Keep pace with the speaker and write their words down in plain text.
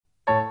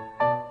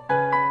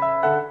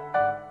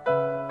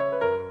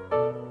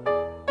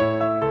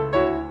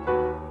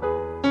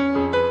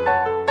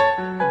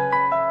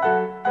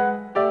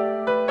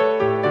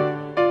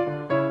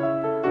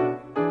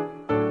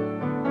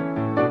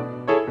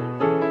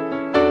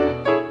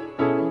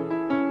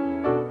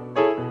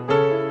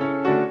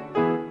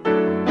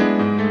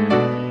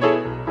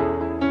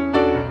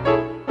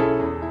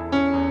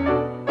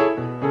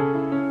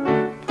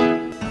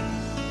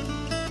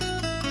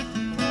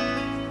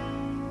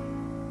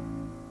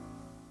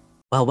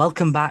Well,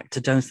 welcome back to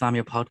Don't Slam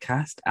Your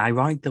Podcast. I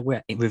write that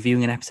we're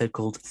reviewing an episode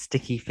called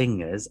Sticky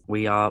Fingers.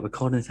 We are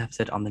recording this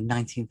episode on the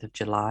 19th of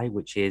July,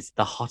 which is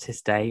the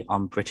hottest day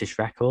on British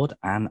record,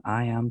 and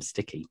I am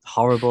sticky.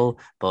 Horrible,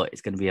 but it's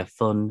going to be a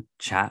fun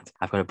chat.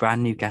 I've got a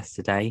brand new guest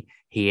today.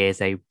 He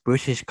is a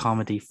British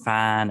comedy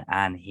fan,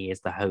 and he is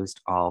the host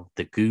of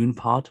The Goon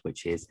Pod,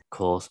 which is, of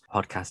course,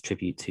 a podcast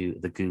tribute to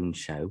The Goon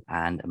Show.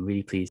 And I'm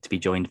really pleased to be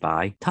joined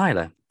by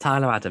Tyler.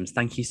 Tyler Adams,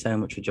 thank you so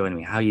much for joining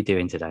me. How are you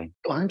doing today?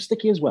 Well, I'm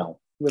sticky as well.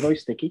 We're very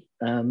sticky,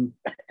 and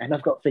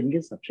I've got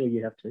fingers. I'm sure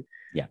you have too.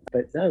 Yeah.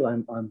 But no,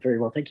 I'm very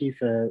well. Thank you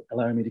for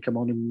allowing me to come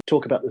on and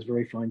talk about this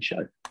very fine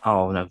show.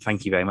 Oh, no,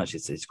 thank you very much.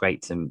 It's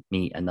great to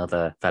meet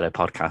another fellow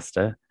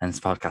podcaster and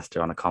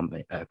podcaster on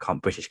a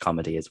British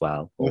comedy as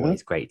well.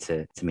 Always great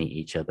to meet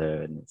each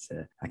other, and it's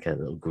like a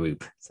little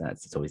group. So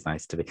it's always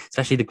nice to be,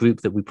 especially the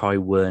group that we probably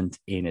weren't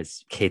in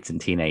as kids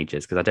and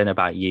teenagers. Because I don't know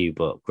about you,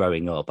 but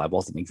growing up, I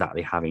wasn't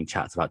exactly having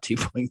chats about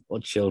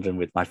 2.4 children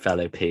with my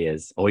fellow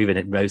peers, or even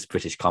in most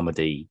British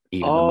comedy,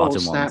 even the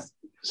modern ones.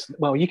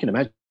 Well, you can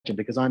imagine.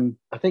 Because I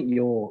think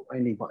you're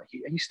only, what, are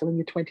you still in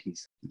your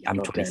 20s? I'm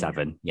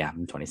 27. Yeah,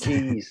 I'm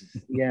 27. Jeez.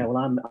 Yeah,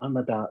 well,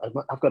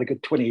 I've got a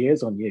good 20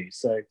 years on you.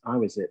 So I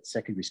was at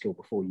secondary school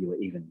before you were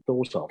even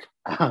thought of.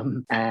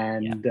 And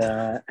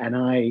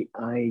I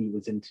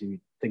was into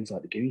things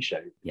like The Goon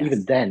Show. Yes.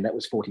 Even then, that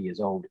was 40 years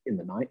old in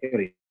the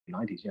early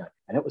 90s, yeah.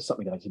 And it was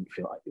something that I didn't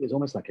feel like, it was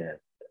almost like a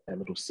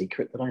little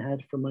secret that I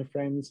had from my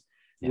friends.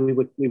 Yeah.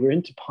 We were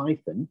into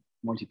Python,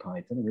 Monty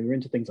Python, and we were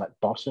into things like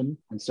Bottom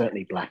and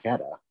certainly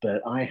Blackadder.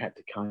 But I had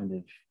to kind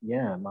of,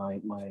 my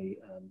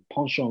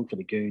penchant for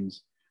the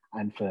Goons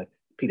and for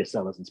Peter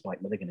Sellers and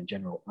Spike Milligan in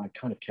general, I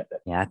kind of kept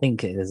that. Yeah, I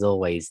think there's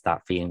always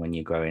that feeling when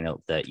you're growing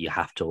up that you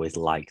have to always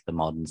like the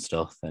modern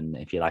stuff. And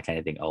if you like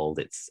anything old,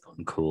 it's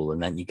uncool.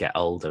 And then you get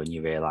older and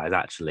you realize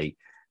actually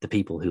the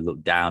people who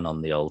look down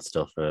on the old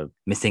stuff are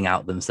missing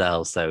out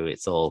themselves. So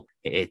it's all,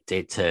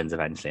 it turns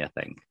eventually, I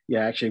think.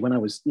 Yeah, actually, when I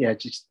was,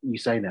 just you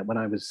saying that, when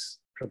I was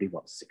probably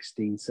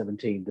 16,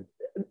 17,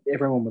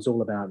 everyone was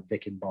all about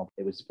Vic and Bob.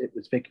 It was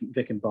Vic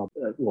and Bob.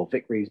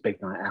 Vic Reeves'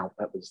 Big Night Out.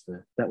 That was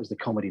the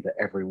comedy that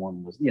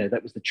everyone was.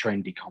 That was the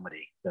trendy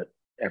comedy that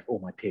all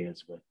my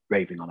peers were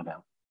raving on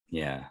about.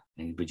 Yeah.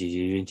 Did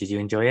you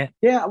enjoy it?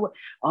 Yeah,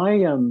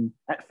 I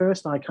at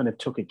first I kind of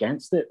took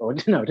against it, or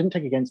no, I didn't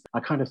take against it.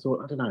 I kind of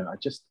thought, I don't know.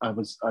 I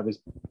was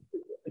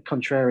a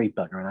contrary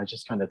bugger, and I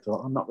just kind of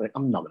thought, I'm not going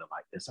to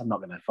like this. I'm not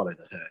going to follow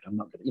the herd. I'm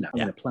not going to, I'm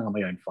going to plow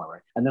my own furrow.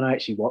 And then I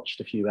actually watched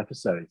a few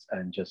episodes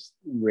and just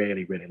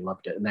really, really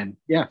loved it. And then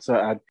so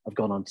I've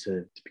gone on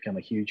to become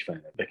a huge fan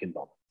of Vic and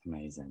Bob.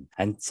 Amazing.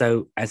 And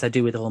so, as I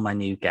do with all my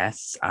new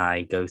guests,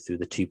 I go through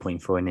the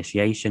 2.4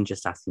 initiation,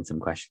 just asking some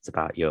questions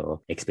about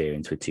your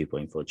experience with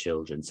 2.4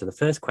 children. So the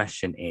first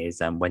question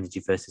is, when did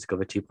you first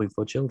discover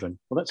 2.4 children?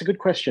 Well, that's a good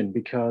question,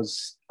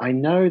 because I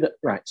know that,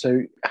 right,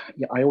 so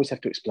I always have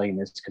to explain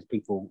this because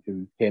people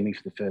who hear me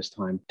for the first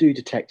time do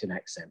detect an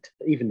accent,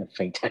 even a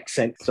faint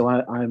accent. So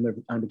I'm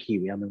a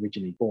Kiwi. I'm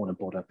originally born and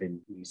brought up in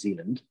New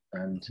Zealand,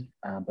 and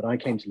but I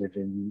came to live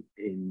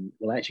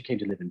I actually came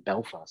to live in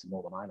Belfast in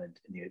Northern Ireland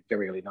in the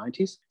very early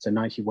 90s, so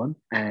 91.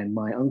 And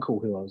my uncle,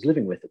 who I was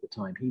living with at the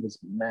time, he was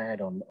mad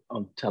on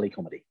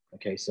telecomedy.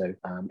 Okay, so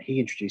he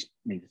introduced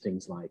me to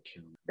things like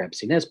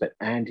Ramsay Nesbitt,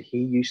 and he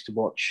used to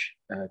watch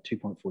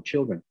 2.4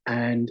 Children.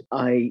 And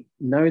I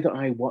know that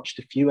I watched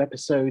a few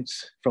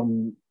episodes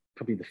from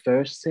probably the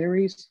first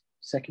series,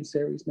 second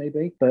series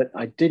maybe, but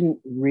I didn't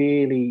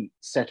really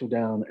settle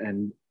down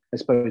and, I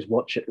suppose,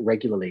 watch it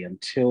regularly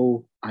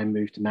until I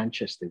moved to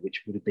Manchester,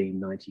 which would have been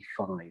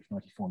 94,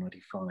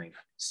 95.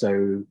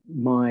 So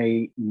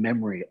my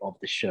memory of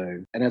the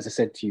show, and as I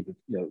said to you,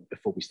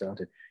 before we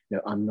started,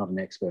 I'm not an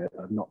expert.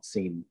 I've not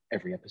seen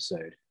every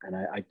episode, and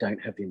I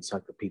don't have the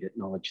encyclopedic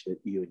knowledge that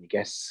you and your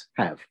guests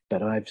have.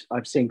 But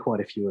I've seen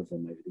quite a few of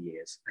them over the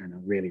years, and I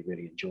really,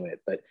 really enjoy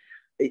it. But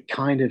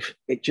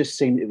it just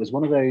seemed, it was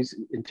one of those,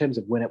 in terms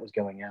of when it was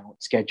going out,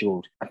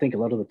 scheduled, I think a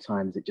lot of the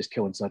times it just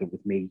coincided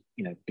with me,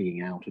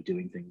 being out or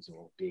doing things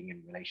or being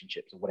in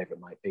relationships or whatever it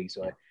might be.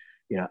 So it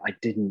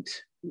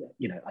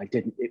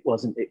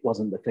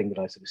wasn't the thing that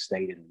I sort of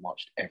stayed in and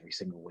watched every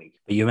single week.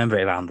 But you remember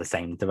it around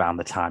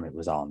the time it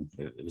was on.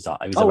 It was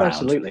around.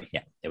 Absolutely.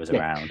 Yeah, it was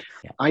around.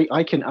 Yeah.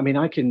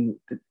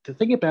 The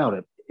thing about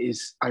it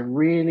is I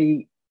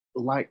really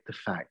like the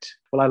fact,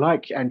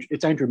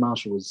 it's Andrew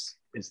Marshall is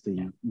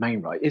the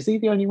main writer. Is he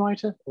the only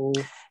writer? Or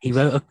he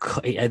wrote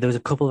there was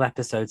a couple of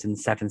episodes in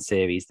 7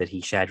 series that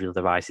he shared with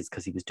other writers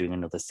because he was doing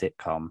another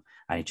sitcom,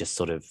 and he just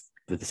sort of,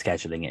 with the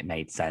scheduling, it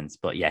made sense.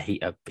 But yeah,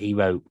 he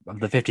wrote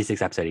the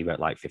 56 episode. He wrote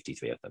like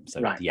 53 of them.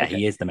 So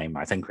He is the main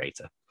writer and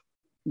creator.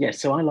 Yeah,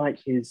 so I like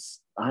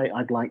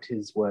I'd liked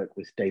his work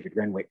with David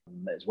Renwick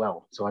as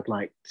well. So I'd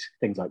liked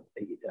things like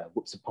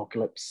Whoops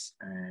Apocalypse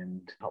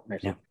and Hot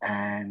Method.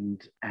 Yeah.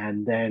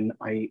 And then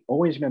I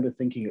always remember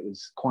thinking it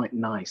was quite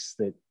nice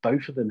that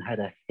both of them had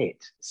a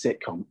hit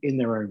sitcom in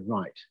their own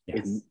right,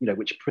 yes.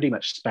 Which pretty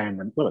much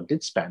it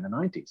did span the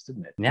 90s,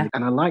 didn't it? Yeah.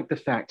 And I like the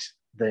fact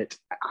that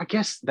I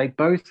guess they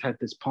both had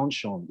this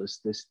penchant,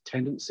 this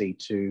tendency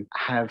to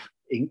have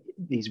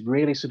these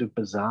really sort of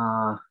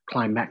bizarre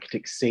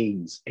climactic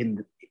scenes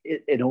in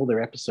all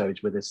their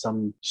episodes where there's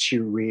some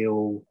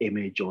surreal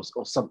image or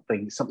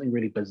something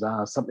really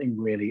bizarre, something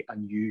really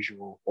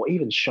unusual or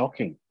even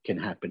shocking can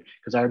happen.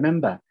 Because I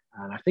remember,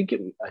 and I think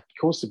it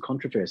caused some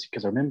controversy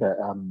because I remember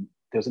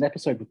there was an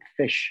episode with the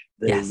fish,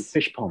 the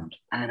fish pond,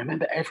 and I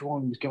remember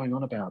everyone was going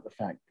on about the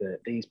fact that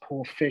these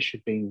poor fish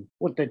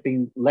they'd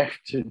been left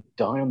to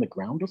die on the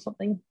ground or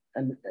something.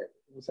 And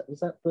was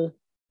that the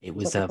It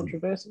was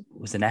controversy?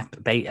 It was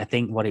I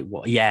think what it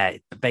was. Yeah,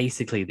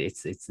 basically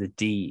it's the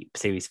D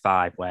series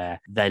 5 where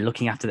they're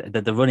looking after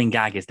the running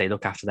gag is they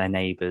look after their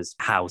neighbors'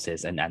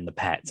 houses and the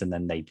pets, and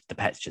then the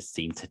pets just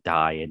seem to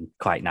die in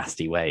quite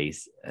nasty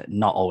ways,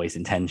 not always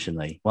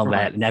intentionally. Well,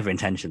 right. Never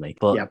intentionally.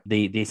 But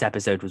this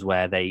episode was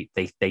where they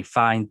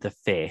find the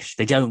fish.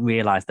 They don't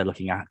realize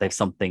there's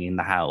something in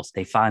the house.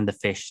 They find the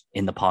fish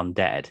in the pond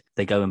dead.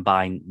 They go and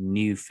buy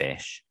new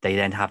fish. They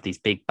then have these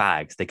big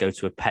bags. They go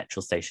to a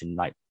petrol station,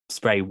 like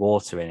spray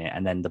water in it,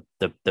 and then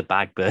the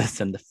bag bursts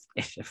and the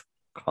fish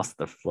across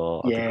the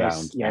floor of the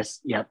ground.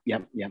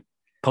 Yep.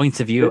 Point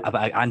of view.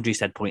 Andrew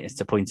said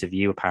it's a point of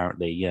view.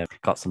 Apparently,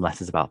 got some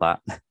letters about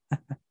that.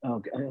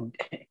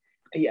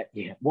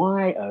 Yeah.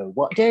 Why?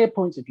 What? Their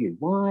points of view.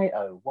 Why?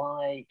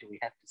 Why do we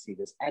have to see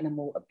this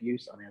animal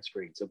abuse on our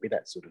screen? So it'll be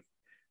that sort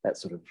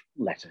of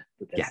letter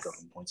that they've got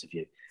on points of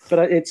view.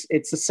 But it's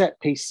the set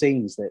piece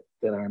scenes that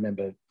I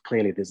remember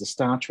clearly. There's a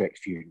Star Trek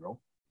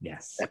funeral.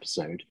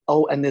 Episode.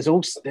 Oh, and there's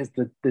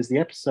the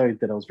episode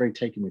that I was very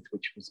taken with,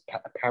 which was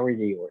a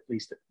parody, or at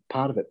least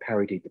part of it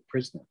parodied the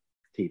Prisoner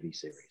TV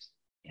series.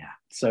 Yeah.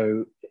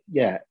 So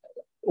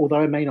although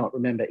I may not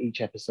remember each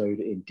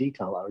episode in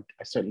detail,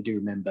 I certainly do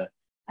remember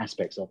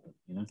aspects of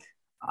them.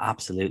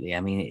 Absolutely.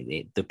 I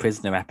mean, the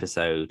Prisoner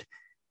episode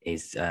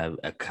is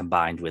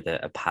combined with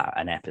a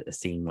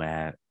scene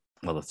where,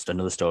 well, it's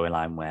another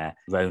storyline where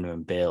Rona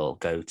and Bill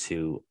go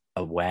to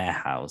a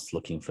warehouse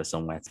looking for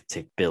somewhere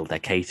to build their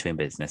catering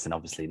business. And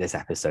obviously this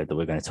episode that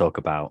we're going to talk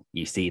about,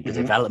 you see the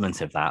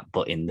development of that,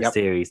 but in the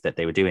series that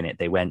they were doing it,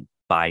 they went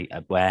by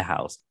a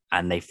warehouse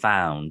and they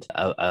found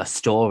a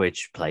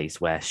storage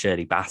place where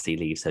Shirley Bassey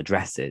leaves her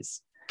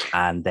dresses,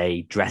 and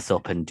they dress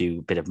up and do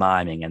a bit of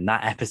miming. And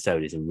that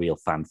episode is a real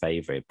fan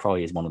favorite. It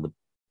probably is one of the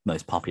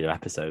most popular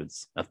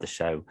episodes of the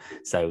show.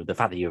 So the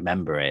fact that you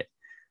remember it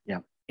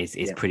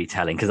is pretty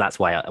telling, because that's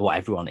why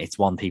it's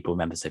one people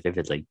remember so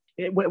vividly.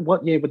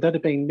 What year would that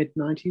have been?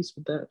 Mid-90s?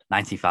 Would that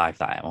 95?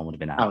 That one would have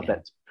been out.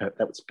 That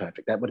was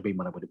perfect. That would have been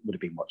when I would have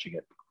been watching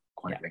it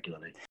quite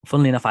regularly.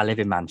 Funnily enough, I live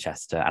in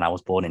Manchester and I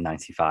was born in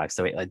 95,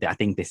 so I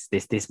think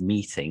this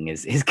meeting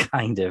is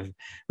kind of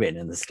written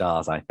in the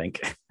stars, I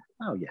think.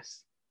 Oh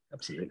yes,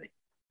 absolutely.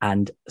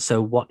 And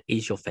so, what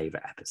is your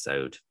favorite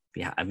episode?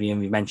 I mean,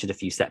 we mentioned a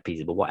few set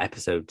pieces, but what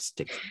episode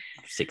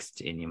sticks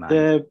in your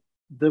mind?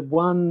 The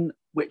one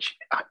which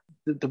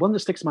the one that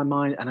sticks in my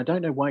mind, and I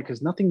don't know why,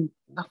 because nothing.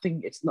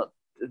 It's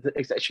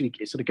actually,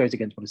 it sort of goes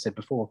against what I said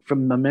before.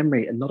 From my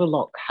memory, and not a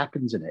lot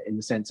happens in it, in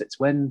the sense it's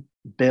when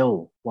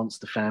Bill wants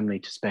the family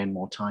to spend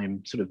more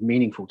time, sort of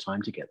meaningful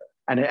time together,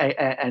 and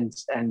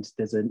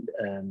there's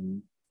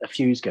a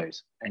fuse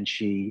goes, and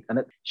she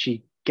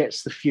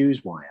gets the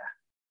fuse wire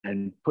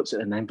and puts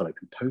it in an envelope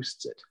and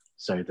posts it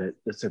so that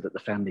the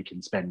family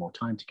can spend more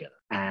time together.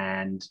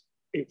 And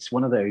it's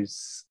one of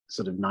those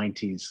sort of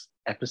 90s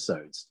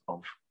episodes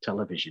of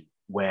television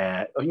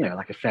where,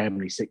 like a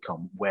family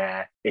sitcom,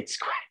 where it's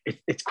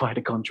quite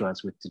a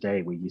contrast with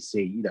today, where you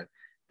see,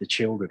 the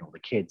children or the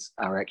kids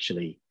are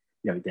actually,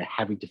 they're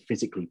having to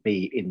physically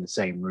be in the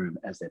same room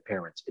as their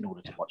parents in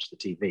order to watch the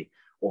TV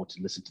or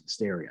to listen to the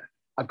stereo.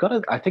 I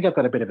think I've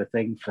got a bit of a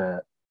thing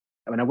for,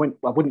 I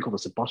wouldn't call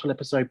this a bottle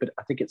episode, but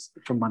I think it's,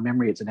 from my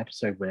memory, it's an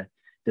episode where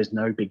there's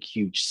no big,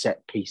 huge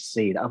set piece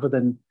scene other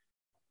than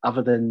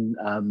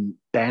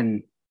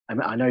Ben.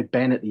 I know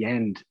Ben at the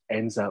end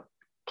ends up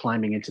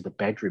climbing into the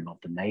bedroom of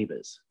the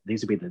neighbors.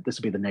 This will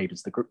be the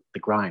neighbors, the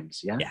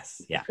Grimes, yeah?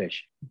 Yes, yeah. The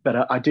fish.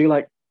 But I do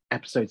like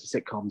episodes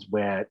of sitcoms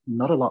where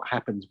not a lot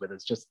happens, where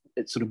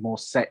it's sort of more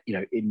set,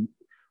 in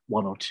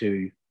one or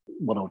two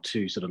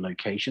sort of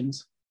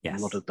locations. Yes.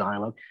 A lot of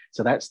dialogue.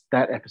 So that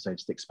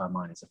episode sticks in my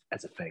mind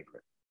as a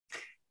favorite.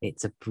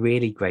 It's a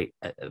really great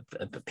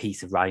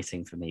piece of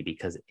writing for me,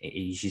 because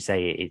as you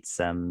say, it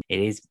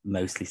is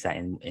mostly set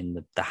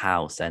in the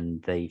house,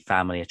 and the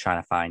family are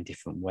trying to find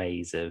different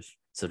ways of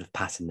sort of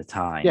passing the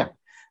time. Yeah.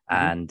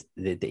 And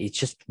it's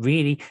just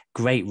really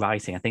great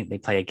writing. I think they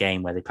play a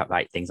game where they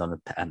write things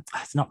on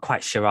it's not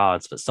quite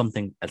charades, but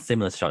something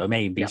similar to charades, or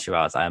maybe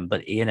charades.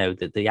 But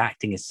the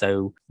acting is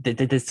so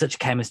there's such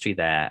chemistry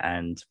there,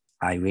 and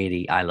I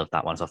love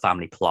that one. So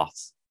Family Plot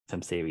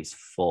from series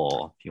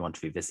 4. If you want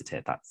to revisit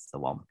it, that's the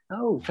one.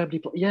 Oh, Family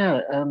Plot.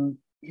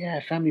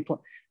 Family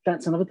Plot.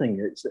 That's another thing.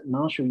 It's that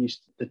Marshall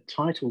the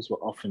titles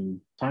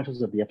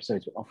of the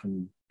episodes were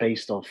often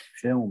based off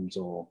films,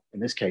 or in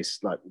this case,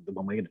 like the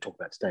one we're going to talk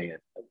about today,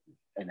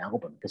 an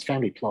album. Because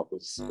Family Plot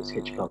was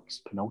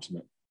Hitchcock's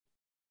penultimate.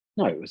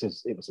 No, it was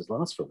his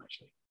last film,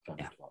 actually.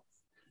 Family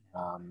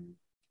Plot.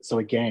 So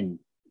again,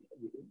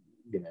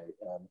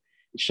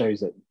 it shows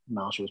that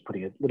Marsha was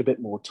putting a little bit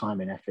more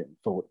time and effort and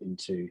thought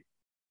into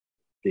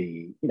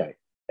the,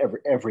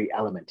 every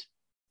element.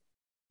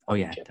 Oh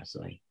yeah,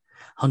 definitely,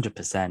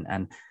 100%.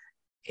 And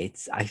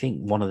I think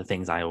one of the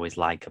things I always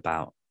like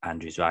about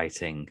Andrew's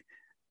writing,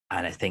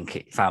 and I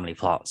think Family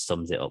Plot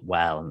sums it up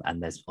well,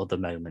 and there's other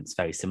moments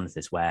very similar to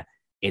this where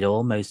it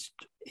almost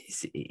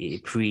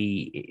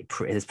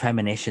there's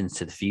premonitions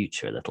to the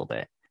future a little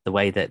bit. The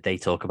way that they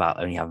talk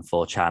about only having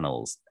 4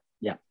 channels,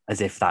 yeah,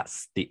 as if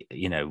that's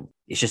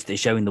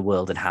it's showing the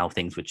world and how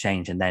things would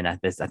change. And then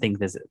there's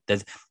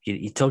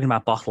you're talking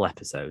about bottle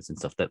episodes and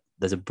stuff. That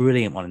there's a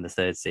brilliant one in the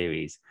 3rd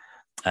series,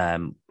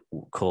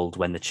 called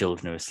When the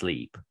Children Are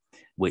Asleep,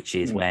 which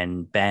is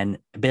when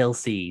Bill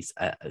sees,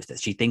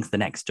 she thinks the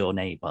next door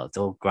neighbor, well, it's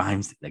all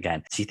Grimes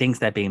again. She thinks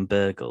they're being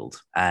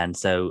burgled. And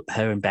so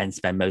her and Ben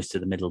spend most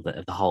of the middle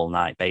of the whole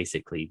night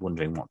basically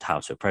wondering how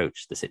to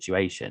approach the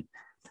situation.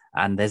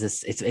 And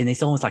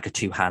it's almost like a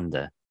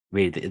two-hander,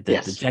 really.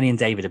 Yes. Jenny and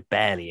David are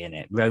barely in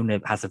it.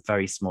 Rona has a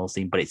very small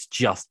scene, but it's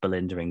just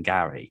Belinda and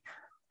Gary.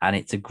 And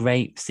it's a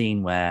great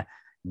scene where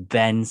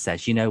Ben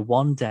says,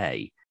 one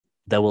day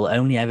there will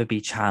only ever be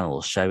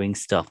channels showing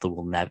stuff that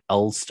will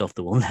old stuff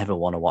that we'll never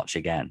want to watch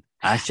again.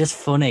 And it's just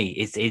funny.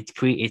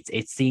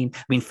 It's seen.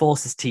 I mean,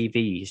 Forces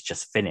TV is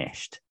just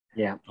finished.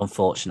 Yeah,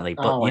 unfortunately,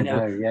 but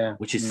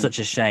which is such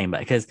a shame.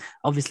 But because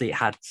obviously it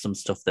had some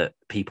stuff that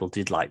people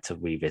did like to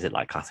revisit,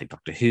 like classic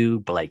Doctor Who,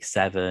 Blake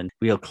Seven,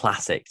 real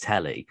classic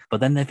telly. But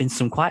then there've been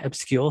some quite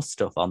obscure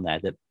stuff on there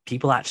that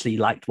people actually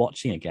liked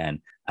watching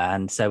again.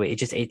 And so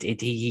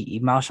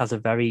Marsh has a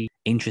very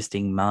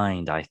interesting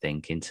mind, I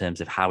think, in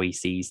terms of how he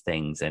sees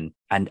things and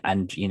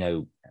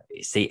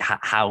see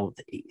how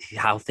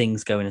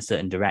things go in a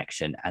certain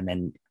direction, and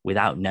then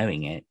without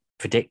knowing it,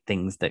 predict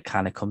things that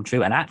kind of come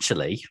true. And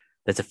actually,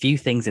 there's a few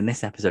things in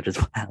this episode as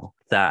well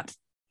that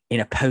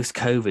in a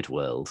post-COVID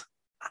world,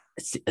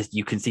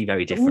 you can see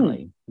very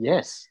differently.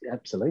 Yes,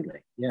 absolutely.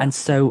 Yeah. And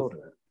so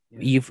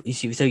you've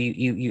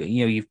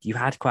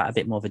had quite a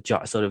bit more of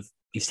a sort of,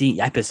 you've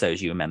seen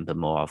episodes you remember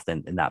more of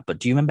than that, but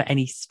do you remember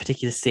any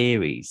particular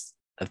series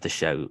of the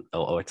show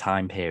or a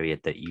time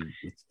period that you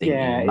think you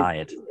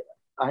admired?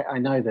 I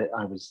know that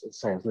I was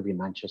living in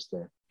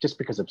Manchester. Just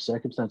because of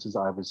circumstances,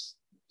 I was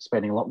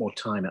spending a lot more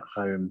time at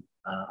home.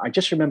 I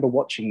just remember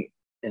watching,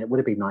 and it would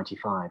have been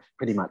 95,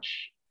 pretty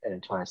much an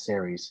entire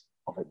series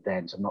of it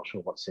then. So I'm not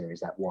sure what series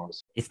that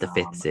was. It's the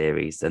 5th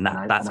series, and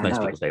that's most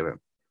people's favorite.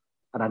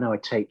 And I know I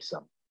taped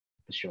some,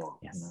 for sure.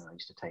 Yes. I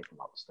used to tape a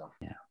lot of stuff.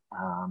 Yeah.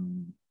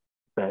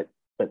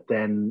 But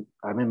then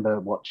I remember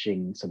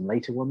watching some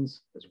later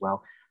ones as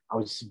well. I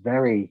was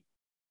very,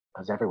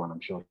 as everyone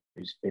I'm sure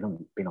who's been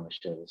on the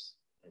show has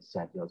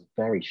said, I was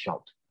very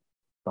shocked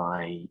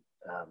by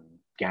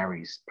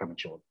Gary's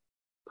premature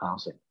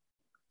passing.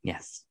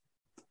 Yes.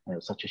 And it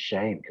was such a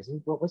shame because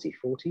what was he,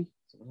 40?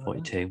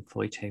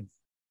 42.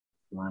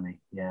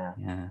 Blimey, yeah.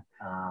 Yeah.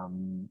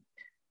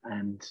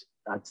 And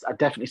I've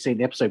definitely seen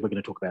the episode we're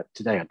going to talk about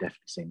today. I've definitely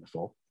seen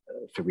before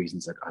for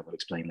reasons that I will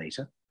explain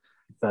later.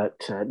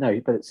 But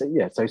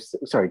so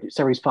sorry,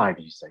 series 5,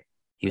 did you say?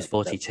 He was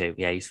 42.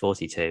 Yeah, he's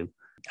 42.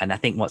 And I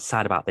think what's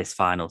sad about this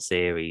final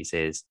series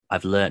is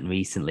I've learned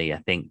recently, I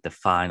think the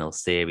final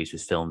series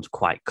was filmed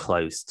quite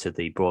close to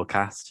the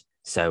broadcast.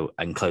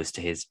 And close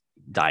to his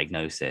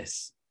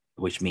diagnosis,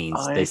 which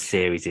means this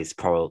series is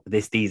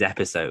these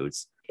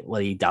episodes,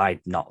 well, he died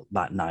not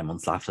that 9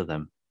 months after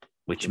them,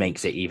 which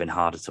makes it even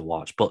harder to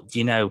watch. But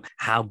you know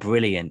how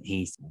brilliant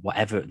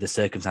whatever the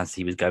circumstances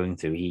he was going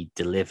through, he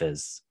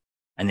delivers.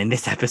 And in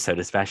this episode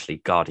especially,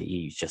 God,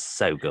 he's just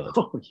so good.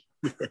 Oh,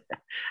 yeah.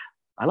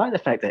 I like the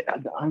fact that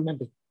I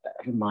remember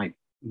having my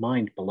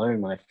mind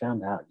blown when I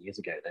found out years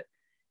ago that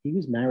he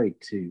was married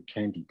to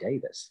Candy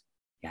Davis.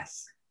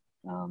 Yes.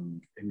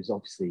 Who's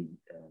obviously,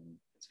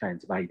 as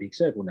fans of A Being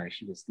Served will know,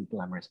 she was the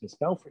glamorous Miss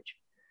Belfridge.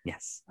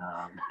 Yes.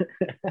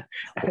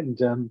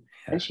 And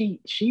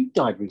she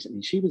died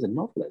recently. She was a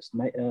novelist.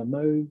 What's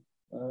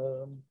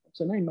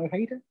her name? Mo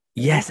Hader?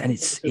 Yes, and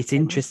it's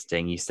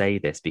interesting you say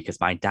this because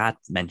my dad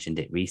mentioned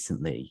it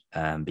recently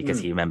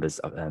because he remembers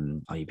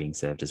Are You Being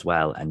Served as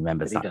well and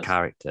remembers that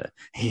character.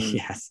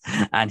 Yes.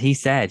 And he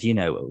said,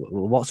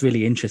 what's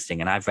really interesting,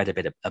 and I've read a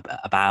bit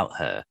about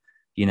her,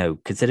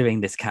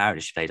 considering this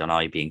character she played on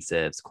Are You Being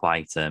Served is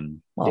quite,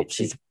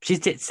 she's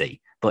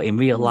ditzy. But in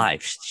real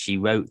life, she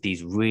wrote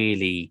these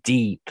really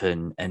deep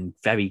and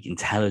very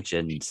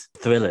intelligent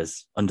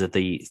thrillers under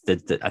the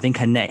I think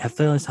her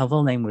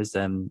full name was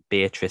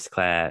Beatrice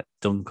Claire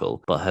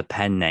Dunkel, but her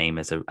pen name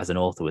as an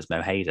author was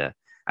Mo Hader.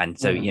 And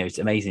so, it's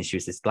amazing. She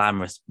was this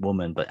glamorous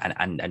woman, but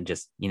and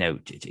just,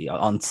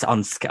 on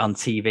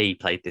TV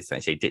played this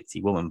actually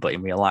ditzy woman, but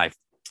in real life,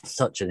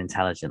 such an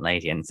intelligent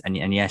lady. And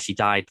yeah, she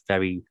died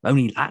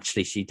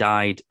she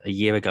died a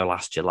year ago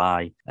last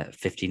July at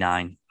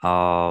 59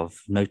 of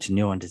motor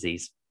neuron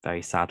disease,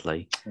 very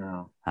sadly.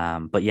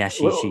 But yeah,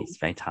 she's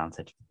very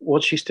talented.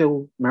 Was she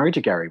still married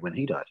to Gary when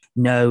he died?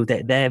 No,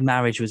 their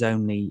marriage was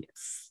only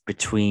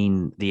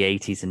between the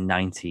 80s and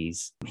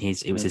 90s.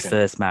 It was his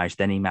first marriage.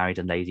 Then he married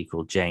a lady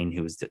called Jane,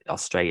 who was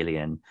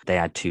Australian. They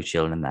had 2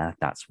 children there.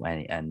 That's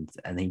when, and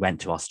he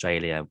went to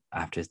Australia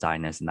after his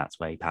diagnosis, and that's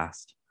where he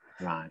passed.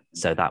 Right.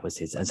 So that was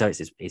his, and so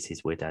it's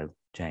his widow,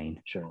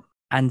 Jane. Sure.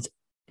 And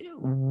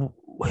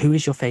who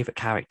is your favorite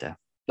character?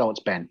 Oh,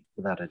 it's Ben,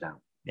 without a doubt.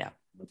 Yeah.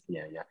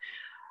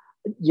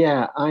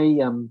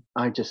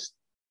 I just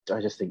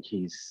think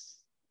he's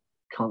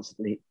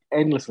constantly,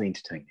 endlessly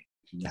entertaining.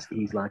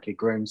 He's like a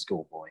grown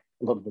schoolboy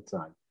a lot of the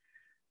time,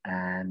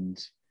 and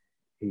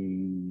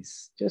you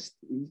just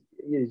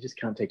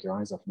can't take your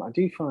eyes off him. I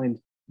do find,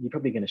 you're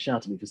probably going to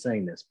shout at me for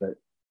saying this, but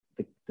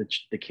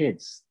the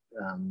kids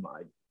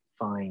I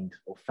find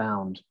or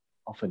found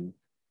often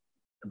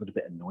a little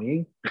bit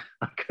annoying.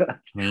 I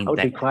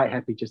would be quite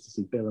happy just to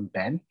see Bill and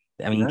Ben.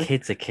 I mean,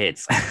 kids are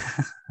kids.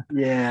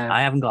 Yeah.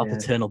 I haven't got a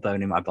paternal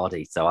bone in my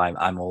body, so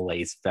I'm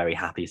always very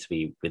happy to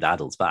be with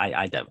adults, but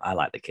I don't. I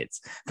like the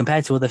kids.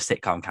 Compared to other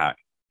sitcom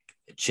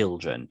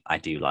children, I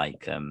do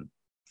like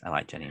I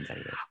like Jenny and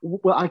David.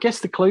 Well, I guess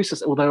the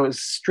closest, although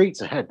it's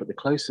streets ahead, but the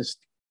closest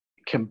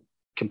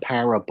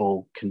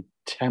comparable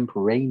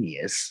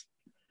contemporaneous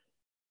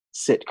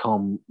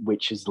sitcom,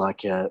 which is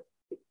like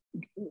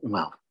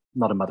not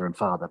a mother and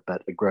father,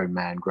 but a grown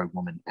man, grown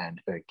woman,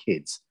 and her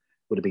kids,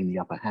 would have been The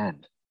Upper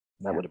Hand.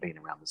 That would have been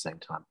around the same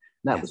time.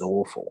 And that was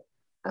awful.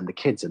 And the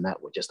kids in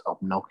that were just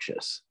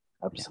obnoxious,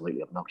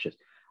 absolutely obnoxious.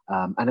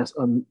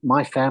 And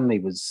my family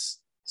was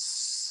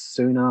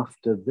soon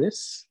after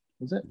this,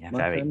 was it? Yeah,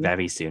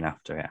 very soon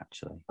after it,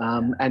 actually.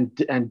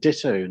 And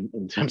ditto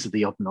in terms of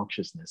the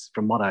obnoxiousness.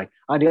 From what I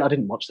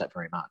didn't watch that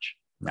very much.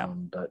 No.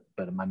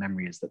 But my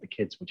memory is that the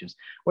kids were just.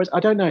 Whereas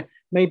I don't know,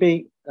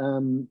 maybe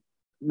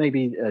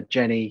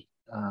Jenny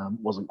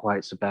wasn't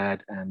quite so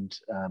bad, and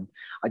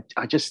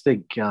I just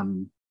think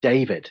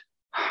David.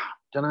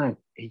 Don't know.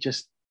 He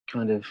just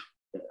kind of.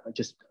 I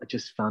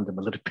just found him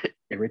a little bit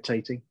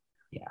irritating.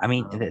 Yeah, I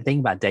mean, the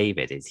thing about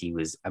David is he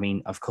was, I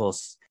mean, of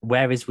course,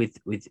 whereas with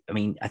I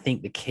mean, I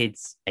think the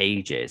kids'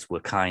 ages were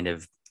kind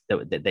of,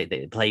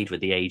 they played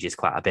with the ages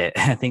quite a bit.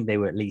 I think they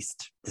were at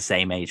least the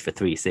same age for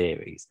 3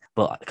 series.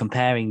 But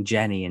comparing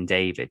Jenny and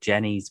David,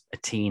 Jenny's a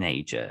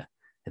teenager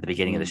at the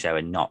beginning of the show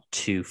and not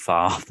too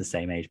far off the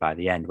same age by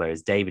the end,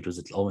 whereas David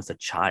was almost a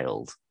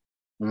child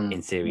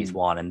in series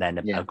 1 and then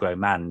a grown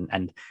man.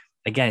 And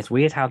again, it's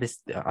weird how this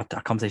our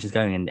conversation is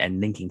going and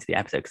linking to the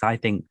episode, because I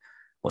think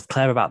what's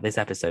clever about this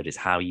episode is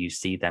how you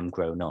see them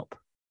grown up.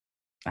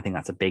 I think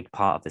that's a big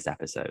part of this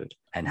episode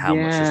and how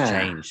much has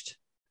changed.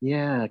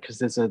 Yeah, because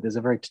there's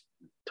a very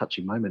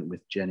touching moment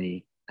with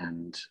Jenny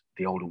and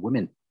the older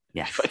women.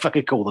 Yeah, if I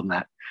could call them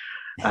that.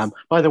 Yes.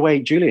 By the way,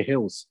 Julia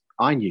Hills,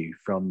 I knew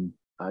from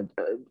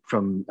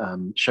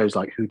shows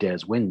like Who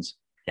Dares Wins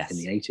in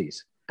the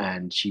 80s,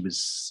 and she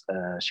was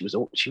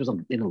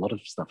in a lot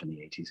of stuff in the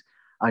 80s.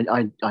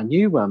 I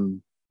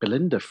knew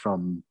Belinda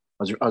from.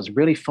 I was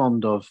really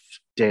fond of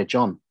Dear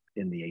John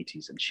in the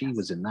 80s, and she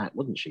was in that,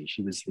 wasn't she?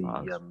 She was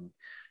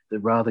the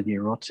rather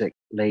neurotic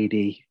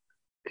lady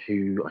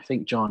who I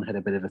think John had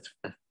a bit of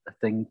a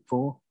thing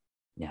for.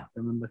 Yeah, if I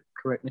remember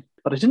correctly.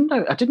 But I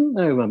didn't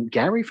know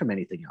Gary from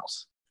anything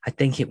else. I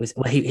think it was,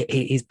 well,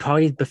 he's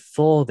probably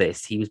before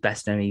this. He was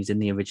best known. He was in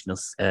the original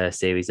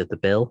series of The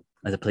Bill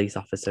as a police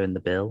officer in The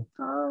Bill.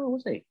 Oh,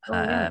 was he?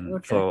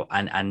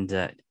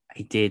 Okay.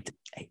 He did.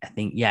 I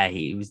think,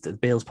 he was. The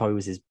Bills probably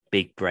was his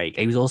big break.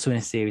 He was also in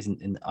a series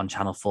on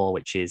Channel 4,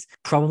 which is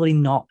probably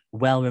not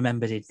well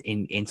remembered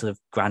in sort of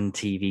grand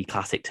TV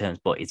classic terms,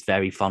 but it's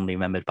very fondly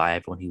remembered by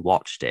everyone who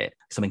watched it.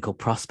 Something called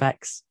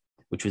Prospects,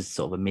 which was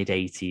sort of a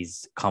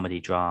mid-80s comedy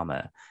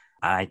drama.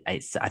 I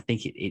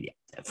think it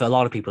for a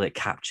lot of people, it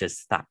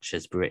captures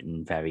Thatcher's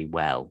Britain very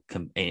well,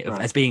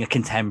 as being a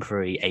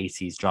contemporary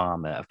 80s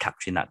drama of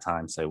capturing that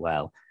time so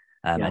well.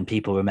 And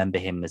people remember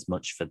him as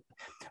much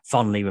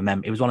fondly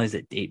remember. It was one of those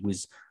that it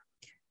was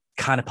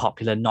kind of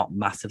popular, not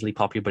massively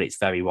popular, but it's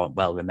very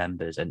well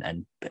remembered,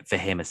 and for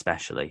him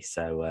especially.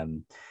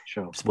 So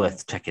it's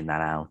worth checking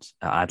that out.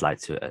 I'd like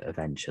to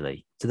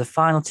eventually. So the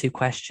final 2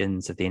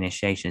 questions of the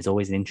initiation is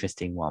always an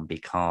interesting one,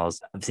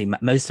 because obviously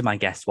most of my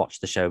guests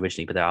watched the show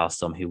originally, but there are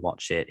some who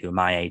watch it, who are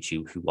my age,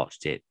 who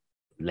watched it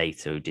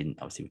later, who didn't,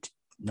 obviously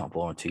not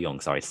born or too young,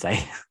 sorry to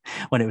say,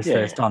 when it was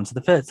first on.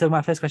 So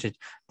my first question,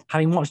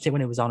 having watched it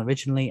when it was on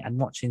originally and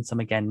watching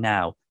some again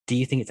now, do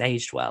you think it's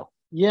aged well?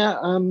 Yeah,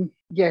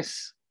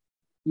 yes,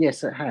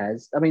 it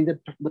has. I mean,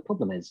 the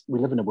problem is we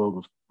live in a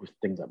world with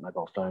things like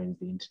mobile phones,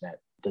 the internet.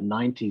 The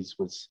 90s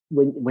was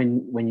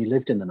when you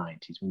lived in the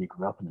 90s, when you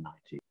grew up in the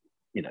 90s,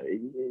 you know,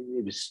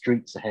 it was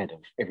streets ahead of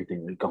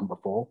everything that had gone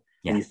before.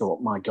 Yes. And you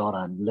thought, my God,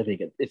 I'm living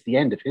it. It's the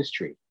end of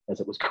history,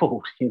 as it was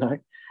called, you know.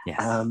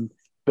 Yes.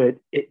 But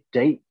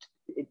the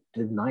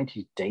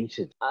 90s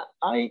dated.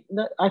 I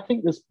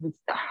think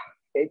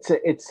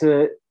it's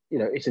a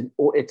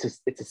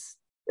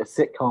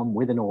sitcom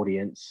with an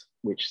audience,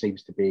 which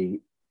seems to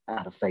be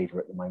out of favor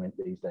at the moment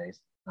these days.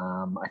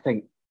 I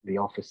think The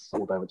Office,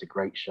 although it's a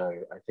great show,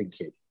 I think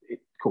it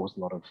caused a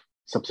lot of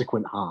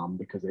subsequent harm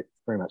because it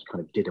very much kind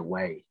of did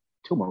away,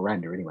 till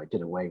Miranda anyway,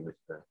 did away with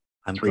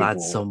I'm Three glad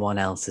Ball. someone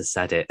else has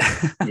said it.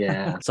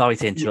 Yeah. Sorry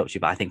to interrupt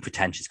you, but I think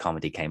pretentious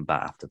comedy came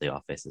back after The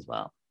Office as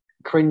well.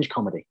 Cringe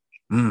comedy.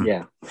 Mm.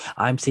 Yeah.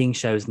 I'm seeing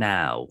shows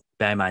now,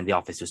 bear in mind The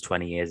Office was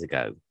 20 years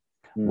ago,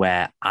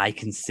 where I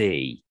can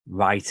see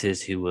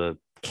writers who were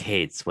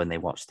kids when they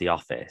watched The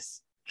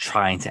Office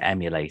trying to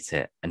emulate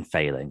it and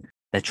failing.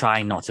 They're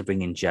trying not to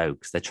bring in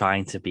jokes. They're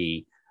trying to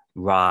be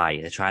wry.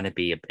 They're trying to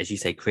be, as you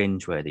say,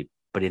 cringeworthy.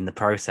 But in the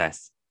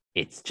process,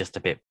 it's just a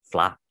bit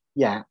flat.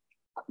 Yeah.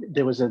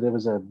 There was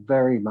a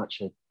very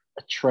much a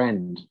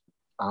trend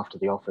after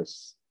The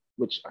Office,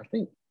 which I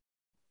think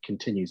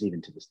continues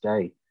even to this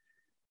day.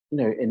 You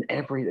know,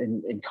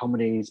 in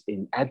comedies,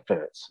 in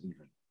adverts,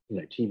 even, you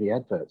know, TV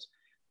adverts,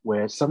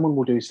 where someone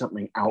will do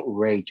something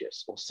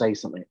outrageous or say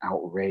something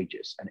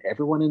outrageous, and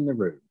everyone in the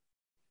room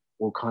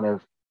will kind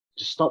of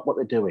just stop what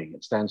they're doing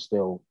and stand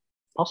still,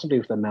 possibly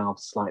with their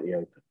mouths slightly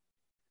open,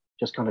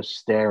 just kind of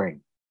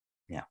staring,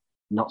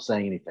 not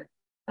saying anything,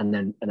 and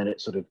then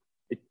it sort of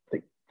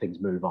things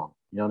move on.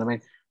 You know what I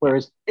mean?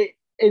 Whereas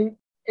in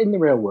the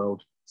real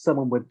world,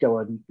 someone would go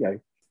and, you know,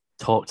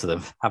 talk to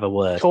them, have a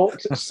word,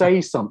 say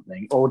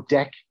something, or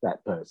deck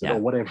that person, or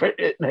whatever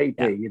it may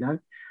be. You know,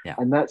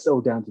 and that's all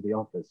down to The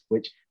Office.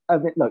 Which, I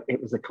mean, look, it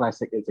was a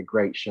classic. It's a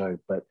great show,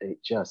 but it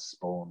just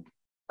spawned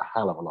a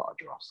hell of a lot of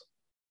dross.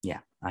 Yeah,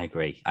 I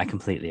agree. I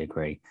completely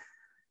agree.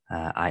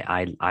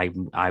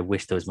 I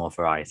wish there was more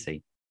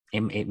variety.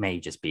 It may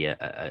just be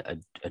a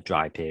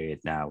dry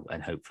period now,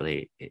 and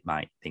hopefully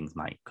things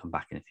might come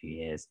back in a few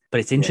years. But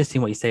it's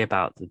interesting what you say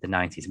about the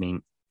 90s. I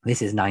mean,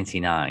 this is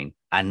 99,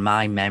 and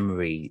my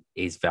memory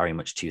is very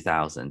much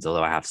 2000s,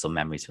 although I have some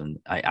memories from,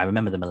 I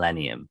remember the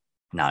millennium,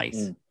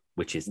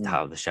 which is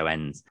how the show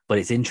ends. But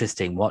it's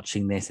interesting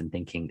watching this and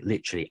thinking,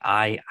 literally,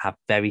 I have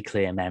very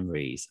clear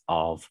memories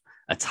of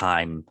a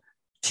time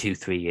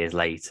 2-3 years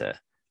later,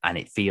 and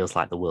it feels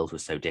like the world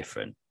was so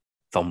different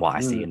from what I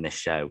see in this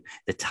show.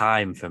 The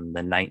time from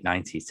the late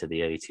 90s to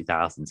the early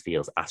 2000s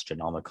feels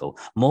astronomical,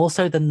 more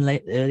so than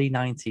early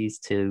 90s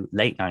to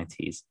late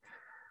 90s.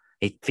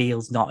 It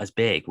feels not as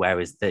big,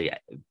 whereas the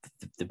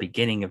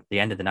beginning of the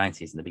end of the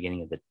 90s and the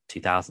beginning of the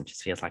 2000s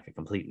just feels like a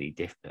completely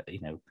different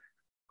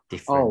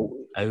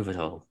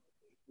overhaul.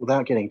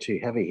 Without getting too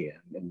heavy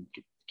here and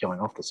going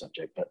off the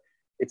subject, but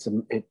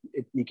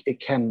it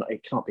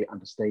cannot be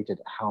understated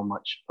how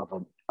much of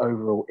an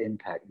overall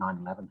impact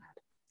 9/11 had.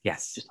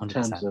 Yes, just in 100%.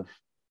 Terms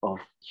of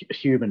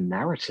human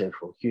narrative,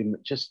 or human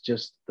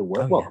just the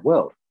world, the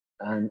world,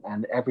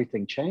 and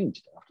everything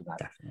changed after that.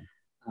 Definitely.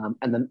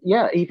 And then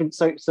even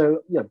so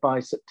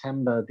by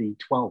September the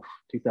 12th,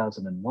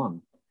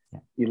 2001,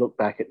 you look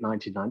back at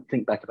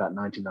think back about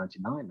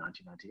 1999,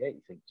 1998.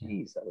 You think,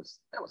 geez, that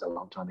was a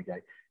long time ago.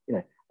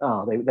 You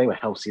know, they were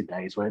halcyon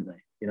days, weren't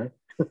they? You know.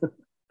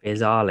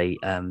 Bizarrely,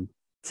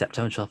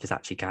 September 12th is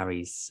actually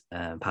Gary's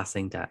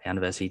passing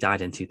anniversary. He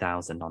died in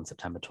 2000 on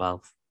September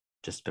 12th,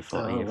 just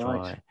before a year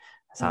before,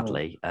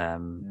 sadly.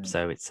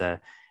 So it's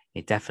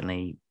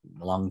definitely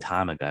a long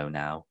time ago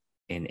now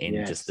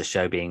in just the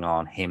show being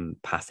on, him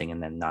passing,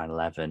 and then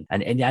 9/11.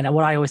 And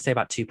what I always say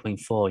about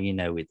 2.4, you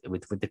know, with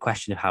the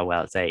question of how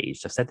well it's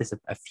aged, I've said this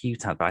a few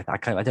times, but I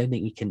don't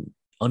think we can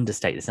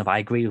understate this enough. I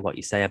agree with what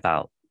you say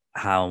about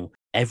how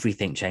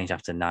everything changed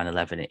after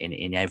 9/11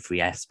 in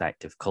every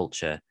aspect of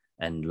culture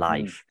and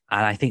life.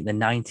 And I think the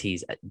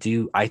 90s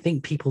I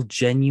think people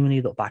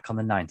genuinely look back on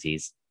the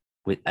 90s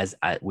with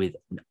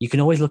you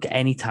can always look at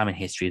any time in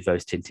history with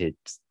rose tinted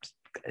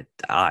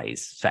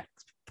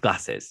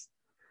glasses.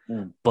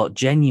 But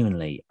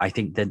genuinely, I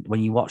think that when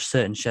you watch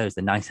certain shows,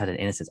 the 90s had an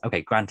innocence.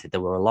 Okay, granted, there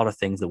were a lot of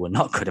things that were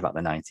not good about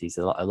the 90s,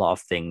 a lot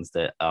of things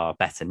that are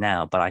better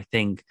now, but I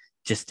think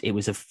just it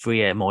was a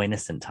freer, more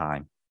innocent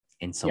time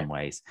in some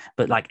ways.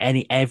 But like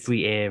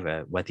every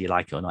era, whether you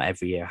like it or not,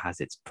 every era has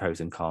its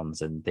pros and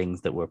cons, and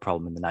things that were a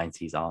problem in the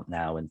 90s aren't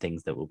now, and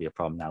things that will be a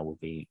problem now will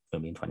be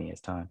in 20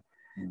 years' time.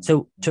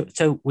 So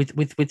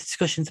with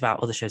discussions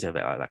about other shows,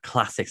 about like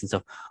classics and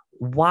stuff,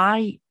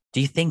 why do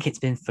you think it's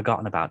been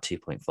forgotten about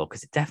 2.4?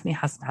 Because it definitely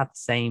hasn't had the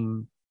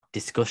same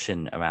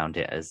discussion around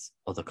it as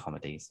other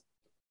comedies.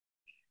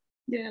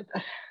 Yeah,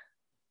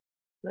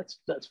 that's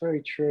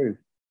very true.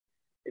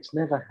 It's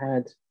never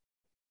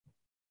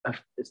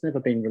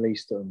been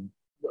released on,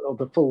 or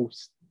the full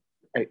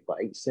 8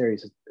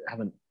 series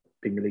haven't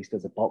been released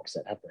as a box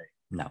set, have they?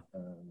 No.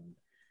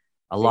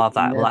 A lot of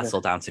that, that's all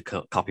down to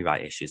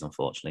copyright issues,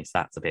 unfortunately. So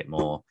that's a bit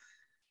more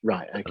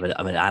right. Okay.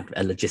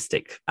 a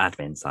logistic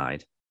admin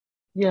side.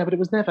 Yeah, but it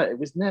was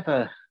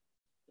never.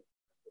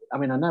 I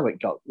mean, I know it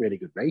got really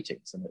good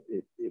ratings and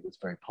it was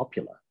very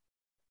popular,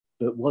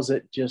 but was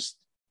it just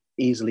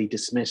easily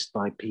dismissed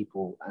by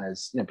people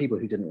as, you know, people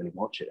who didn't really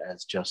watch it,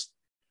 as just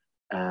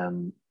a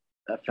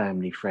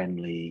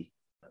family-friendly,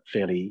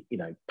 fairly, you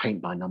know,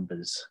 paint by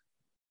numbers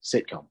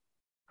sitcom,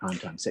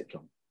 primetime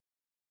sitcom?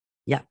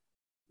 Yeah.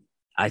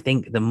 I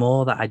think the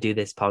more that I do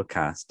this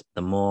podcast,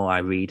 the more I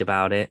read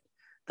about it,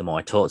 the more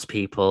I talk to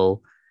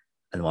people,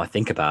 and the more I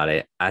think about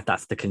it,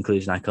 that's the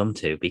conclusion I come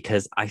to.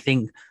 Because I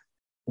think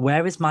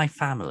Whereas my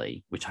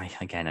family, which I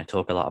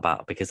talk a lot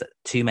about because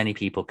too many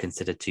people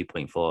consider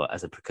 2.4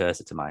 as a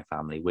precursor to my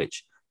family,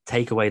 which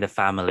take away the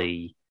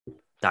family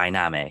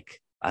dynamic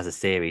as a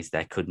series,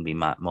 there couldn't be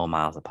more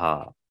miles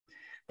apart.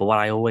 But what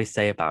I always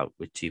say about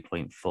with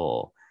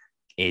 2.4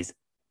 is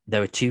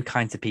there are two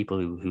kinds of people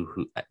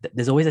who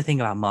there's always a thing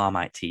about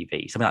Marmite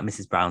TV. Something like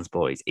Mrs. Brown's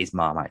Boys is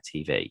Marmite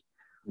TV,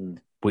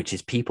 which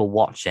is people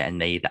watch it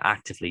and they either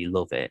actively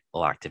love it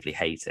or actively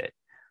hate it.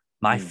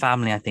 My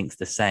family, I think, is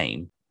the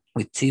same.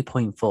 With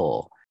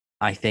 2.4,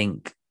 I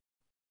think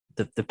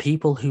the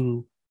people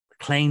who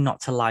claim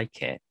not to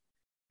like it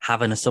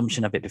have an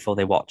assumption of it before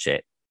they watch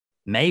it,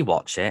 may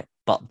watch it,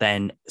 but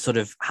then sort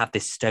of have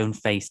this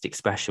stone-faced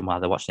expression while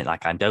they're watching it,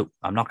 like I'm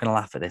not going to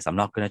laugh at this. I'm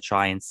not going to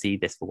try and see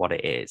this for what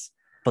it is.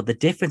 But the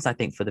difference, I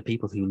think, for the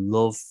people who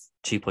love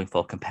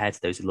 2.4 compared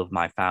to those who love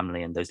My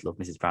Family and those who love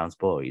Mrs. Brown's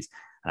Boys,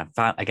 and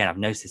I've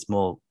noticed this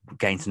more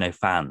getting to know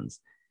fans,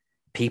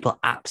 people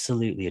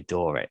absolutely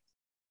adore it.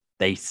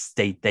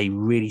 They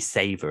really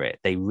savor it.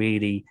 They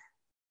really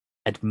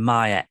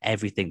admire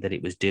everything that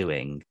it was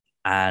doing.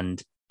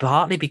 And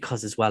partly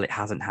because as well, it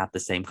hasn't had the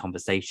same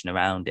conversation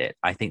around it.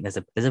 I think there's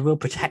a real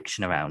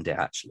protection around it,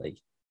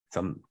 actually.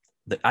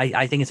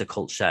 I think it's a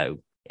cult show.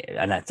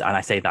 And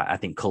I say that I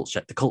think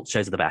the cult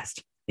shows are the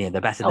best. You know, they're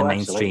better than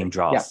mainstream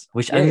dross.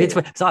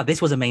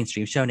 This was a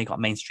mainstream show and it got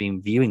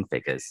mainstream viewing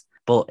figures,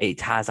 but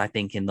it has, I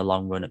think, in the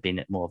long run,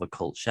 been more of a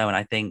cult show. And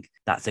I think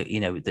that's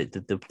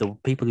the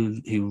people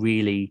who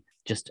really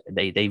just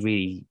they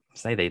really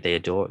say they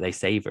adore it, they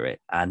savor it,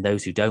 and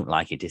those who don't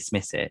like it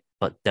dismiss it,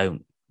 but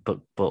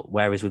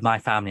whereas with My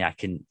Family,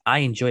 I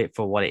enjoy it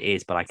for what it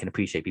is, but I can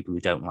appreciate people who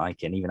don't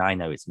like it, and even I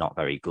know it's not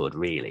very good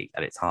really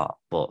at its heart,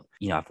 but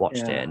I've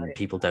watched it, and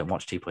people don't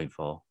watch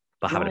 2.4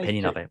 but have an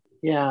opinion of it.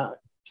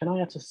 Can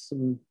I utter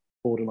some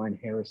borderline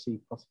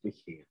heresy possibly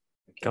here?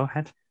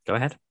 Okay. Go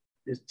ahead.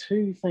 There's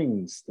two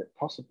things that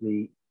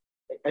possibly,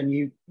 and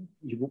you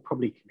will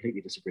probably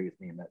completely disagree with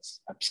me, and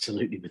that's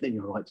absolutely within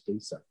your right to do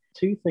so.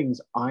 Two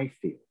things I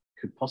feel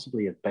could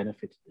possibly have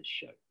benefited this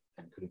show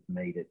and could have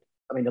made it.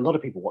 I mean, a lot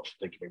of people watched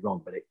it, don't get me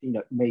wrong, but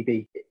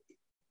maybe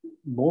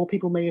more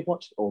people may have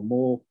watched it, or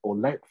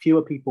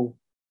fewer people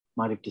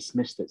might have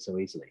dismissed it so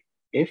easily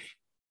if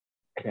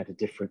it had a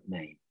different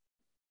name.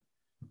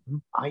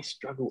 I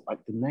struggle, like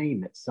the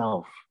name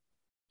itself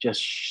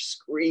just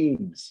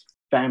screams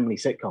family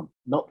sitcom.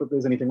 Not that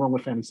there's anything wrong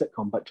with family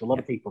sitcom, but to a lot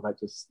of people that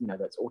just,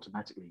 that's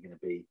automatically going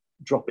to be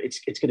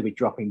it's going to be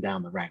dropping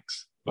down the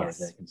ranks as far as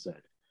they're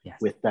concerned. Yes.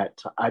 With that,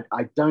 I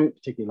don't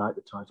particularly like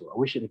the title. I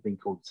wish it had been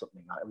called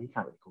something like, you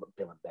can't really call it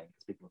Bill and Ben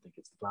because people think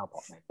it's the Flower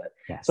Pot name, but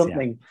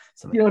something,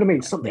 you know what I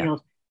mean?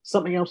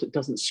 Something else that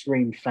doesn't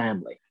scream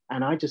family.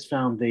 And I just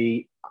found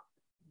the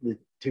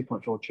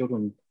 2.4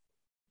 children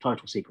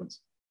title sequence,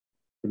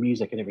 the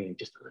music and everything,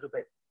 just a little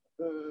bit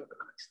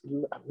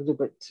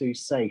too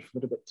safe, a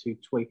little bit too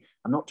twee.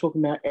 I'm not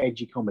talking about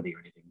edgy comedy or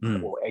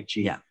anything, or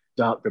edgy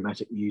dark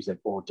dramatic music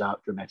or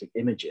dark dramatic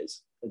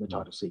images in the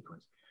title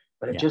sequence,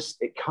 but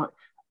it can't.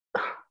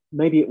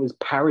 Maybe it was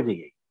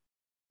parodying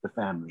the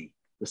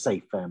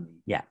safe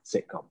family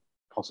sitcom,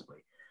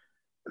 possibly.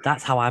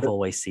 That's how I've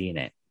always seen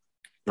it.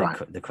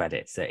 The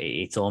credits.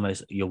 It's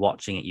almost, you're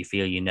watching it, you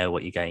feel you know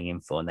what you're going in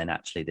for, and then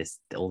actually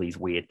all these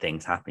weird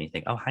things happen. You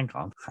think, oh, hang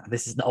on,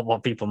 this is not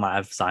what people might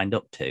have signed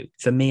up to.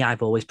 For me,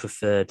 I've always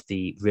preferred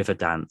the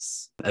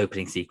Riverdance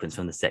opening sequence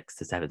from the 6th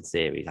to 7th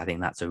series. I think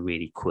that's a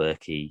really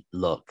quirky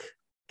look.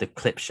 The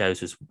clip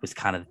shows was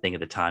kind of the thing at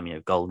the time.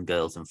 Golden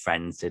Girls and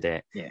Friends did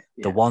it.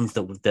 The ones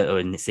that are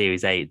in the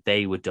series 8,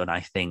 they were done,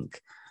 I think,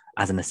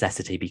 as a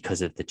necessity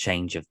because of the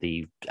change of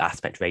the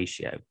aspect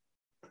ratio.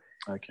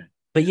 Okay.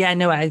 But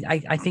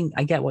I think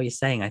I get what you're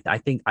saying. I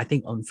think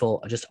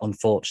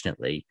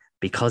unfortunately,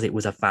 because it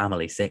was a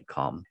family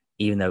sitcom,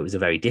 even though it was a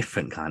very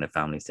different kind of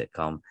family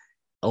sitcom,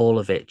 all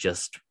of it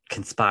just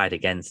conspired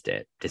against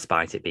it,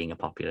 despite it being a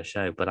popular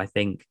show. But I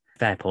think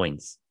fair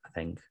points. I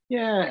think.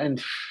 Yeah,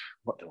 and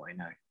what do I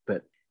know?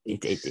 But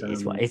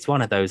it's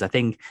one of those. I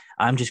think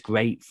I'm just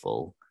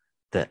grateful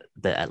that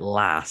at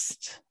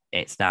last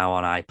it's now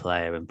on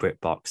iPlayer and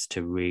BritBox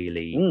to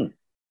really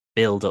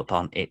build up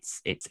on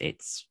its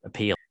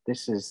appeal.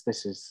 This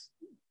is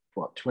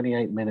what,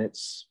 28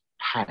 minutes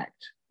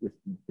packed with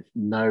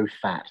no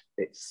fat.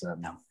 It's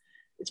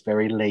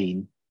very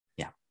lean.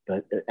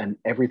 And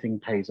everything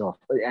pays off.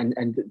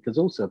 And there's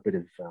also a bit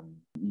of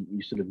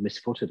you sort of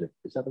misfooted it.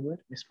 Is that the word?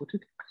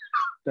 Misfooted?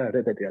 No, I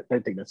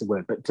don't think that's a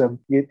word. But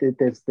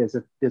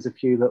there's a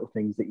few little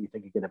things that you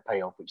think are going to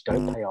pay off, which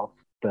don't pay off,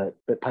 but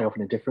pay off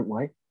in a different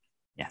way.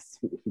 Yes,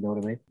 if you know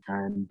what I mean.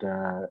 And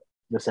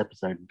this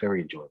episode,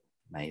 very enjoyable.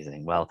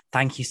 Amazing. Well,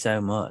 thank you so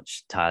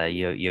much, Tyler.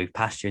 You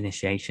passed your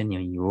initiation.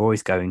 You're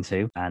always going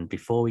to. And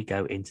before we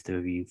go into the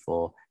review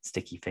for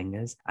Sticky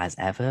Fingers, as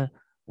ever,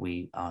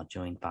 we are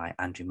joined by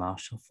Andrew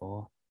Marshall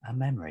for a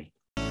memory.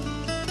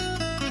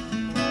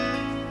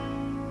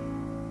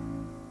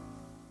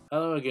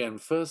 Hello again.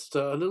 First,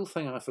 a little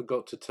thing I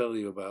forgot to tell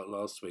you about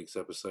last week's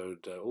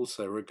episode,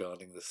 also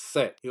regarding the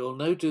set. You'll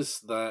notice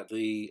that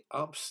the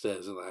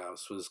upstairs of the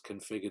house was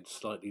configured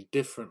slightly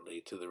differently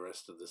to the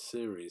rest of the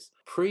series.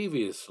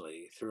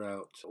 Previously,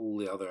 throughout all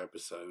the other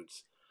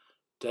episodes,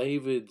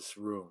 David's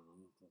room,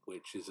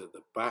 which is at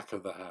the back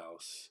of the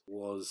house,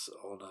 was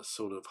on a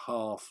sort of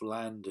half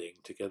landing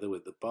together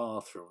with the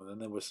bathroom, and then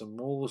there were some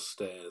more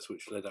stairs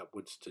which led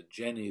upwards to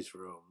Jenny's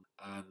room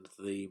and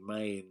the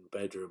main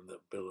bedroom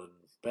that Bill and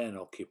Ben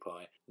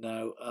occupy.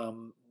 Now,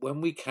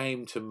 when we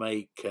came to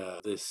make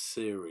this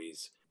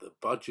series, the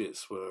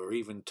budgets were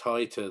even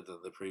tighter than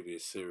the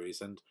previous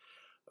series, and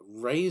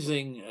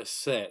raising a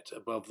set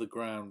above the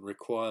ground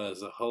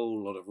requires a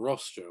whole lot of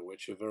rostra,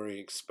 which are very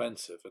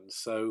expensive, and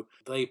so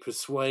they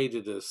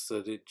persuaded us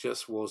that it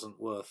just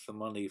wasn't worth the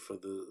money for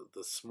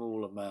the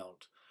small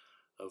amount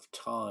of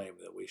time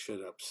that we should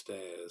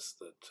upstairs,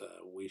 that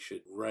we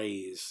should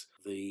raise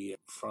the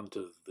front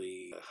of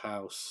the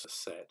house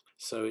set.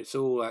 So it's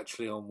all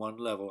actually on one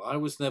level. I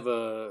was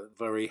never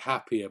very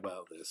happy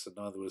about this, and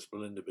neither was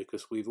Belinda,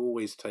 because we've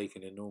always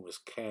taken enormous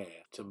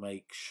care to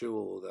make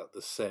sure that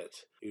the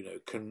set,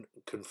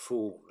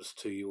 conforms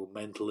to your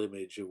mental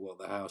image of what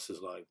the house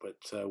is like.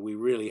 But we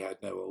really had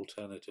no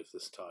alternative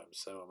this time,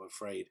 so I'm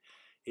afraid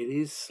it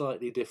is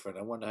slightly different.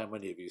 I wonder how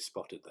many of you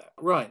spotted that.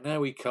 Right, now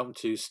we come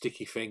to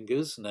Sticky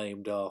Fingers,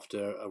 named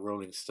after a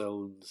Rolling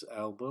Stones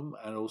album,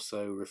 and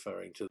also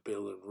referring to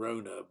Bill and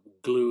Rona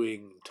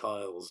gluing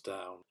tiles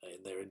down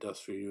in their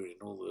industrial unit,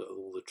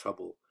 all the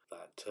trouble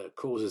that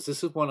causes.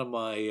 This is one of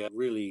my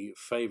really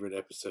favourite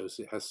episodes.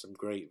 It has some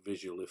great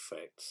visual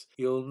effects.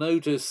 You'll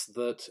notice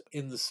that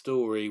in the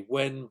story,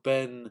 when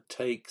Ben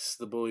takes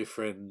the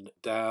boyfriend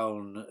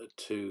down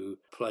to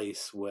a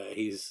place where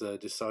he's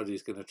decided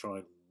he's going to try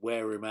and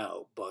wear him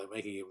out by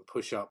making him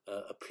push up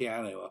a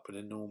piano up an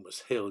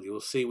enormous hill, you'll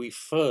see we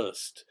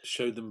first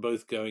showed them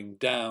both going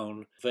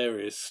down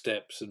various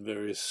steps and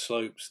various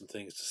slopes and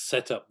things to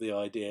set up the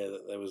idea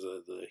that there was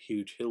the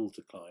huge hill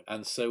to climb.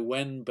 And so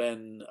when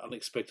Ben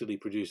unexpectedly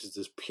produces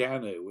this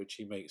piano, which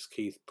he makes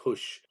Keith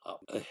push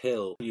up a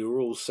hill, you're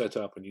all set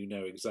up and you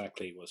know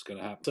exactly what's going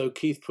to happen. So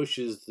Keith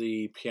pushes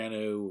the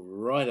piano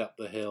right up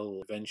the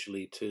hill,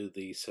 eventually to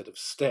the set of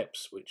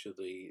steps, which are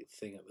the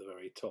thing at the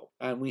very top.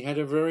 And we had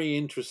a very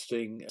interesting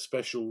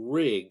special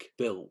rig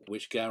built,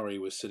 which Gary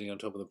was sitting on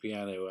top of the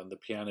piano, and the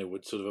piano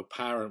would sort of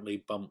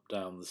apparently bump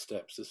down the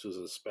steps. This was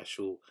a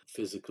special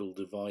physical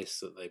device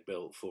that they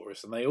built for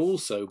us. And they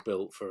also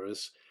built for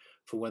us,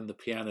 for when the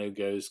piano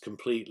goes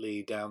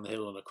completely down the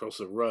hill and across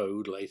a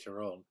road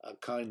later on, a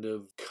kind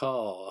of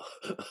car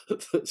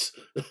that's,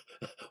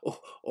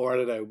 or I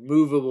don't know,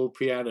 movable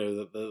piano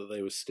that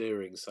they were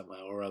steering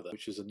somehow or other,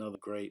 which is another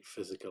great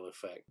physical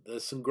effect.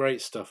 There's some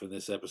great stuff in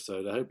this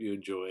episode. I hope you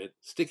enjoy it.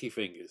 Sticky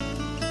Fingers.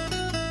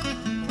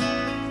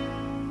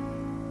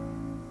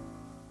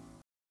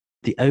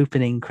 The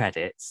opening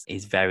credits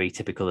is very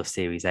typical of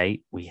Series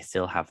 8. We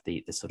still have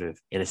the sort of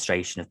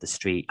illustration of the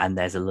street, and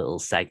there's a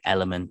little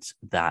element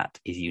that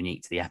is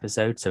unique to the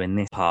episode. So in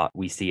this part,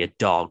 we see a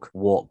dog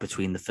walk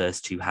between the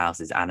first two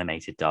houses,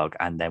 animated dog,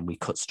 and then we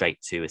cut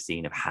straight to a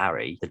scene of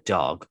Harry, the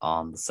dog,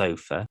 on the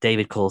sofa.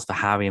 David calls for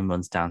Harry and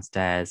runs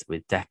downstairs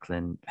with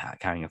Declan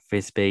carrying a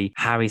frisbee.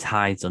 Harry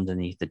hides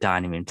underneath the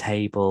dining room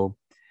table.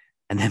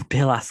 And then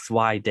Bill asks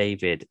why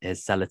David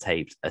has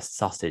sellotaped a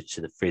sausage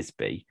to the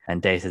frisbee.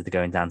 And Dave says they're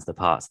going down to the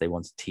park, so they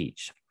want to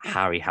teach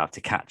Harry how to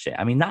catch it.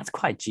 I mean, that's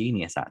quite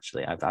genius,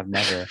 actually. I've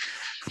never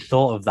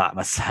thought of that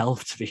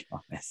myself, to be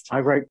honest. I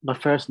wrote my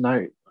first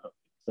note.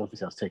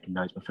 Obviously, I was taking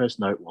notes. My first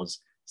note was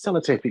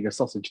sellotaping a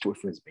sausage to a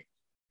frisbee.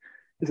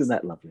 Isn't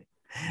that lovely?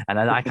 And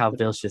I like how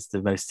Bill's just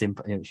the most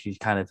simple, she's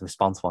kind of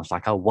responsible. She's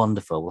like, oh,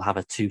 wonderful, we'll have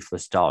a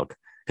toothless dog.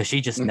 Because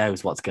she just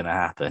knows what's going to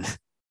happen.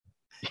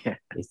 Yeah,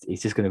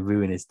 he's just going to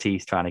ruin his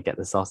teeth trying to get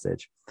the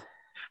sausage.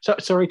 So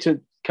sorry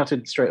to cut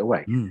in straight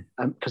away,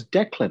 because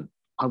Declan,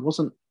 I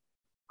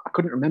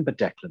couldn't remember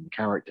Declan, the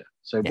character.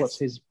 So yes.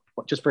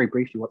 Just very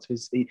briefly,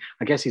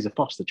 I guess he's a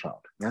foster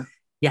child, yeah?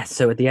 Yes,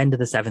 so at the end of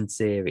the 7th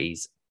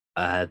series,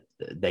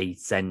 they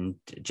send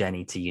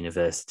Jenny to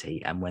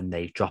university, and when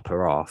they drop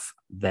her off,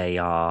 they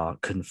are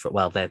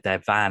their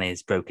van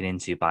is broken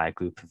into by a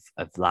group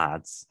of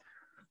lads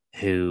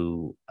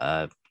who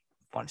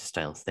want to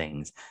steal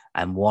things,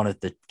 and one of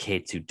the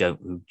kids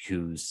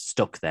who's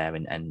stuck there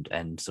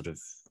and sort of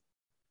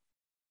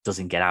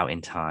doesn't get out in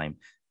time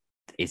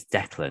is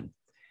Declan.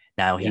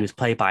 Now he was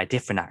played by a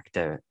different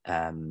actor.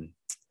 The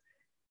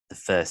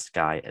first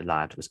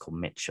lad was called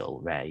Mitchell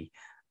Ray,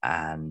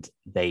 and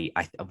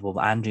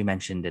Andrew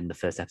mentioned in the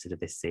first episode of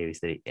this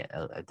series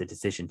that the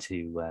decision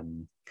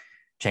to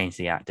change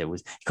the actor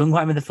was, he couldn't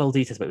quite remember the full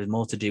details, but it was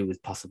more to do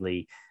with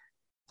possibly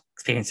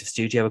experience of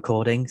studio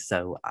recording.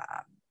 So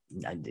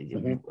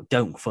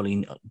don't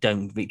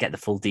get the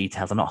full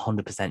details. I'm not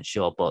 100%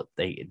 sure, but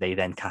they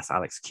then cast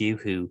Alex Q,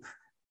 who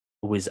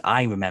was,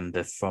 I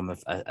remember, from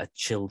a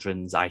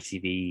children's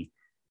ITV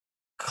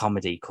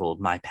comedy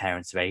called My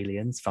Parents Are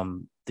Aliens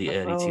from the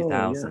early Oh,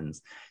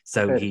 2000s.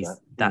 So Heard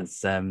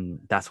of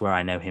that's where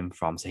I know him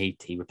from. So he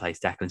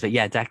replaced Declan. But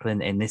yeah,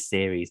 Declan in this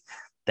series,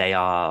 they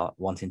are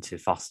wanting to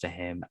foster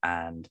him,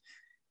 and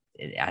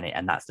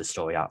that's the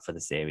story arc for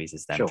the series,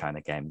 is them Sure. trying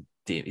to get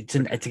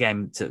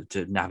him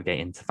to navigate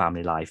into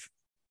family life.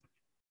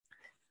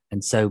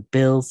 And so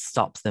Bill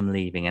stops them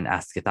leaving and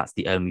asks if that's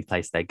the only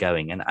place they're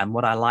going. And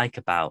what I like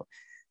about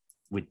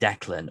with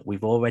Declan,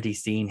 we've already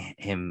seen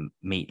him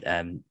meet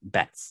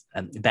Bet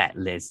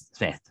Liz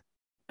Smith,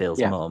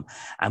 Bill's mum.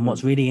 And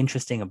what's really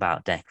interesting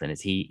about Declan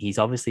is he's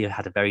obviously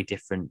had a very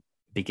different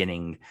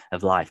beginning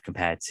of life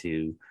compared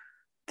to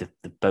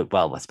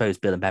I suppose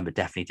Bill and Ben, but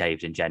definitely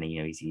David and Jenny.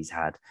 You know, he's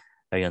had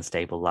very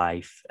unstable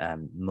life.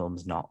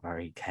 Mum's not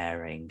very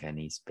caring, and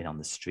he's been on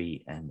the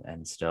street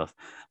and stuff.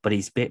 But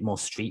he's a bit more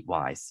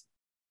streetwise,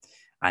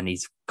 and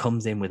he's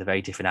comes in with a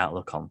very different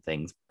outlook on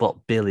things.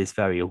 But Bill is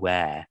very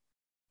aware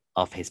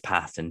of his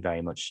past, and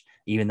very much,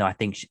 even though I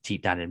think she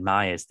deep down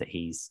admires that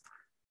he's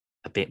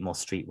a bit more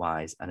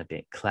streetwise and a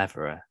bit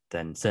cleverer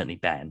than certainly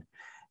Ben,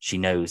 she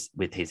knows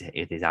with his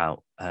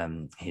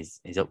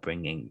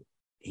upbringing,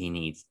 he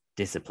needs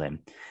discipline.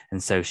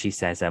 And so she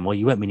says, well,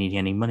 you won't be needing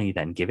any money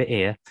then, give it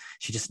here.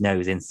 She just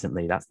knows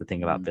instantly. That's the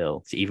thing about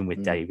Bill, even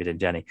with David and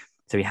Jenny.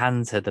 So he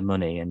hands her the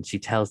money, and she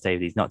tells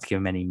David he's not to give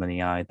him any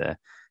money either.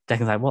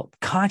 Declan's like, well,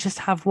 can't I just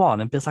have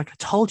one? And Bill's like, I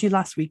told you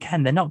last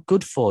weekend, they're not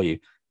good for you.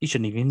 You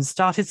shouldn't have even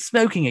started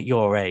smoking at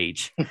your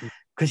age,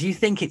 because you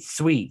think it's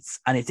sweets.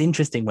 And it's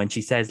interesting when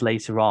she says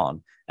later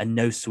on, and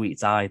no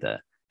sweets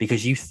either,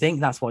 because you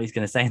think that's what he's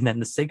going to say. And then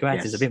the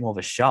cigarettes is a bit more of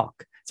a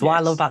shock. So what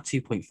I love about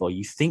 2.4,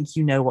 you think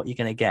you know what you're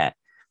going to get.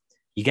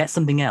 You get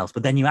something else,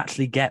 but then you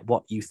actually get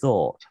what you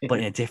thought, but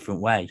in a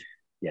different way.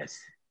 Yes.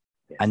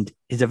 And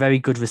it's a very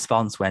good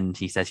response when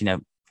he says,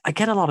 I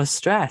get a lot of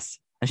stress.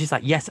 And she's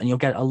like, yes, and you'll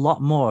get a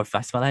lot more if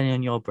I smell any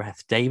on your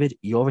breath. David,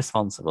 you're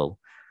responsible.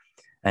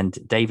 And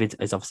David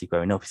is obviously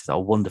growing up. He says, oh,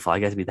 wonderful, I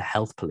get to be the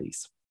health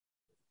police.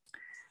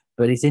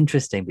 But it's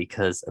interesting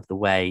because of the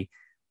way,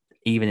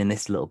 even in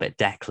this little bit,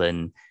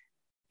 Declan,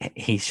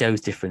 he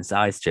shows different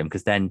sides to him,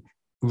 because then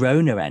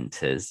Rona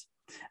enters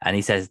and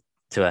he says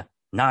to her,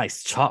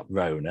 nice chop,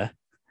 Rona.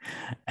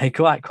 And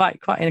quite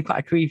in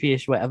a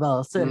creepy-ish way,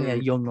 well, certainly a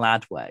young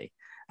lad way.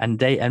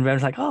 And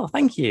Rona's like, oh,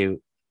 thank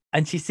you.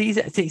 And she sees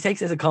it, she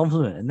takes it as a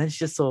compliment, and then she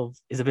just sort of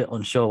is a bit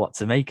unsure what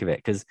to make of it,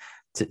 because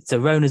so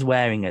Rona's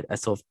wearing a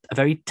sort of a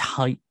very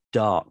tight,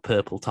 dark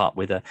purple top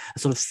with a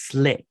sort of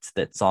slit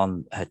that's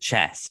on her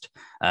chest.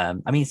 I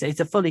mean, it's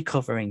a fully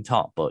covering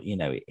top, but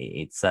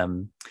it's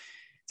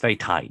very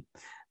tight.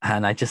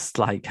 And I just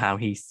like how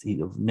he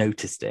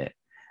noticed it.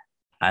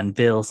 And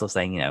Bill sort of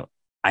saying,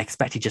 I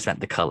expect he just meant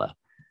the color.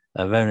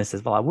 Rona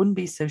says, well, I wouldn't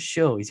be so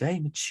sure. He's very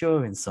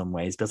mature in some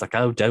ways. Bill's like,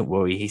 oh, don't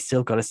worry. He's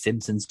still got a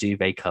Simpsons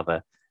duvet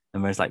cover.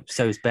 And Rona's like,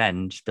 so is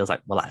Ben. Bill's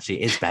like, well,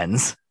 actually, it is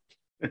Ben's.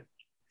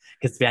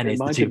 Because Ben is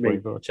the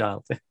 2.4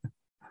 child.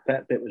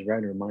 That bit with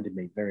Rona reminded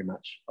me very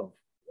much of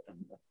a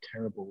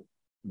terrible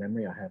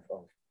memory I have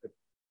of a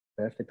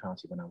birthday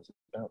party when I was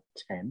about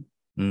 10.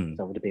 So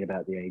I would have been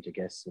about the age, I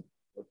guess, of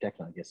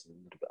Declan, I guess, a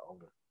little bit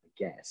older, I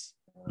guess.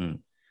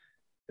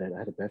 But I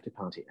had a birthday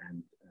party,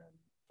 and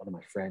one of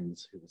my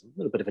friends, who was a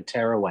little bit of a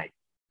tearaway,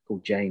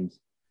 called James,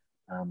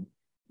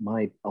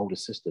 my older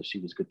sister, she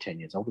was a good 10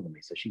 years older than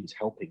me, so she was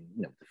helping,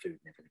 the food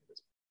and everything at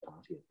this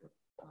party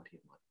of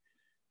mine.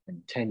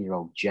 And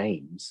 10-year-old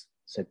James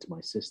said to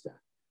my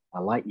sister, I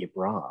like your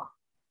bra.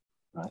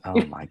 Right?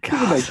 Oh my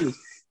God. she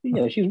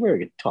was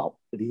wearing a top,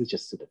 but he was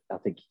just sort of, I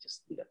think he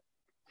just,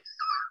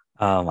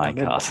 Oh my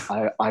God.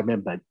 I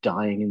remember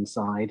dying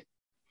inside.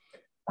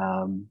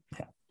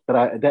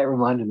 But that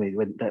reminded me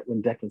when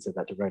Declan said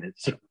that to Rona,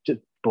 it just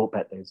brought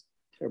back those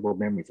terrible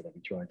memories that I've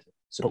been trying to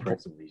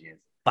suppress all these years.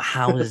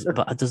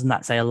 But doesn't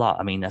that say a lot?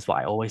 I mean, that's what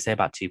I always say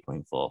about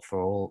 2.4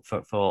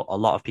 for a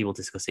lot of people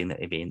discussing that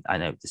I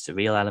know the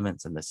surreal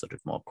elements and the sort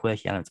of more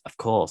quirky elements. Of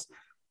course,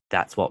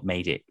 that's what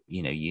made it,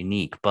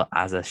 unique. But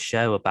as a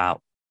show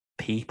about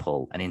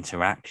people and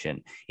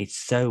interaction, it's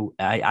so,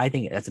 I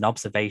think as a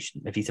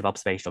piece of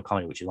observational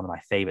comedy, which is one of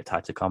my favorite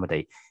types of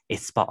comedy,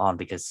 it's spot on,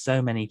 because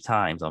so many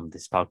times on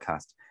this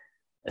podcast,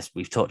 as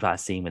we've talked about a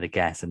scene with a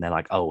guest and they're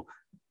like, oh,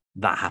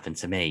 that happened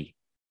to me.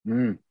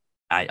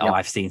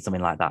 I've seen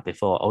something like that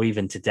before. Or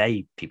even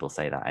today, people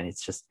say that. And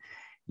it's just,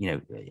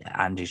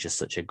 Andrew's just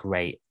such a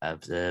great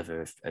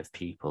observer of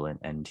people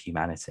and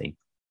humanity.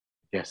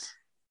 Yes.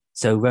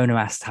 So Rona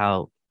asked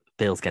how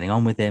Bill's getting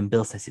on with him.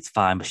 Bill says it's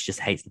fine, but she just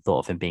hates the thought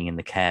of him being in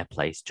the care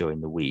place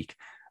during the week.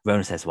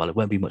 Rona says, well, it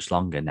won't be much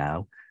longer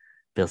now.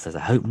 Bill says,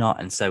 I hope not.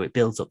 And so it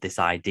builds up this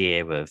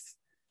idea of,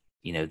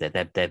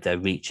 that they're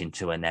reaching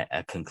to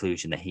a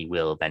conclusion that he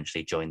will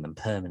eventually join them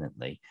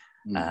permanently.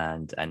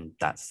 And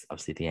that's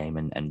obviously the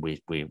aim. And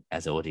we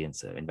as an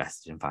audience are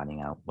invested in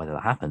finding out whether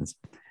that happens.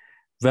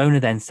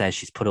 Rona then says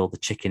she's put all the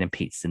chicken and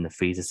pizzas in the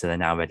freezer, so they're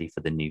now ready for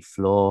the new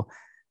floor.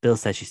 Bill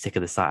says she's sick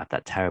of the sight of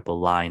that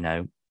terrible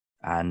lino.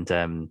 And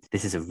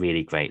this is a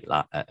really great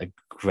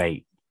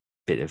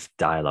bit of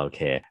dialogue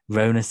here.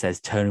 Rona says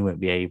Tony won't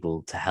be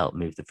able to help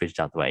move the fridge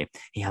out of the way.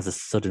 He has a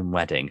sudden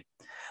wedding.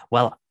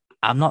 Well,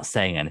 I'm not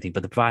saying anything,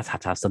 but the brides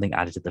had to have something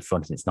added at the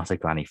front, and it's not a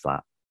granny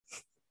flat.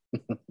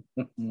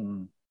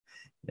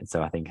 And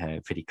so I think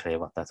pretty clear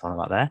what that's all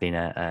about there. Being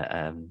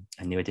a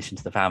new addition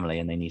to the family,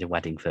 and they need a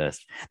wedding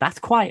first. That's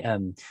quite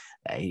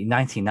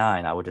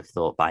 99. I would have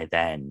thought by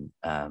then,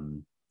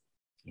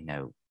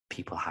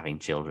 people having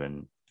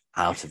children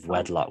out of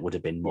wedlock would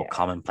have been more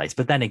commonplace.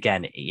 But then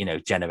again,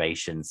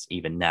 generations,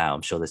 even now,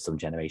 I'm sure there's some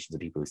generations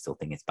of people who still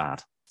think it's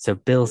bad. So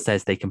Bill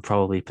says they can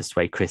probably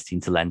persuade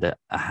Christine to lend a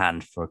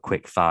hand for a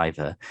quick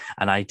 $5.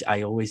 And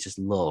I always just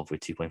love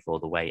with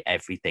 2.4 the way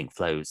everything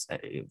flows.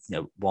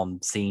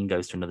 One scene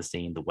goes to another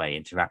scene, the way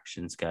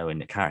interactions go and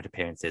the character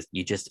appearances.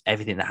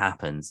 Everything that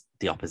happens,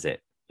 the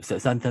opposite. So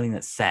something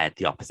that's said,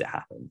 the opposite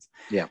happens.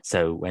 Yeah.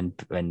 So when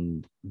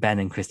Ben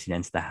and Christine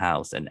enter the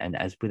house, and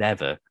as with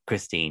ever,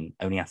 Christine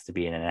only has to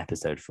be in an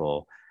episode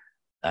for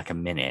like a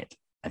minute,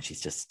 and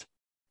she's just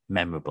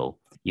memorable.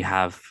 You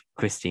have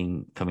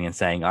Christine coming and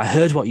saying, "I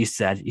heard what you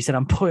said. You said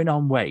I'm putting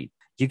on weight."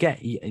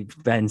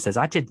 Ben says,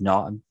 "I did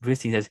not." And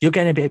Christine says, "You're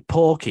getting a bit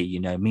porky,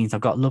 means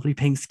I've got lovely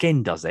pink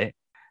skin, does it?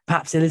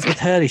 Perhaps Elizabeth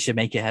Hurley should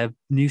make it her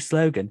new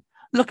slogan.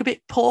 Look a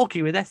bit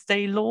porky with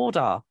Estee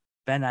Lauder."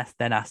 Ben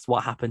then asks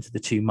what happened to the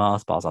two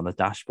Mars bars on the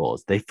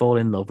dashboards. They fall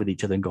in love with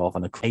each other and go off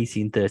on a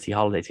 1830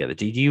 holiday together.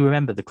 Do you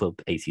remember the club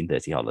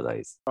 1830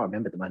 holidays? I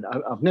remember them.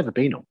 I've never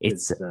been on.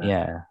 It's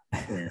yeah.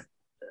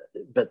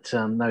 But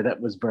no, that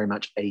was very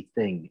much a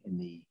thing in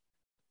the,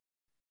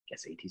 I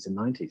guess, 80s and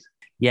 90s.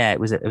 Yeah, it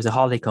was a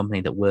holiday company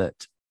that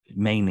worked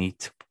mainly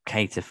to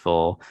cater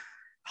for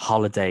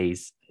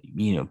holidays,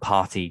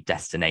 party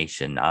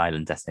destination,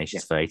 island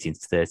destinations for 18 to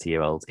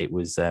 30-year-olds. It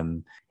was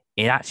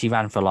it actually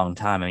ran for a long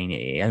time. I mean,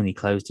 it only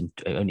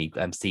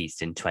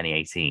ceased in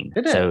 2018.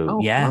 Did it?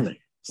 So yeah.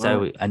 Blimey. So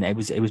Wow. and it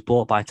was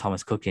bought by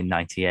Thomas Cook in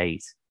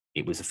 98.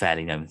 It was a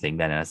fairly known thing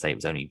then, and I say it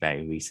was only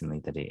very recently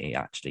that it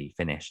actually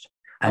finished.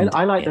 And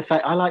I like the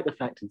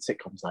fact in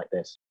sitcoms like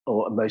this,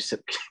 or most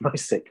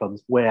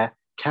sitcoms, where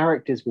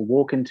characters will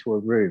walk into a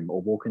room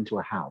or walk into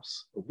a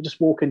house or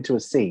just walk into a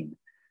scene,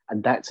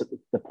 and that's at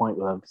the point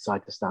where they've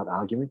decided to start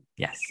arguing.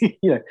 Yes.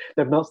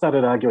 They've not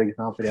started arguing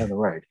halfway down the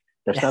road.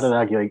 They've Yes. started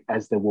arguing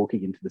as they're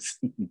walking into the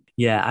scene.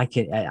 Yeah, I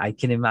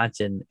can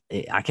imagine.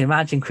 I can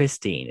imagine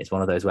Christine is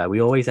one of those where we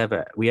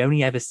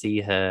only ever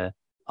see her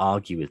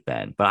argue with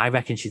Ben, but I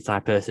reckon she's the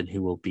type of person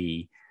who will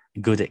be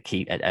good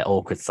at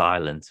awkward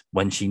silence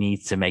when she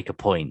needs to make a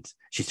point.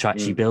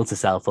 She builds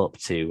herself up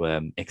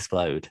to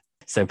explode.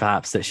 So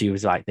perhaps that she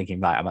was thinking,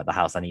 right, I'm at the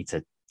house, I need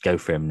to go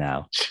for him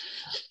now.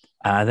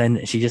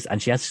 Then she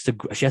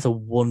has a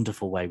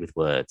wonderful way with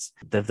words.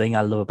 The thing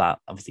I love about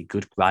obviously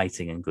good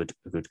writing and good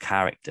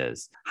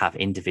characters have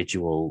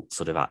individual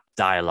sort of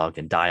dialogue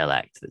and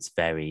dialect that's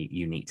very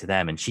unique to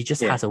them, and she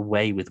just has a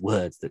way with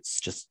words that's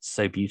just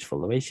so beautiful.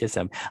 The way she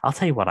says, "I'll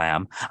tell you what I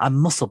am. I'm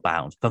muscle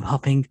bound from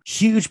hopping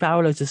huge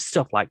barrel loads of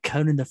stuff like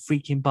Conan the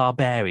freaking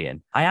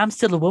Barbarian. I am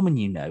still a woman,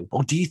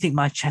 Or do you think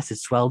my chest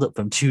is swelled up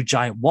from 2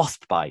 giant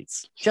wasp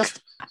bites?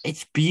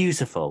 It's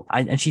beautiful."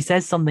 And she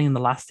says something in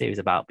the last series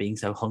about being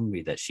so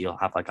hungry that she'll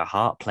have like a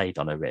heart plate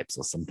on her ribs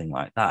or something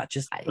like that.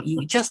 Just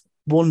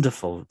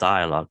wonderful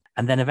dialogue.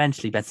 And then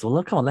eventually Ben says,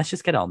 "Well, come on, let's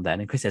just get on then."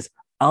 And Chris says,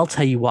 "I'll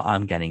tell you what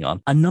I'm getting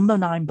on. A number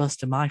 9 bus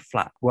to my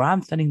flat where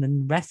I'm spending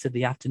the rest of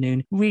the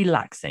afternoon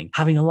relaxing,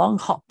 having a long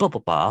hot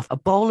bubble bath, a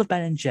bowl of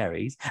Ben &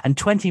 Jerry's, and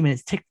 20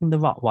 minutes tickling the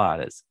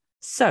Rottweilers.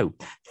 So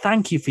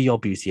thank you for your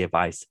beauty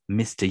advice,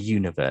 Mr.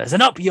 Universe.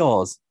 And up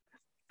yours."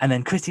 And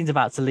then Christine's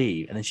about to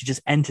leave, and then she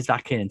just enters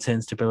back in and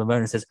turns to Bill and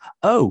Ronan and says,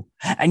 "Oh,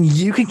 and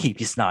you can keep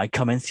your snide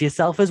comments to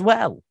yourself as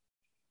well."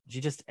 She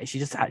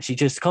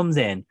just comes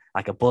in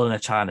like a bull in a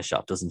china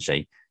shop, doesn't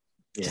she?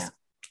 Yeah. Just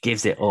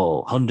gives it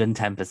all,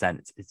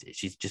 110%.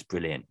 She's just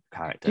brilliant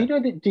character. Do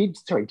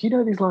you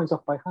know these lines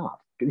off by heart?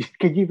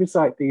 Can you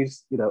recite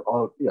these?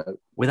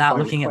 Without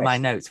looking at my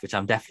notes, which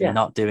I'm definitely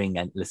not doing,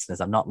 listeners.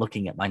 I'm not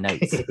looking at my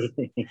notes.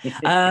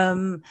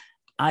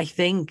 I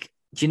think.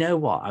 Do you know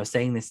what? I was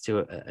saying this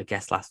to a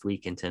guest last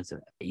week in terms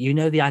of,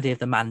 the idea of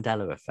the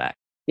Mandela effect?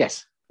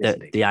 Yes.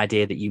 The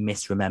idea that you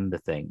misremember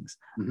things.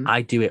 Mm-hmm.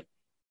 I do it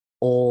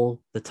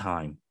all the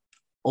time.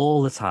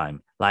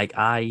 Like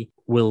I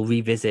will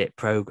revisit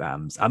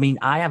programs. I mean,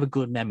 I have a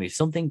good memory. If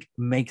something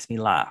makes me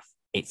laugh,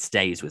 it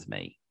stays with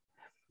me.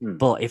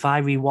 But if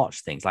I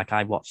rewatch things, like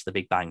I watched The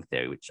Big Bang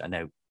Theory, which I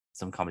know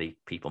some comedy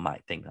people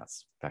might think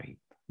that's very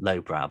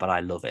lowbrow, but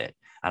I love it.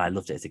 And I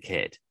loved it as a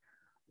kid.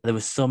 There were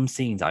some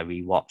scenes I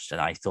rewatched and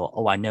I thought,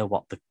 oh, I know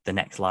what the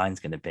next line's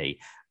going to be.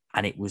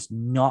 And it was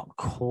not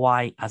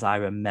quite as I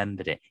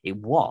remembered it. It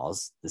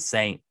was the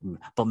same,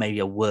 but maybe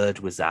a word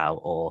was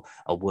out or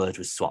a word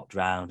was swapped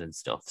around and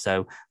stuff.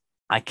 So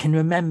I can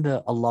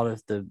remember a lot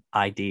of the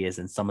ideas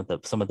and some of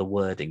the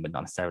wording, but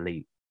not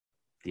necessarily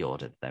the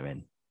order they're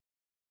in,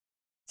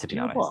 to be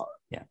honest. What?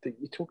 Yeah.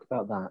 You talk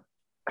about that.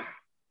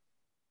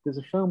 There's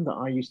a film that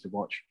I used to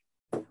watch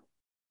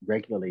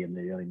regularly in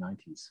the early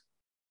 90s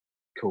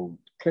called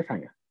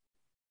Cliffhanger.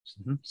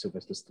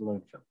 Sylvester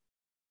Stallone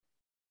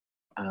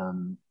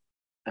film.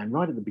 and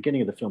right at the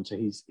beginning of the film, so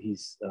he's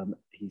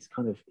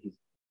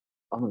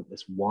on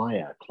this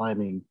wire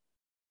climbing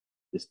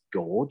this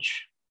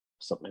gorge,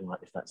 something like,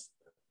 if that's,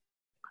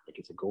 I think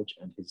it's a gorge,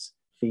 and his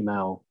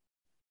female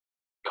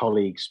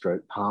colleague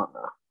stroke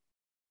partner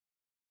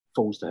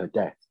falls to her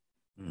death,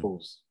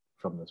 falls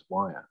from this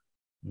wire.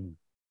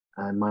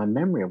 And my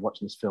memory of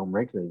watching this film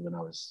regularly when I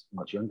was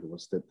much younger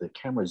was that the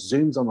camera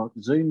zooms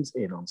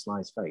in on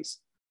Sly's face,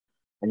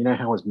 and you know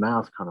how his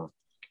mouth kind of,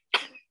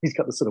 he's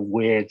got this sort of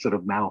weird sort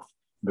of mouth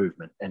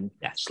movement, and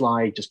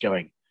Sly just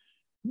going,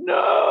 no,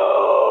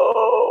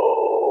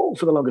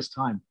 for the longest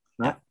time,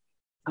 right?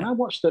 And I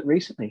watched it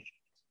recently.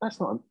 That's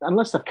not,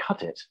 unless they've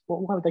cut it. Well,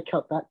 why would they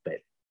cut that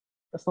bit?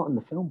 That's not in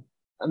the film.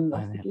 And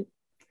I think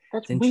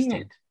that's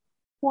weird.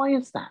 Why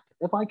is that?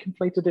 Have I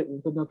conflated it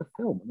with another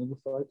film, another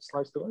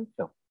Sly Stallone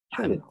film?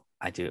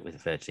 I do it with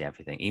virtually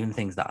everything, even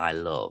things that I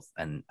love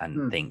and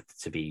think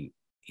to be,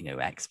 you know,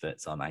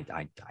 experts on.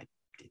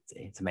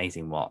 It's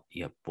amazing what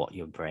your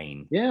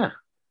brain,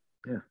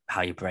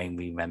 how your brain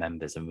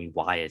remembers and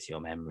rewires your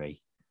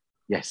memory.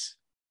 Yes.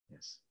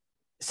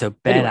 So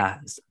Ben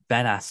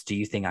asked, do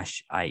you think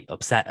I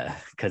upset her?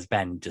 Because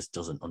Ben just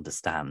doesn't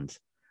understand.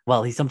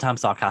 Well, he's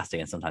sometimes sarcastic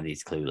and sometimes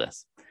he's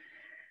clueless.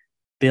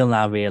 Bill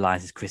now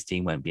realizes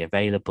Christine won't be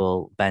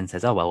available. Ben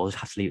says, oh, well, we'll just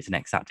have to leave it to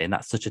next Saturday. And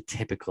that's such a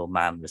typical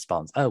man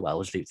response. Oh, well,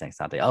 we'll just leave it to next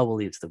Saturday. Oh, we'll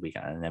leave it to the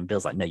weekend. And then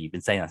Bill's like, no, you've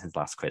been saying that since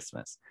last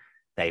Christmas.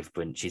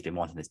 She's been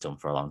wanting this done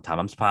for a long time.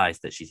 I'm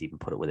surprised that she's even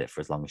put up with it for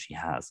as long as she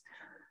has.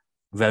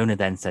 Rona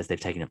then says they've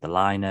taken up the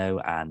lino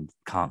and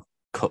can't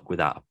cook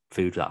without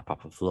food without a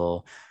proper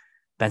floor.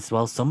 Ben says,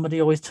 well, somebody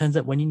always turns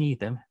up when you need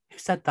them. Who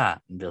said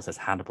that? And Bill says,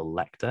 Hannibal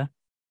Lecter.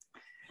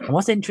 And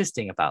what's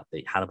interesting about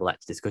the Hannibal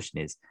Lecter discussion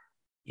is,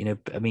 you know,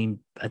 I mean,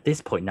 at this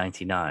point,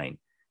 1999,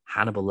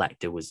 Hannibal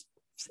Lecter was,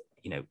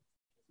 you know,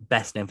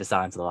 best known for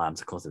Silence of the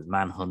Lambs. Of course, there's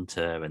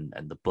Manhunter and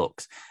the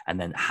books. And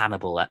then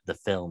Hannibal, the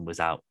film,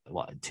 was out,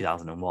 in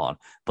 2001.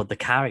 But the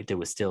character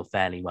was still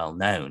fairly well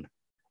known,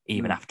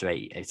 even after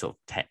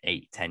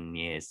 10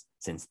 years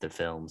since the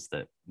films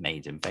that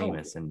made him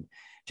famous. And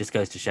just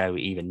goes to show,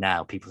 even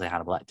now, people say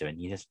Hannibal Lecter and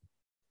you just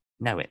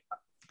know it.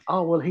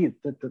 Oh, well,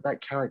 that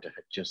character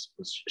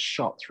was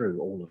shot through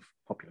all of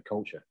popular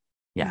culture.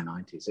 In the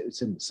 90s. It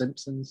was in The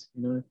Simpsons,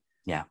 you know.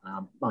 Yeah.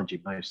 Mind you,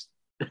 most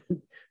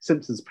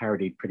Simpsons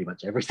parodied pretty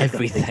much everything.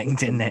 Everything,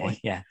 didn't it?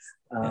 Yes.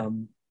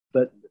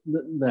 But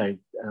no,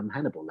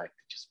 Hannibal Lecter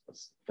just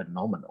was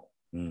phenomenal.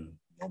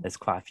 There's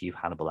quite a few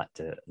Hannibal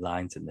Lecter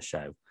lines in the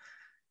show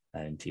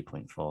in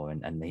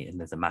 2.4, and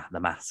there's the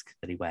mask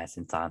that he wears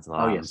in Silence of the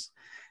Lambs.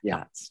 Yes.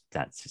 Yeah.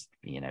 That's just,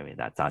 you know,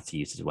 that's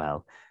used as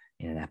well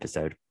in an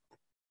episode.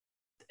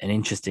 And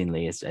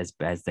interestingly, as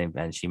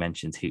she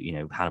mentions, who, you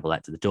know, Hannibal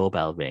Lecter, the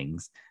doorbell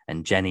rings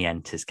and Jenny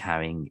enters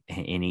carrying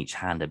in each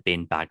hand a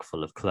bin bag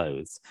full of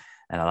clothes.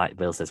 And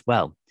Bill says,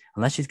 well,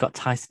 unless she's got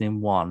Tyson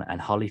in one and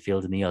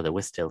Holyfield in the other,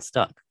 we're still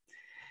stuck.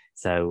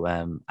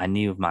 So I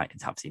knew of Mike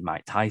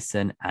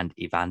Tyson and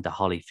Evander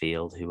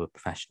Holyfield, who were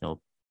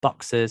professional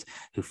boxers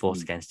who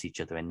fought against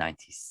each other in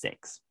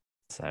 '96.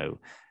 So,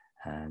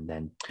 and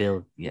then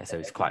Bill, so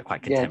it's quite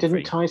contemporary. Yeah,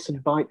 didn't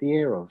Tyson bite the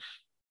ear of?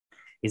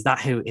 Is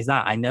that who? Is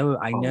that? I know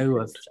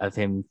of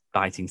him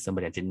biting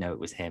somebody. I didn't know it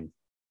was him.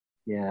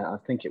 Yeah, I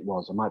think it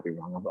was. I might be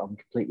wrong. I'm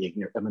completely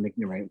ignorant. I'm an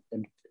ignoramus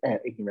when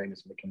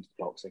it comes to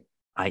boxing.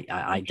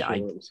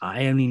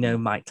 I only know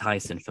Mike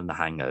Tyson from The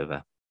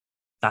Hangover.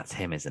 That's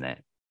him, isn't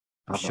it?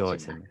 I'm sure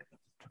it's him.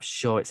 I'm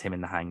sure it's him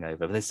in The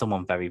Hangover. But there's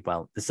someone very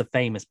well. There's a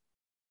famous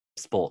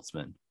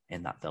sportsman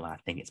in that film. I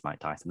think it's Mike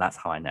Tyson. That's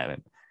how I know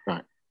him.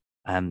 Right.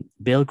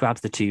 Bill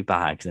grabs the two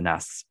bags and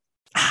asks,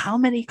 how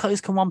many clothes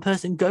can one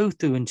person go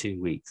through in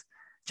 2 weeks?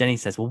 Jenny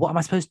says, well, what am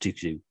I supposed to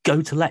do?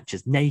 Go to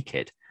lectures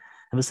naked?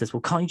 And Bill says, well,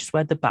 can't you just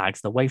wear the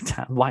bags and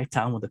wipe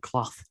down with a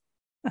cloth?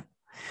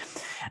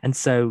 And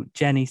so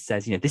Jenny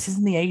says, you know, this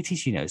isn't the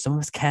 80s, you know, some of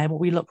us care what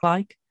we look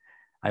like.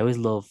 I always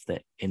love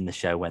that in the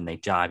show when they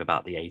jive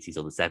about the 80s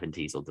or the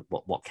 70s or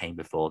what came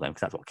before them,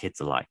 because that's what kids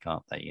are like,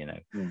 aren't they? You know,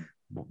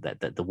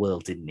 that the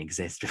world didn't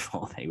exist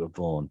before they were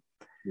born.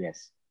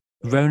 Yes.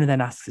 Rona then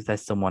asks if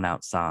there's someone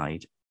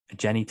outside.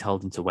 Jenny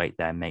told him to wait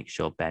there and make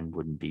sure Ben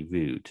wouldn't be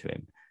rude to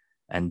him.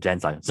 And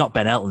Jen's like, it's not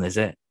Ben Elton, is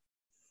it?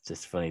 It's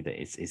just funny that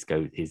his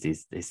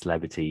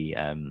celebrity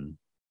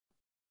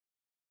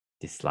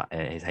his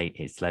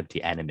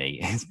celebrity enemy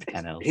is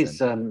Ben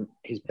Elton.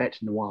 His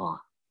bête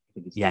noire. I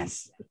think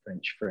it's the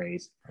French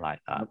phrase. I like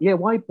that. Yeah,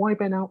 why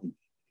Ben Elton?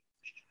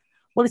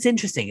 Well, it's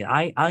interesting.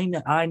 I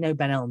know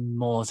Ben Elton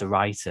more as a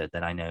writer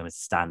than I know him as a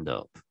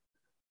stand-up.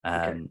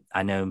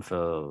 I know him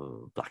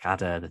for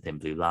Blackadder, The Thin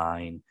Blue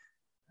Line.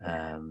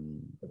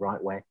 The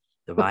Right Way.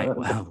 The Right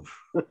Way.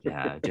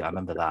 Yeah, I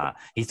remember that.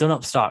 He's done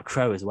Upstart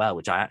Crow as well,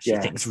 which I actually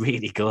think is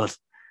really good.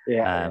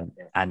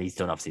 And he's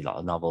done obviously a lot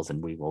of novels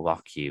and We Will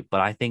Rock You.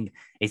 But I think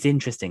it's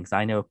interesting because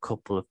I know a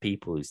couple of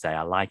people who say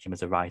I like him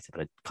as a writer,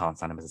 but I can't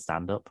stand him as a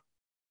stand-up.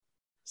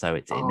 So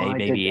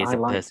maybe he is a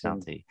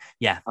personality.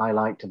 Yeah, I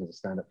liked him as a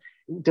stand-up.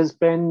 Does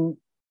Ben's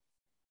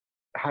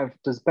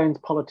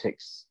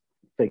politics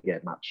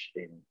figure much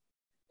in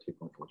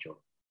 2.4 John?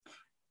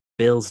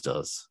 Bill's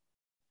does.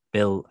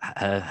 Bill,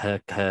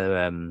 her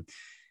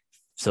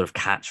sort of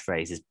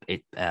catchphrase is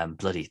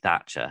bloody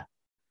Thatcher.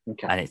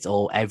 Okay. And it's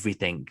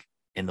everything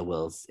in the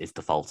world is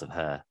the fault of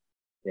her.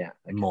 Yeah.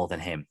 Okay. More than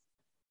him.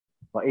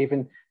 But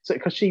even so,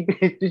 because she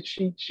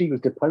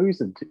was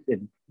deposed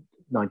in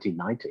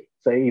 1990.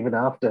 So even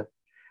after,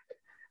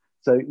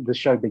 so the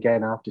show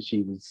began after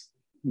she was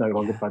no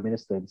longer prime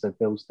minister, and so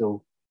Bill's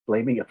still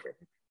blaming her for it.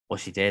 Well,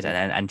 she did,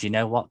 and do you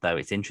know what though?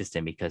 It's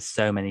interesting because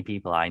so many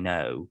people I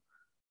know,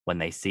 when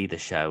they see the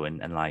show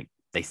and like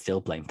they still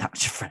blame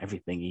Thatcher for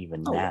everything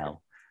even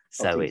now.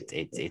 So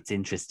it's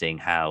interesting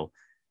how,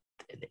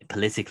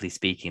 politically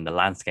speaking, the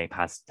landscape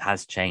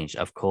has changed,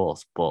 of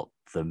course, but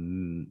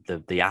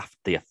the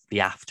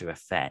after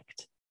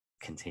effect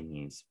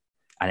continues,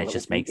 and it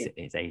just makes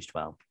it's aged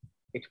well.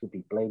 It would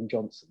be Blame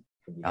Johnson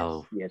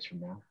from years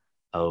from now.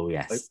 Oh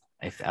yes,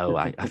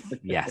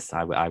 yes,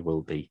 I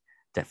will be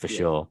for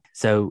sure.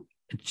 So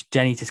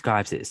Jenny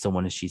describes it as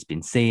someone as she's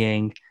been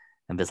seeing,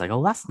 and Bill's like,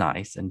 "Oh, that's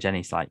nice," and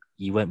Jenny's like,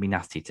 "You won't be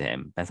nasty to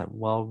him." Ben's like,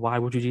 "Well, why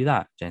would you do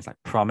that?" Jenny's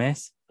like,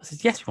 "Promise." I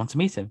says, "Yes, we want to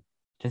meet him."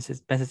 Ben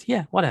says,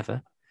 "Yeah,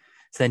 whatever."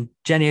 So then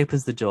Jenny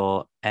opens the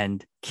door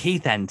and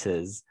Keith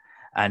enters,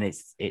 and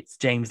it's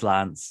James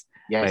Lance.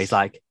 Yes. Where he's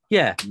like,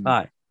 "Yeah,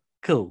 right,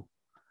 cool,"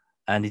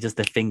 and he does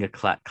the finger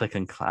click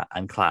and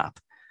clap.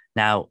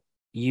 Now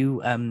we've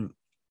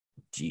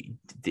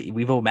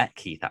all met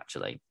Keith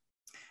actually.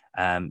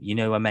 I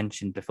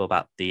mentioned before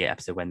about the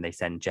episode when they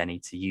send Jenny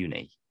to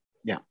uni.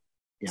 Yeah.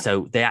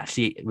 So they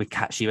actually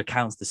she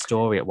recounts the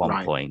story at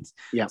one point.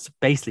 Yeah. So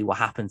basically, what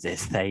happens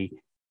is they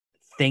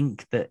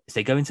think that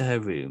they go into her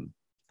room,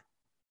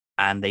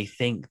 and they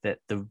think that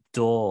the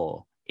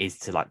door is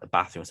to like the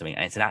bathroom or something,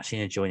 and it's actually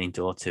an adjoining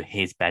door to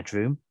his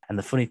bedroom. And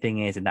the funny thing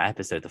is, in that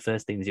episode, the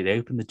first thing they do, they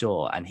open the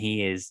door, and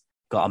he is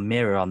got a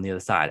mirror on the other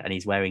side, and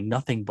he's wearing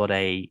nothing but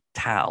a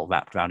towel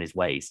wrapped around his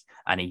waist,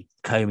 and he's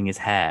combing his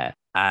hair,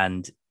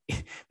 and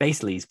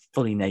basically he's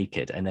fully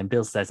naked. And then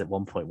Bill says at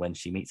one point when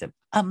she meets him,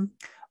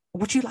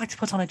 "Would you like to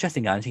put on a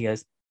dressing gown?" And he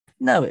goes,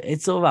 "No,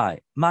 it's all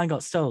right. Mine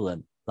got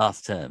stolen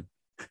last term."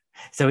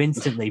 So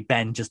instantly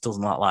Ben just does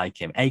not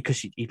like him. Because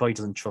he probably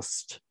doesn't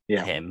trust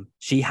him.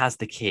 She has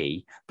the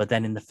key, but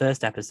then in the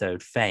first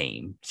episode,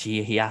 Fame,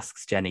 he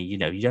asks Jenny, you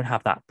don't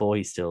have that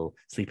boy still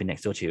sleeping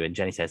next door to you, and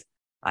Jenny says,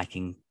 "I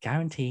can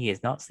guarantee he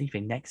is not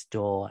sleeping next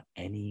door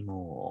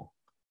anymore."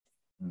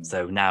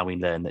 So now we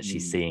learn that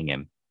she's seeing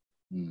him.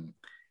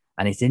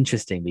 And it's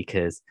interesting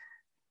because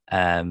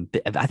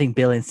I think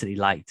Bill instantly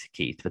liked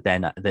Keith, but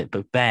then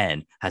but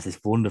Ben has this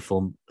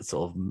wonderful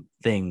sort of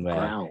thing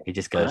where he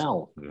just goes,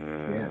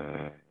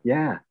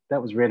 yeah,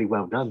 that was really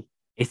well done.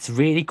 It's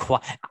really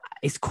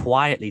it's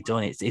quietly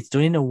done. It's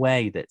done in a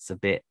way that's a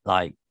bit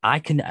like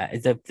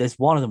there's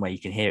one of them where you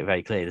can hear it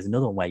very clearly. There's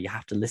another one where you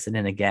have to listen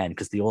in again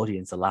because the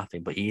audience are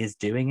laughing, but he is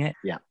doing it.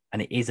 Yeah.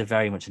 And it is a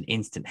very much an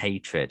instant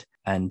hatred.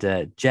 And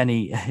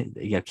Jenny,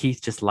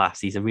 Keith just laughs.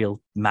 He's a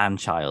real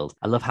man-child.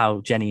 I love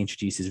how Jenny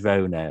introduces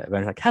Rona.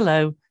 Rona's like,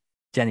 "Hello."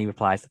 Jenny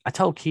replies, "I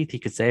told Keith he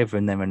could save her,"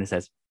 and then Rona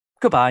says,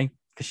 "Goodbye,"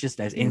 because she just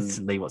knows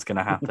instantly what's going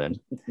to happen.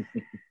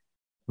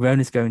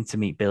 Rona's going to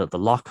meet Bill at the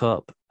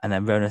lockup, and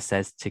then Rona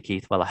says to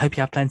Keith, "Well, I hope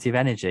you have plenty of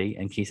energy."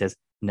 And Keith says,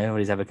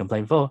 "Nobody's ever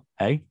complained before,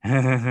 hey?"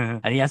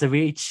 And he has a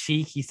really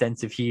cheeky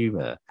sense of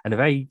humor and a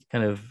very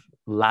kind of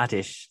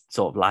laddish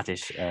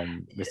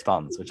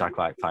response, which I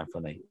quite find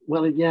funny.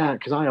 Well, yeah,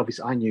 because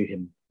I knew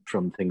him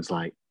from things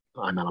like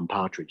I'm Alan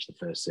Partridge, the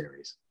first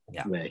series,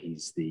 where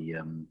he's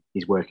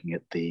working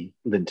at the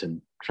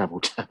Linton Travel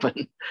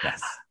Tavern.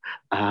 Yes.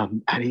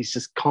 And he's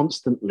just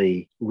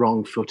constantly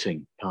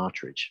wrong-footing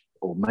Partridge,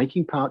 or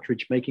making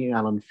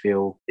Alan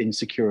feel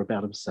insecure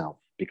about himself,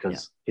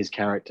 because his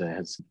character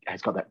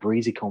has got that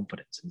breezy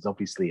confidence and is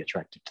obviously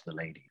attracted to the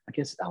lady. I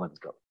guess Alan's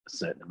got a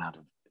certain amount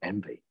of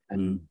envy.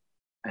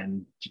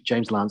 And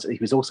James Lance, he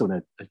was also in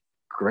a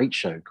great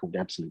show called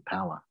Absolute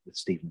Power with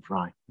Stephen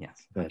Fry.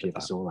 Yes. If you ever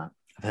saw that.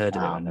 I've heard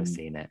of it, I've never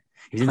seen it.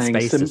 He was in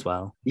Space as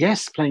well.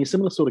 Yes, playing a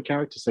similar sort of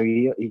character. So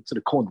he sort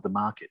of cornered the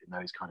market in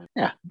those kind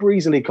of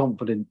breezily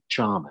confident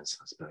charmers,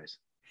 I suppose.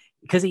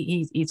 Because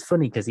he's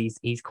funny because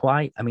he's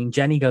quite. I mean,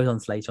 Jenny goes on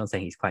later on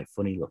saying he's quite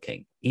funny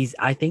looking.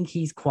 I think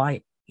he's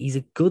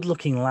a good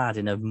looking lad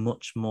in a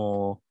much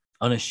more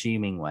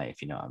unassuming way,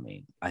 if you know what I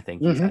mean. I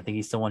think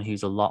he's someone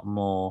who's a lot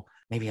more,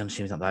 maybe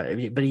unassuming, not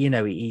that, but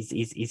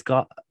he's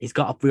got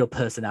a real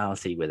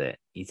personality with it.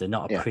 He's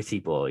not a pretty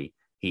boy.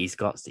 He's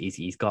got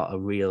a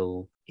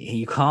real.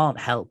 You can't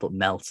help but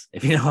melt,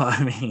 if you know what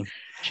I mean.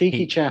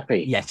 Cheeky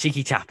chappy. Yeah,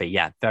 cheeky chappy.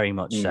 Yeah, very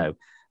much so.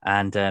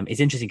 And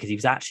it's interesting because he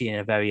was actually in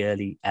a very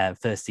early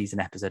first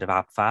season episode of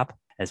Ab Fab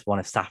as one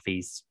of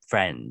Safi's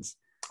friends.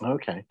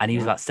 Okay. And he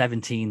was about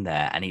 17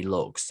 there, and he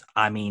looks,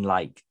 I mean,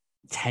 like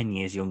 10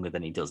 years younger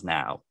than he does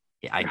now.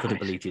 I couldn't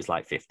believe he was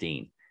like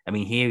 15. I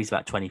mean, here he's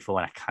about 24,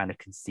 and I kind of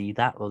can see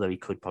that, although he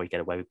could probably get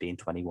away with being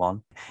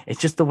 21.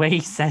 It's just the way he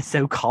says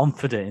so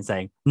confident and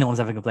saying, "No one's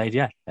ever complained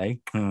yet," eh?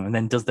 And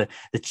then does the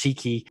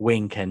cheeky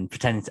wink and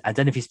pretending I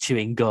don't know if he's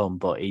chewing gum,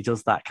 but he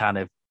does that kind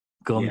of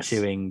gum Yes.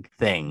 chewing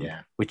thing,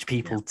 Yeah. which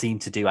people seem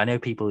to do. I know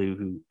people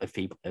who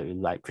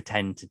like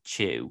pretend to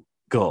chew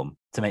gum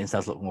to make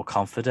themselves look more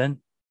confident.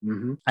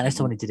 Mm-hmm. I know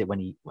someone who did it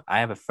I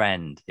have a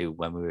friend who,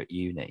 when we were at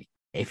uni,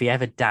 if he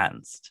ever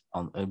danced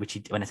on,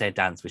 when I say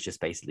dance, was just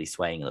basically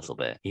swaying a little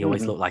bit. He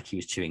always looked like he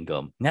was chewing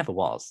gum. Never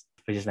was.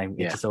 It just made,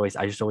 I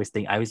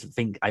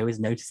always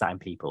notice that in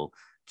people.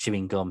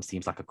 Chewing gum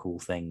seems like a cool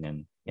thing,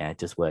 and yeah, it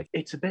just works.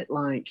 It's a bit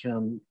like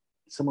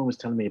someone was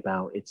telling me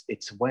about.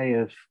 It's a way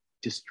of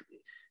just.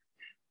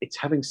 It's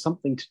having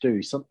something to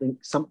do,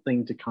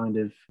 something to kind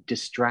of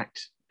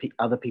distract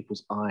other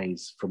people's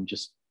eyes from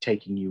just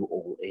taking you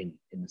all in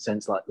the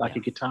sense like a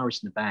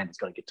guitarist in a band has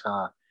got a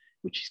guitar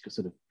which he's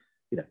sort of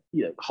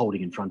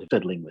holding in front of,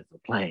 fiddling with or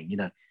playing,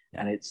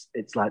 and it's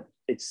like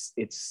it's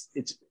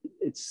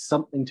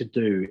something to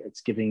do.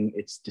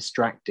 It's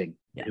distracting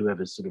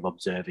whoever's sort of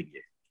observing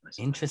you.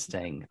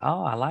 Interesting.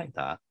 Oh, I like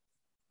that.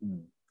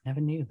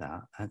 Never knew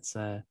that. That's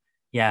I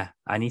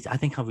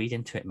think I'll read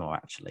into it more,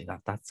 actually.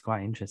 That's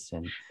quite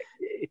interesting.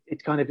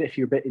 It's kind of, if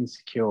you're a bit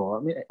insecure,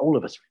 I mean, all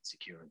of us are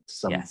insecure to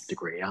some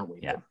degree, aren't we?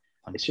 Yeah.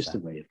 100%. It's just a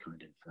way of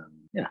kind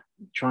of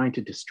trying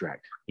to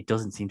distract. It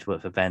doesn't seem to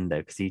work for Ben though,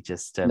 because he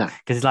just because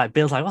it's like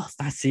Bill's like, "Oh, it's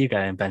nice to see you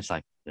again," and Ben's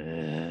like,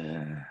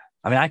 Ugh.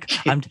 I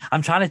mean,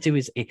 I'm trying to do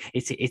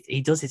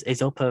he does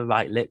his upper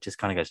right lip just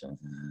kind of goes.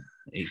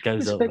 It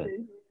goes up.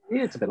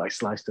 It's a bit like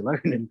Sliced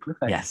Alone in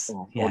Cliffhanger, yes,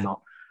 or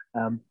not.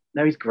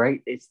 No, he's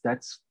great. It's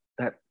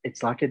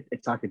like a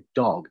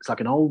dog. It's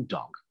like an old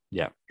dog.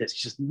 Yeah, that's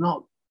just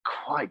not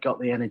quite got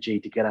the energy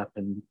to get up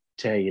and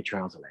tear your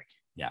trouser leg.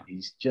 Yeah,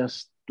 he's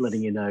just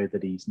letting you know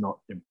that he's not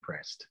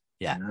impressed.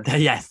 Yeah,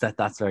 yes,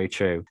 that's very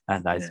true.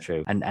 And that is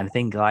true. And I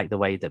think like the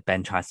way that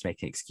Ben tries to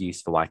make an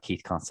excuse for why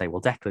Keith can't say,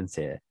 well, Declan's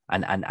here.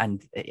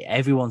 And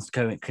everyone's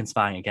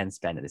conspiring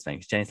against Ben at this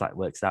moment. James like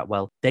works out,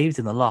 well, Dave's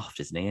in the loft,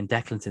 isn't he? And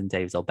Declan's in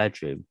Dave's old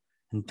bedroom.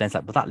 And Ben's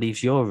like, but that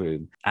leaves your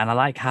room. And I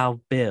like how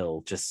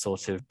Bill just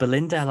sort of,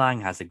 Belinda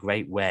Lang has a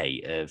great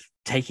way of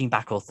taking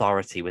back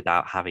authority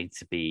without having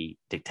to be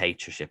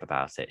dictatorship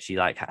about it. She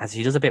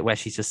does a bit where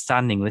she's just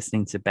standing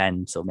listening to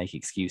Ben sort of make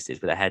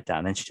excuses with her head down.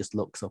 And then she just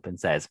looks up and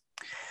says,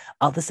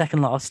 up the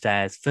second lot of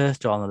stairs,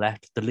 first door on the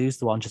left, the lose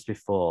the one just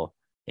before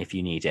if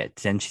you need it.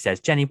 Then she says,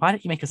 Jenny, why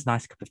don't you make us a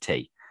nice cup of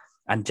tea?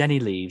 And Jenny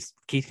leaves,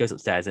 Keith goes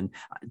upstairs, and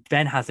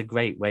Ben has a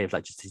great way of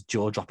like just his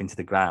jaw dropping to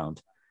the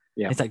ground.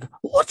 Yeah. It's like,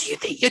 what do you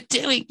think you're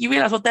doing? You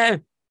realize what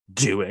they're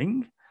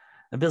doing?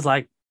 And Bill's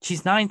like,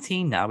 she's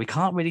 19 now. We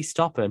can't really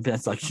stop her. And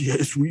Ben's like,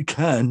 yes, we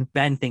can.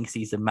 Ben thinks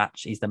he's the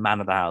man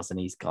of the house, and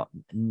he's got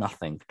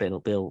nothing.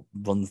 Bill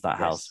runs that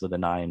house with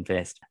an iron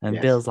fist. And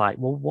Bill's like,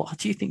 well, what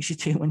do you think she's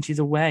doing when she's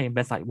away? And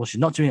Ben's like, well,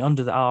 she's not doing it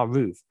under our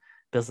roof.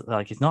 Bill's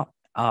like, it's not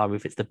our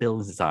roof, it's the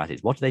building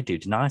societies. What do?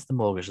 Deny us the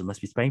mortgage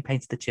unless we spray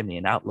painted the chimney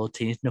and outlawed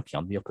Teenage Nookie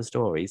on the upper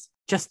stories.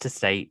 Just to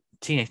state,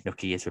 Teenage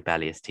Nookie is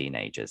rebellious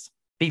teenagers.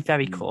 Be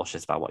very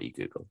cautious about what you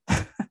Google.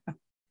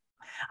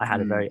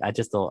 I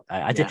just thought,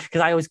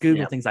 because I always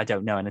Google things I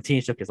don't know, and a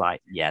Teenage Nookie is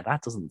like,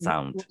 that doesn't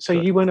sound so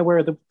good. You weren't aware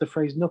of the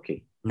phrase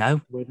nookie?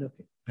 No. The word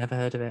nookie? Never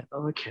heard of it.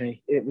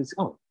 Okay. It was,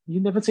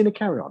 you've never seen a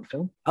Carry On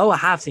film? Oh, I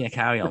have seen a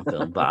Carry On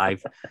film,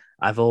 but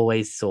I've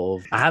always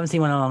sort of, I haven't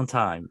seen one in a long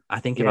time. I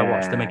think if I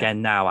watched them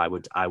again now, I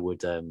would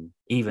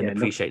even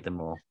appreciate them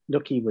more.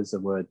 Nookie was a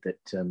word that,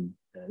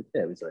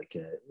 it was like,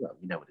 you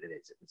know what it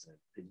is. It was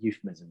a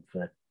euphemism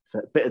for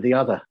a bit of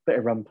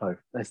rumpo,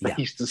 as they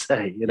used to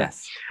say.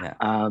 Yes. Yeah.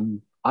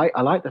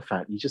 I like the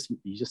fact you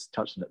just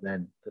touched on it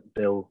then, that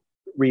Bill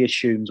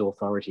reassumes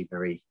authority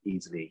very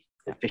easily,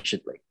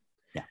 efficiently.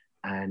 Yeah.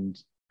 And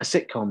a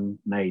sitcom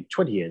made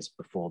 20 years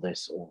before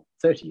this or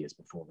 30 years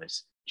before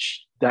this,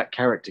 that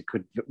character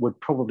would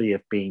probably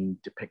have been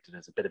depicted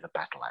as a bit of a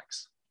battle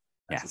axe.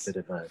 As a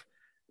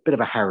bit of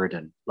a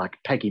harridan, like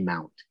Peggy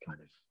Mount kind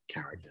of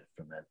character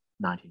from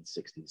a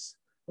 1960s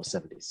or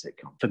 70s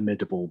sitcom,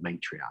 formidable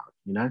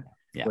matriarch,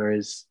 Yeah.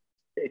 Whereas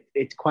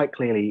it's quite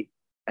clearly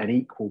an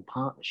equal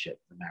partnership,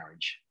 the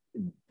marriage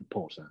in the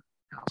Porter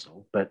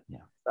household, but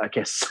I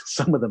guess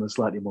some of them are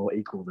slightly more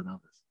equal than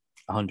others.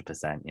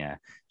 100%, yeah.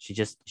 She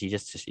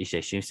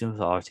assumes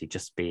authority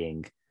just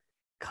being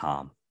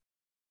calm,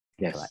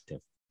 collective,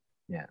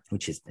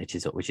 which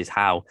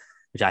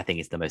I think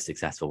is the most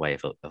successful way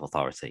of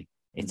authority.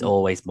 It's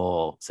always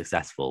more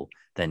successful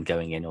than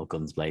going in all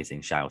guns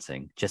blazing,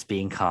 shouting. Just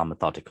being calm,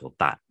 methodical,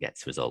 that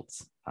gets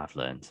results, I've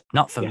learned.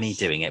 Not from me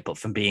doing it, but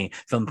from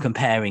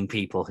comparing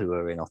people who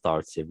are in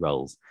authoritative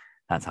roles.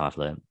 That's how I've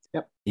learned.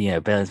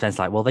 Yep. Ben's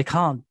like, well, they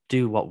can't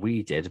do what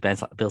we did.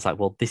 Bill's like,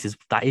 well,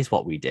 that is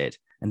what we did.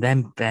 And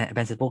then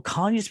Ben says, well,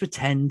 can't you just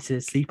pretend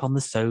to sleep on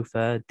the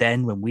sofa?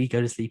 Then when we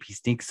go to sleep, he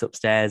sneaks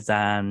upstairs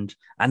and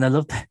I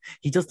love that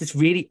he does this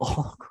really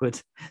awkward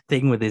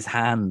thing with his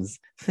hands.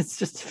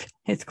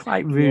 It's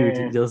quite rude.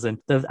 He doesn't.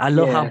 I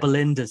love how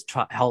Belinda's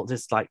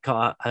just like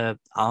got her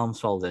arms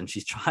folded and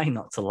she's trying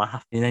not to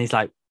laugh. And then he's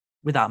like,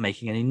 without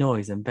making any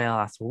noise. And Bill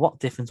asks, well, what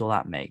difference will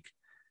that make?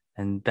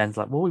 And Ben's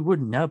like, well, we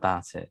wouldn't know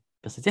about it.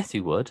 But says, yes, we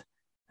would.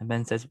 And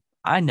Ben says,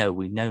 I know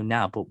we know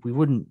now, but we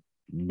wouldn't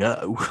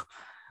know.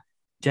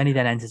 Jenny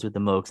then enters with the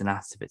mugs and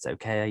asks if it's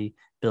okay.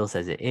 Bill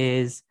says it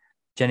is.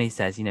 Jenny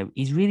says,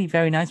 he's really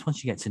very nice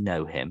once you get to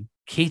know him.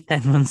 Keith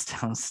then runs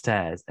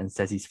downstairs and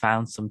says he's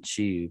found some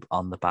tube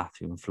on the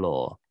bathroom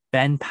floor.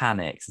 Ben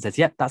panics and says,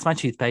 yep, that's my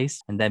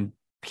toothpaste. And then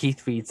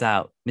Keith reads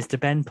out, Mr.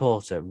 Ben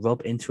Porter,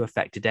 rub into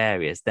affected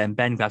areas. Then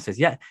Ben grabs and says,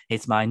 yeah,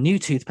 it's my new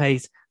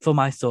toothpaste for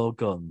my sore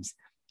gums.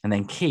 And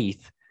then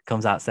Keith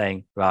comes out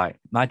saying, right,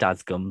 my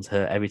dad's gums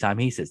hurt every time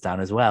he sits down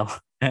as well.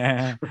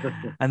 And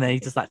then he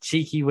does that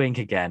cheeky wink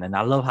again. And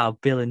I love how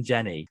Bill and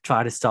Jenny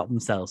try to stop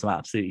themselves from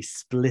absolutely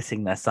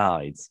splitting their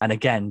sides. And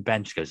again,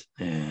 Ben just goes,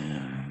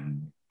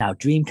 now,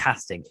 dream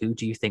casting, who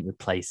do you think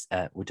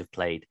would have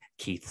played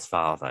Keith's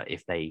father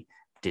if they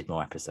did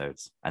more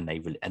episodes and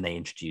they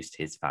introduced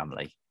his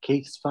family?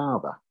 Keith's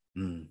father.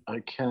 Mm.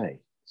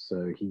 Okay,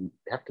 so he'd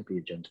have to be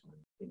a gentleman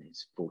in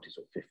his 40s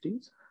or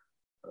 50s.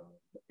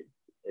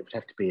 It would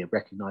have to be a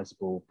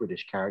recognizable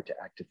British character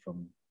actor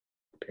from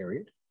the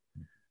period.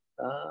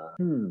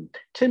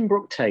 Tim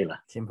Brooke Taylor.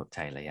 Tim Brooke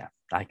Taylor, yeah.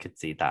 I could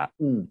see that.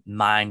 Mm.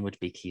 Mine would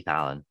be Keith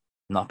Allen.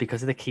 Not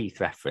because of the Keith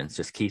reference,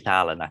 just Keith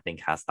Allen, I think,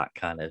 has that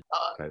kind of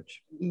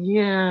approach.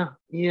 Yeah.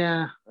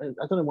 I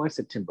don't know why I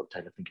said Tim Brooke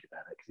Taylor thinking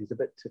about it, because he's a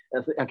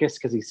bit, I guess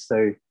because he's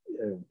so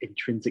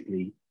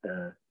intrinsically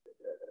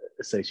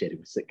associated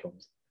with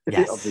sitcoms.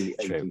 Yes, of the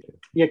true. 80s.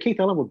 Yeah, Keith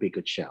Allen would be a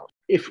good shout.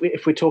 If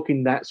we're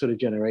talking that sort of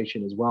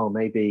generation as well,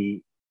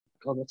 maybe,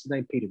 God, what's his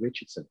name? Peter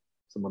Richardson,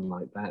 someone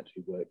like that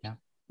who worked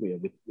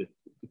with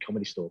the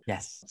Comedy Store.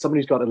 Yes. Someone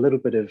who's got a little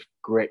bit of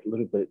grit, a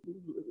little bit,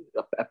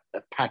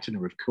 a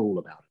patina of cool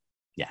about it.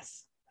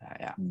 Yes.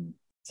 Yeah.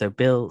 So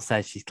Bill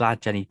says she's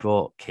glad Jenny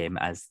brought Kim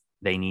as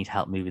they need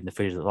help moving the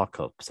fridge at the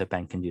lockup so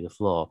Ben can do the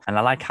floor. And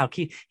I like how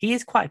he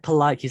is quite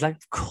polite. He's like,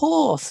 of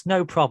course,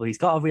 no problem. He's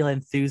got a real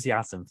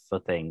enthusiasm for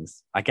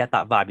things. I get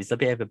that vibe. He's a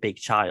bit of a big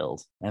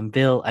child. And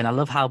I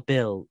love how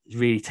Bill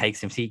really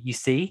takes him. You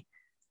see?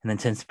 And then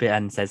turns to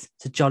Ben and says,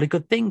 it's a jolly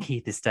good thing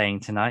Keith is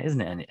staying tonight,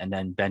 isn't it? And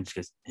then Ben just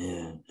goes,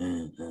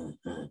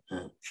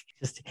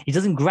 he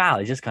doesn't growl.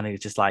 He's just kind of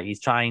just like,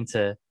 he's trying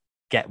to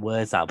get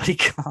words out, but he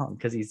can't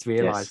because he's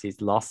realized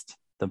he's lost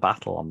the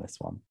battle on this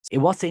one. It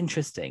was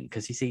interesting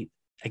because you see,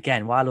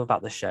 again, what I love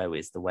about the show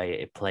is the way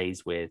it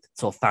plays with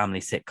sort of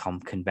family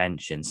sitcom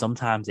conventions.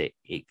 Sometimes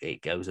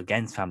it goes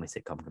against family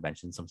sitcom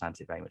conventions.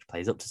 Sometimes it very much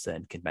plays up to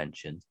certain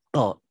conventions,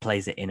 but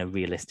plays it in a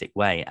realistic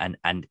way and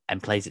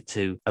plays it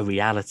to a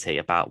reality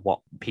about what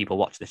people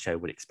watching the show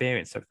would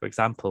experience. So, for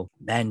example,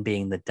 Ben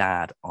being the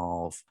dad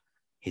of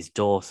his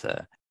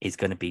daughter is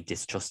going to be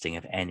distrusting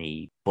of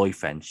any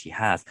boyfriend she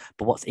has.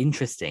 But what's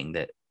interesting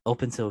that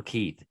up until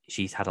Keith,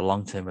 she's had a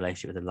long-term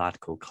relationship with a lad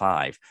called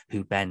Clive,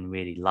 who Ben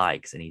really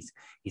likes, and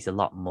he's a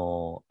lot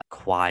more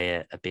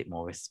quiet, a bit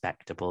more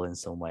respectable in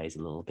some ways,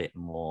 a little bit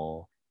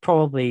more.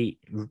 Probably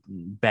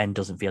Ben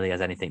doesn't feel he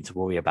has anything to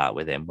worry about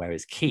with him,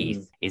 whereas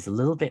Keith is a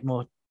little bit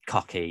more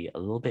cocky, a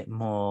little bit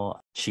more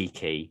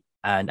cheeky.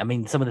 And I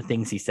mean, some of the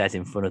things he says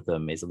in front of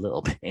them is a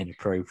little bit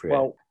inappropriate.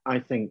 Well, I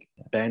think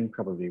Ben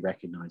probably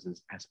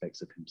recognizes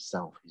aspects of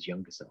himself, his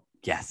younger self.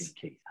 Yes,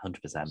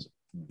 100%.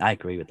 I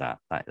agree with that.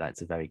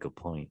 That's a very good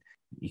point.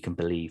 You can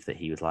believe that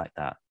he was like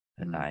that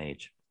at that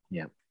age.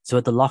 Yeah. So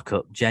at the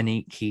lockup,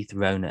 Jenny, Keith,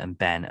 Rona, and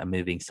Ben are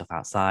moving stuff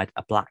outside.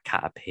 A black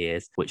cat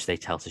appears, which they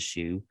tell to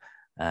shoo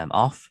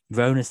off.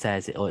 Rona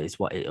says it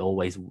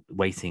always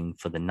waiting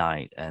for the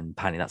night, and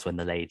apparently that's when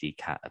the lady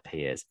cat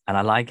appears. And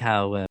I like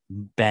how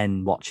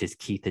Ben watches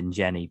Keith and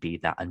Jenny be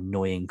that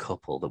annoying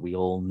couple that we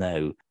all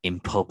know in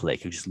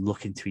public who just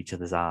look into each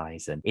other's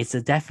eyes. And it's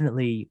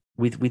definitely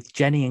with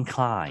Jenny and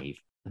Clive,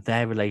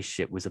 their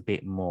relationship was a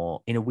bit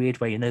more, in a weird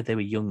way, they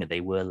were younger,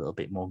 they were a little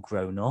bit more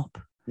grown up.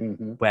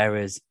 Mm-hmm.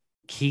 Whereas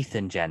Keith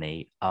and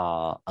Jenny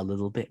are a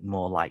little bit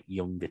more like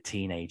younger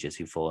teenagers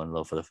who fall in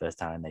love for the first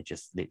time. They're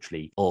just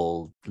literally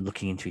all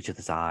looking into each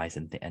other's eyes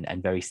and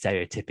very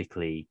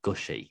stereotypically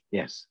gushy.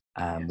 Yes.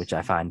 Which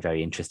I find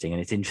very interesting.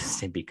 And it's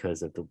interesting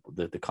because of the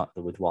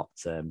with what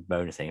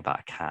Mona's saying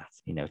about a cat,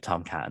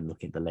 Tomcat, and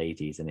looking at the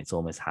ladies, and it's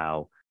almost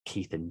how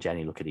Keith and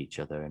Jenny look at each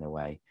other in a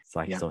way. It's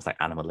like it's almost like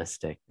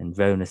animalistic. And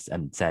Rona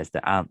says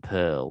that Aunt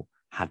Pearl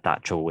had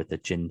that trouble with the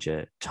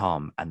ginger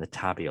Tom and the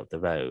tabby up the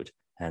road.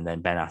 And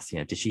then Ben asks,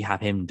 did she have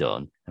him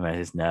done? And Rona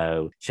says,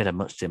 no, she had a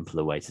much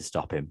simpler way to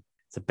stop him.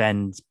 So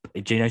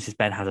do you notice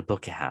Ben has a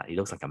bucket hat? He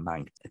looks like a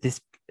Manx.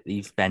 This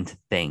leaves Ben to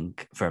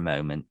think for a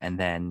moment, and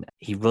then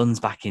he runs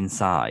back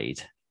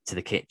inside to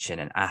the kitchen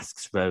and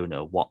asks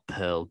Rona what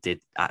Pearl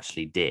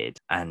actually did.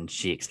 And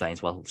she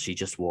explains, well, she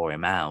just wore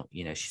him out.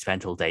 She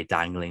spent all day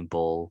dangling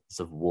balls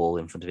of wool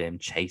in front of him,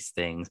 chased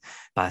things.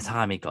 By the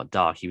time it got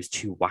dark, he was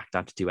too whacked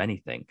out to do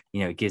anything.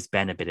 It gives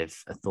Ben a bit of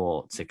a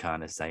thought to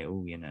kind of say,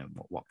 oh,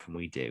 what can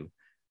we do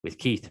with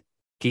Keith?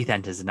 Keith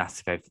enters and asks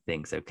if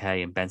everything's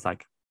okay. And Ben's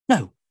like,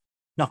 no,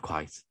 not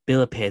quite.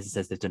 Bill appears and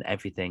says they've done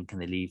everything. Can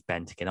they leave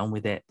Ben to get on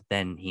with it?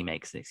 Then he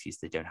makes an excuse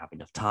they don't have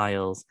enough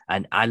tiles.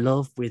 And I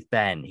love with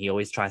Ben, he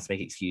always tries to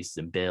make excuses,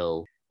 and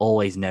Bill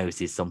always knows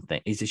he's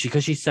something. It's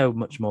because she's so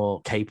much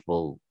more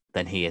capable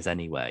than he is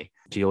anyway.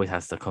 She always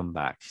has to come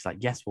back. She's like,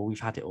 yes, well, we've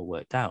had it all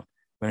worked out.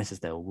 Rona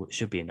says there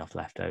should be enough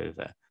left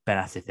over. Ben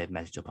asks if they've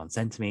measured up on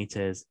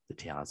centimeters. The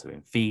tiaras are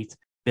in feet.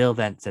 Bill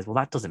then says, well,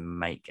 that doesn't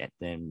make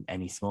them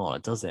any smaller,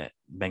 does it?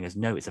 Ben goes,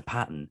 no, it's a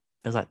pattern.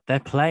 Bill's like, they're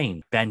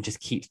plain. Ben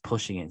just keeps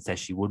pushing it and says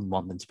she wouldn't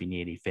want them to be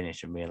nearly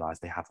finished and realize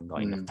they haven't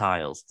got enough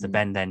tiles. So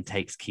Ben then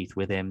takes Keith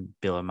with him.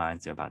 Bill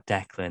reminds him about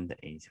Declan, that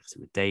he's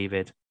obviously with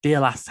David.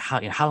 Bill asks,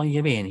 how long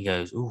you been? He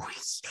goes,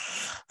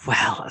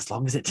 well, as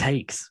long as it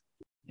takes.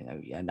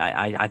 And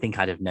I think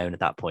I'd have known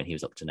at that point he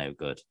was up to no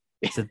good.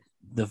 So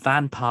the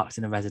van parks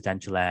in a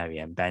residential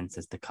area, and Ben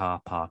says the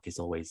car park is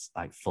always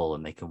like full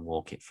and they can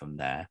walk it from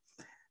there.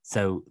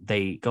 So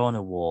they go on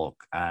a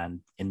walk,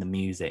 and in the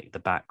music, the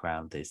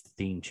background is the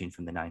theme tune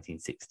from the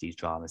 1960s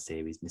drama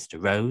series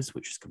Mr. Rose,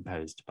 which was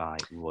composed by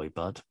Roy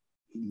Budd.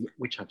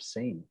 Which I've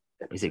seen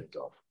episodes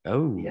of.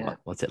 Oh, yeah.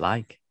 What's it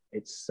like?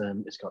 It's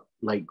got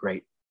late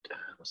great,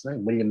 what's his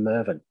name? William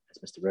Mervyn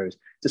as Mr. Rose.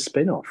 It's a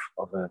spin-off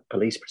of a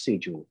police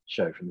procedural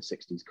show from the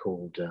 60s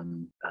called,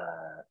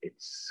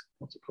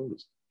 what's it called?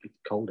 It's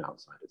cold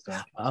outside. It's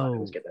dark outside. I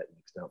always get that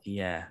mixed up.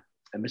 Yeah.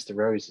 And Mr.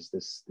 Rose is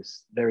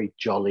this very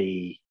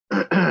jolly,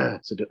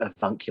 sort of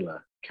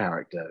avuncular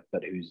character,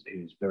 but who's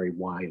very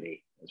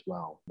wily as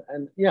well.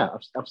 And yeah,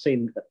 I've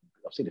seen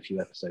a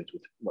few episodes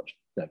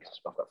because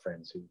I've got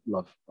friends who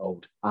love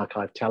old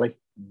archive telly.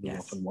 We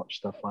often watch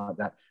stuff like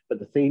that. But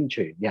the theme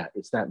tune,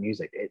 it's that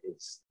music.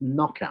 It's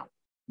knockout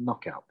theme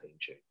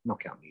tune,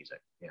 knockout music.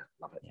 Yeah,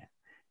 love it.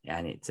 Yeah,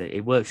 and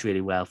it works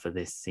really well for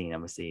this scene.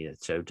 Obviously, the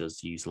show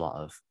does use a lot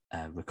of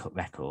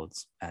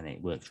records, and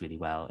it works really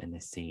well in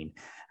this scene.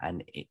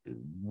 And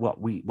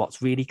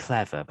what's really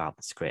clever about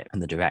the script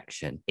and the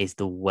direction is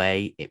the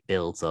way it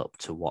builds up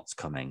to what's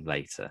coming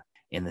later.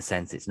 In the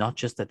sense, it's not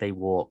just that they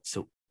walk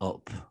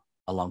up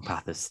a long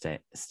path of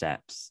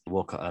steps,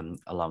 walk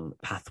along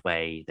a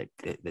pathway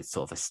that's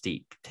sort of a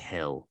steep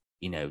hill.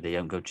 They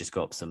don't just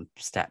go up some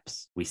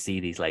steps. We see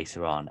these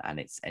later on, and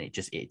it's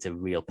a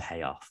real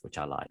payoff, which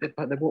I like.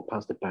 They walk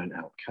past a burnt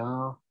out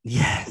car.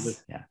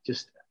 Yes, yeah.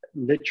 Just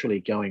literally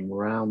going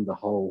around the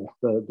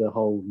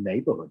whole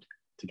neighborhood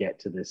to get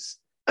to this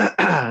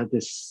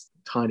this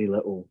tiny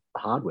little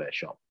hardware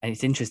shop. And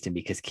it's interesting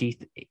because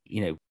Keith,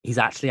 he's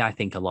actually, I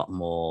think, a lot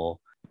more.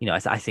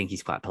 I think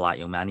he's quite a polite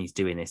young man. He's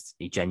doing this.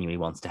 He genuinely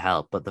wants to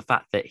help. But the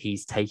fact that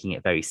he's taking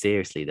it very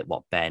seriously, that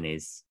what Ben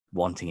is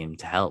wanting him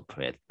to help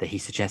with, that he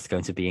suggests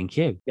going to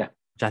B&Q. Yeah.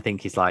 Which I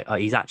think is like,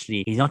 he's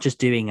not just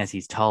doing as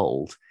he's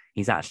told,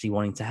 he's actually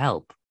wanting to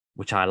help,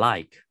 which I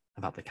like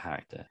about the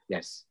character.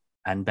 Yes.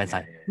 And Ben's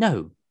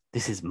no,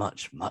 this is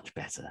much, much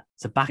better.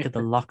 So back at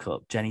the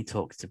lockup, Jenny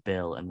talks to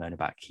Bill and Rowan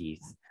about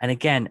Keith. And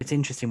again, it's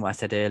interesting what I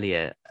said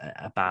earlier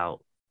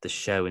about the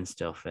show and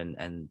stuff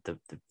and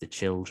the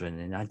children.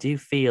 And I do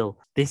feel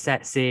this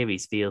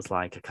series feels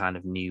like a kind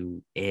of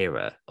new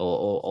era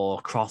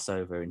or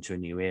crossover into a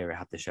new era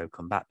had the show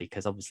come back,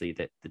 because obviously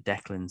the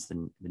Declan's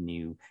the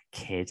new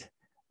kid,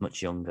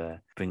 much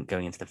younger,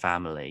 going into the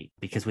family,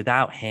 because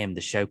without him,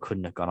 the show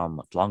couldn't have gone on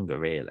much longer,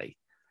 really.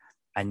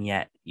 And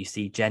yet you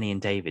see Jenny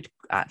and David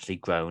actually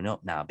grown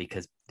up now,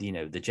 because,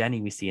 the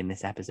Jenny we see in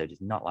this episode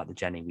is not like the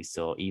Jenny we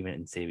saw even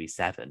in series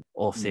 7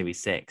 or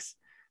series 6.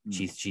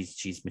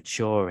 She's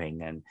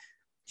maturing, and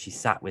she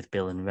sat with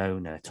Bill and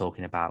Rona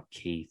talking about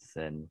Keith,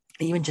 and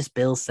even just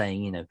Bill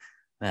saying,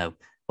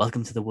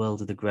 welcome to the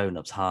world of the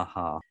grown-ups, ha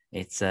ha.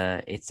 It's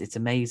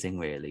amazing,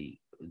 really,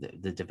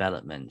 the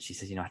development. She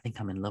says, I think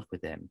I'm in love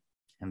with him.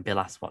 And Bill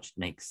asks what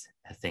makes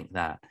her think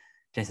that.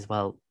 Jenny says,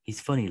 well,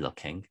 he's funny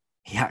looking.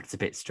 He acts a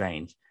bit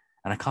strange,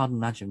 and I can't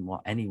imagine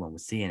what anyone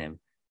would see in him.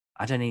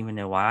 I don't even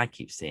know why I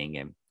keep seeing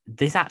him.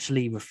 This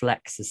actually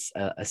reflects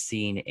a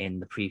scene in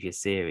the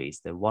previous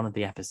series. One of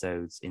the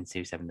episodes in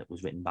Series 7 that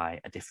was written by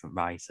a different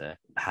writer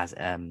has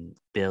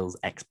Bill's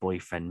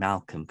ex-boyfriend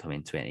Malcolm come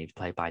into it, and he's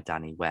played by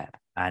Danny Webb.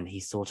 And he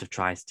sort of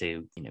tries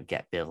to,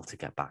 get Bill to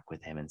get back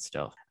with him and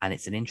stuff. And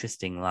it's an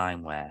interesting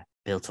line where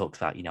Bill talks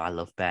about, I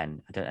love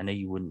Ben. I know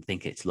you wouldn't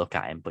think it to look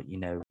at him, but,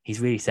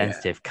 he's really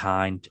sensitive,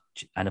 kind,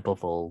 and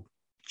above all,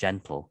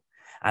 gentle.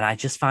 And I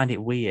just find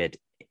it weird,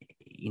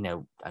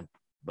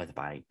 whether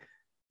by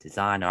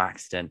design or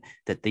accident,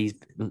 that these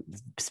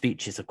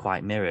speeches are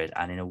quite mirrored,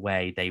 and in a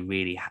way they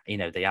really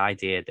the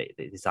idea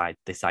that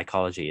the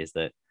psychology is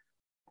that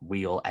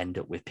we all end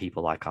up with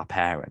people like our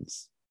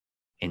parents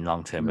in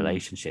long-term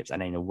relationships,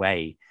 and in a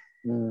way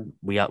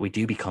we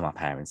do become our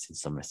parents in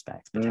some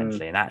respects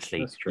potentially. And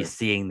actually you're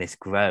seeing this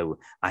grow.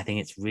 I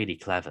think it's really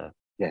clever.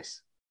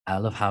 Yes. I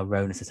love how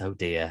Rona says, oh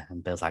dear,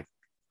 and Bill's like,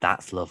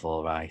 that's love,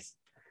 all right.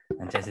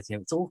 And Jess says,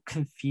 it's all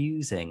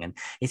confusing. And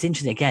it's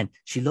interesting, again,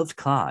 she loved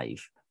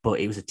Clive, but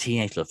it was a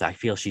teenage love. I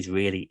feel she's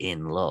really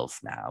in love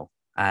now.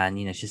 And,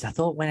 she says, I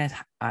thought when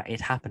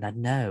it happened, I'd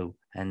know.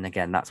 And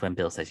again, that's when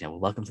Bill says, well,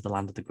 welcome to the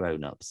land of the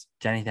grown-ups.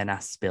 Jenny then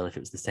asks Bill if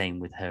it was the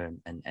same with her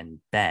and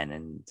Ben.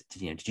 And,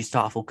 did you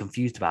start off all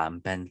confused about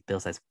him?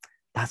 Bill says,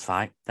 that's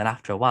right. Then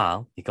after a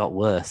while, it got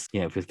worse,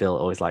 because Bill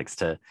always likes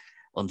to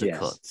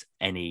undercut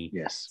any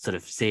sort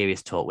of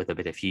serious talk with a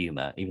bit of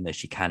humor, even though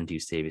she can do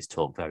serious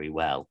talk very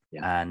well.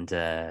 And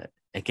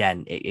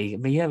again,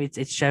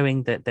 it's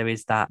showing that there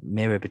is that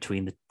mirror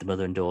between the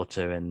mother and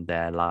daughter and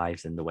their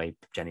lives and the way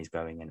Jenny's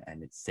growing,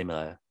 and it's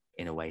similar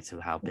in a way to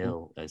how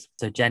Bill is.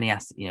 So Jenny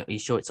asks, are you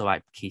sure it's all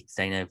right, Keith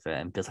staying over?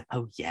 And Bill's like,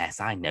 oh yes,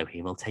 I know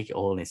him. We'll take it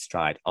all in his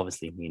stride,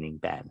 obviously meaning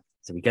Ben.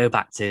 So we go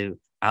back to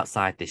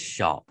outside this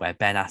shop where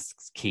Ben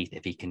asks Keith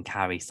if he can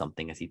carry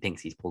something as he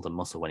thinks he's pulled a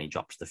muscle when he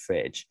drops the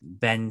fridge.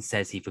 Ben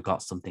says he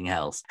forgot something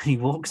else. And he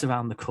walks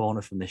around the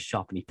corner from the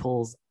shop and he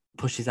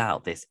pushes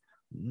out this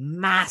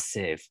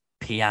massive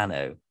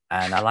piano.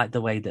 And I like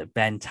the way that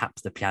Ben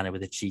taps the piano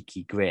with a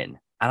cheeky grin.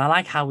 And I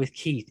like how with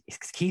Keith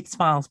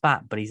smiles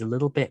back, but he's a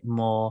little bit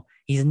more,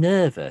 he's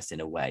nervous in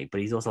a way, but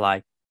he's also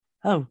like,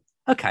 oh,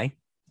 okay.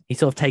 He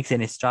sort of takes it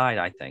in his stride,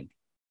 I think.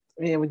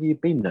 Yeah, well,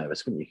 you'd be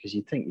nervous, wouldn't you? Because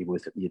you'd think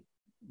you're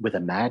with a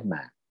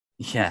madman.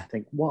 Yeah. You'd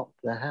think, what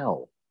the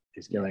hell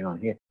is going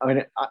on here? I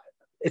mean,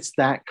 it's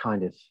that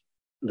kind of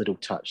little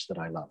touch that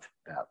I love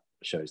about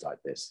shows like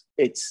this.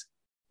 It's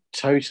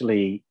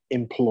totally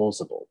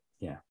implausible.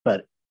 Yeah.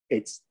 But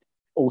it's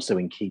also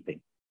in keeping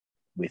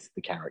with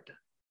the character.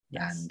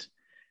 Yes.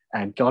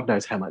 And God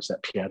knows how much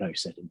that piano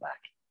set him back,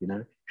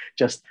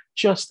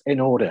 just in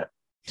order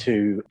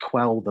to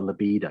quell the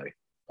libido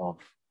of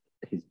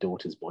his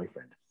daughter's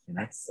boyfriend.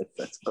 That's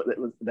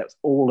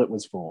all it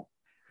was for.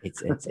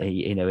 It's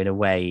in a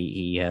way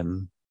he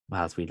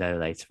well, as we know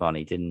later on,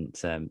 it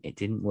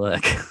didn't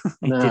work.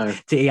 No.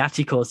 It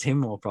actually caused him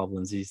more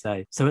problems, as you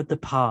say. So at the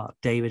park,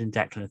 David and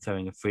Declan are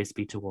throwing a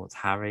frisbee towards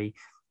Harry.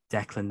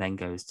 Declan then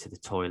goes to the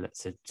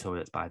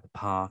toilets by the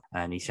park,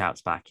 and he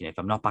shouts back, if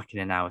I'm not back in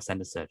an hour,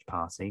 send a search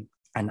party.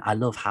 And I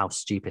love how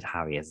stupid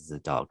Harry is as a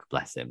dog,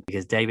 bless him,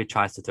 because David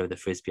tries to throw the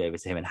frisbee over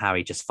to him and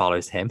Harry just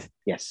follows him.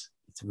 Yes.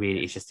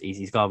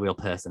 He's got a real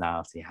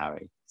personality,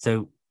 Harry.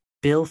 So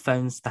Bill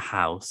phones the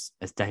house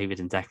as David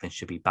and Declan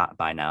should be back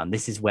by now. And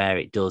this is where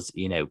it does,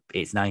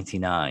 it's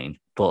 99,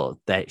 but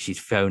she's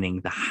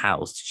phoning the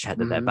house to check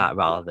that they're back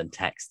rather than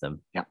text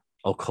them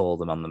or call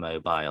them on the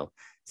mobile.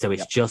 So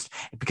it's just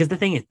because the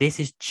thing is, this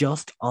is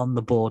just on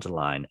the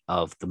borderline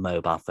of the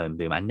mobile phone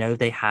boom. I know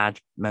they had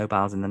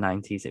mobiles in the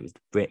 90s, it was the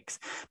bricks,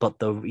 but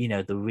the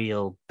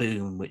real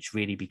boom, which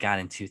really began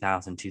in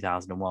 2000,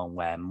 2001,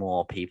 where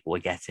more people were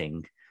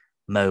getting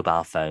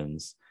mobile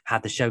phones.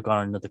 Had the show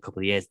gone another couple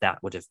of years,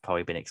 that would have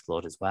probably been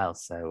explored as well.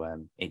 So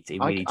it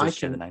really does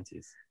show the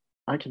 90s.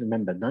 I can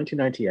remember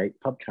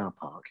 1998, pub car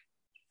park,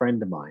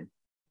 friend of mine,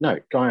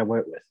 guy I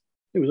worked with,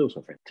 who was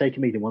also a friend,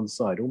 taking me to one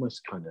side,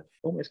 almost kind of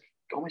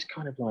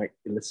like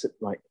illicit,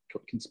 like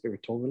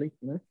conspiratorially,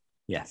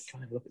 Yes.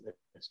 Kind of look at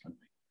this kind of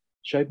thing.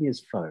 Showed me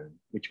his phone,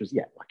 which was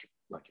like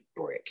a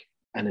brick,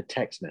 and a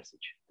text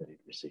message that he'd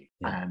received,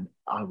 and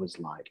I was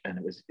like, and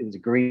it was a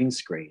green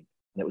screen.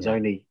 And it was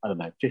only,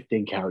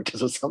 15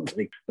 characters or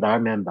something. But I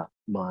remember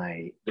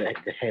the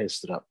hairs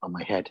stood up on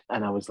my head.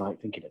 And I was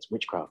like thinking it's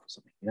witchcraft or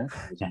something,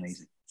 It was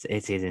amazing.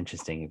 It is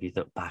interesting if you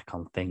look back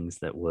on things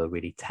that were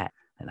really tech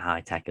and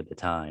high tech at the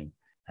time.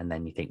 And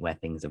then you think where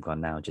things have gone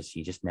now,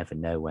 you just never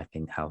know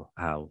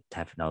how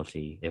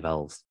technology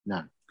evolves.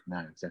 No,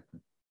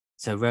 exactly.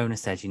 So Rona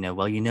says,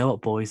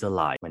 what boys are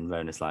like when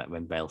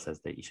when Bale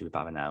says that you should be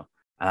better now.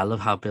 And I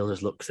love how Bill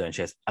just looks at her and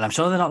she goes, and I'm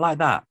sure they're not like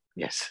that.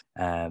 Yes.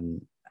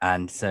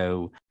 And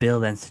so Bill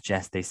then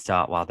suggests they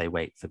start while they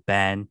wait for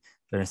Ben.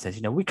 Rona says,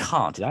 we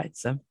can't do that.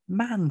 It's a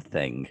man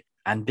thing.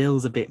 And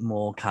Bill's a bit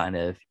more kind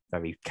of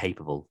very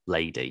capable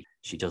lady.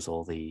 She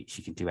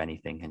can do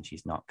anything, and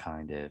she's not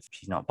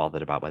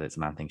bothered about whether it's a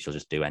man thing. She'll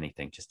just do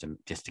anything just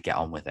to get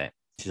on with it.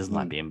 She doesn't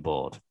like being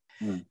bored.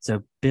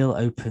 So Bill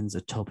opens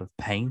a tub of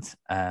paint,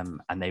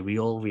 and we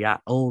all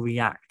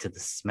react to the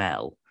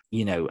smell,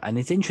 and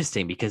it's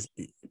interesting because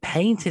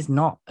paint is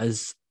not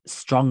as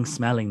strong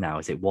smelling now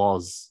as it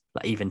was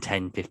like even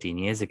 10, 15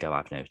 years ago.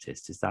 I've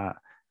noticed is that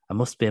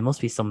there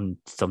must be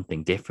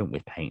something different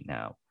with paint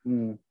now.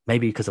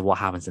 Maybe because of what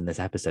happens in this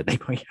episode, they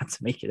probably had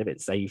to make it a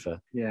bit safer.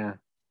 Yeah,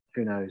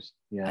 who knows?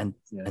 Yeah,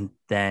 and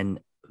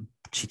then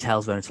she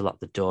tells Rona to lock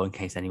the door in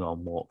case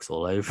anyone walks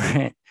all over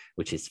it,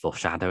 which is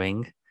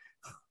foreshadowing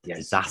the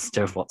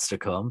disaster of what's to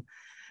come.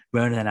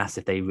 Rona then asks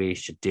if they really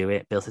should do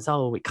it. Bill says,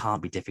 "Oh, it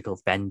can't be difficult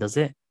if Ben does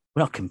it.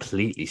 We're not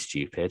completely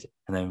stupid."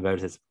 And then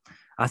Rona says,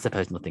 "I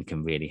suppose nothing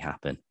can really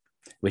happen,"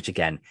 which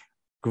again,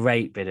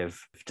 great bit of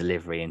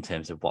delivery in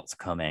terms of what's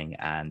coming.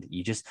 And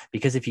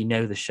because if you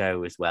know the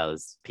show as well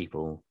as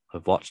people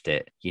have watched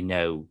it,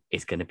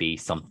 it's going to be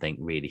something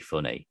really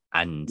funny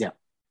and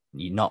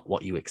you're not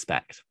what you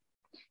expect.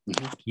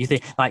 You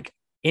think like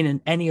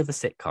in any other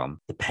sitcom,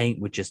 the paint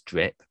would just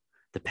drip,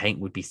 the paint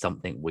would be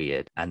something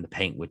weird, and the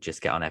paint would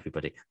just get on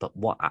everybody. But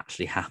what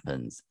actually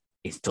happens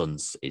is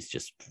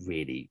just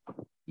really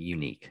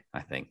unique,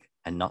 I think,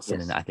 and not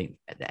something that I think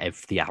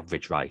the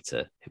average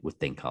writer would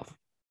think of.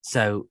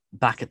 So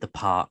back at the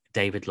park,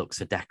 David looks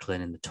for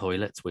Declan in the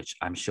toilets, which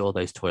I'm sure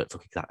those toilets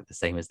look exactly the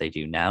same as they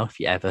do now. If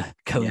you ever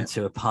go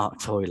into a park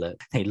toilet,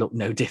 they look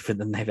no different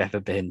than they've ever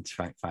been,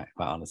 quite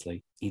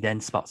honestly. He then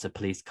spots a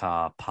police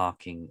car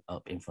parking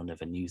up in front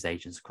of a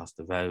newsagent's across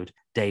the road.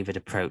 David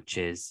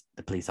approaches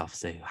the police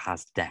officer who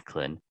has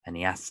Declan, and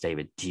he asks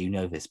David, "Do you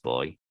know this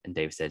boy?" And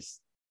David says,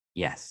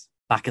 Yes.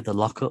 Back at the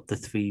lockup, the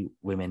three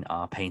women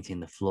are painting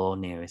the floor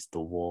nearest the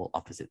wall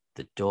opposite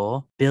the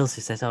door. Bill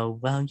says, "Oh,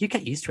 well, you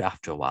get used to it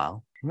after a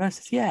while." And Rose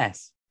says,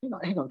 "Yes." Hang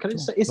on. Can I Go on,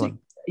 say, go on.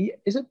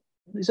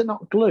 is it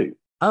not glue?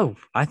 Oh,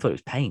 I thought it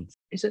was paint.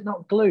 Is it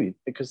not glue?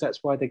 Because that's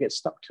why they get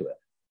stuck to it.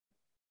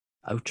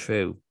 Oh,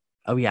 true.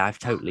 Oh, yeah, I've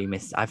totally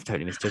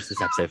misjudged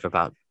this episode for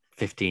about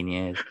 15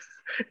 years.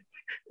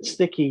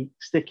 Sticky,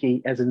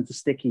 as in the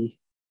sticky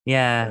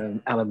Yeah.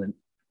 element.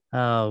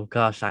 Oh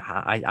gosh,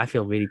 I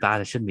feel really bad.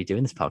 I shouldn't be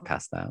doing this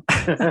podcast now.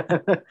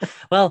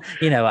 Well,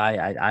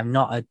 I'm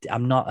not a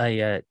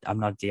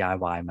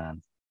DIY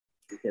man.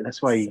 Yeah,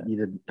 that's why you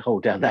didn't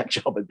hold down that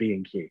job at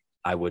B&Q.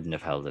 I wouldn't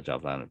have held a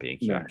job down at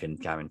B&Q. No. I can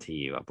guarantee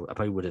you. I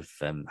probably would have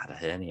had a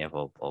hernia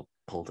or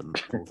pulled a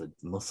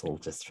muscle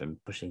just from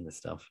pushing the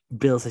stuff.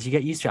 Bill says, "You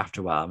get used to it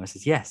after a while." And I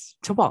says, "Yes."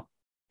 "To what?"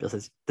 Bill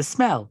says, "The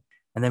smell."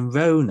 And then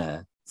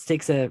Rona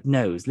sticks her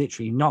nose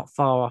literally not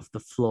far off the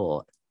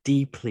floor,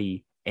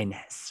 deeply in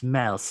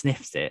smell,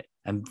 sniffs it,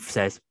 and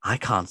says, "I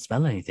can't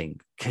smell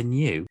anything. Can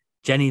you?"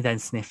 Jenny then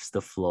sniffs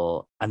the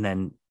floor and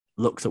then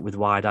looks up with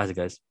wide eyes and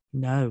goes,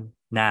 "No."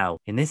 Now,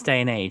 in this day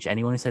and age,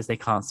 anyone who says they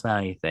can't smell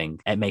anything,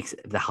 it makes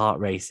the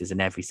heart races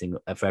and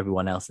for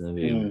everyone else in the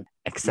room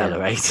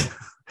accelerate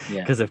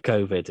because of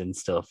COVID and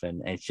stuff.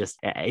 And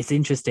it's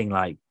interesting.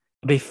 Like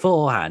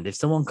beforehand, if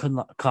someone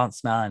can't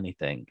smell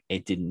anything,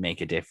 it didn't make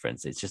a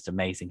difference. It's just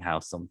amazing how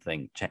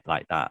something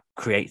like that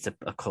creates a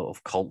kind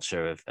of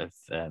culture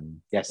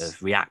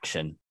of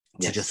reaction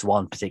to just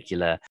one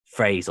particular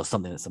phrase or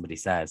something that somebody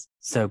says.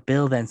 So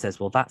Bill then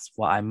says, "Well, that's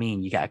what I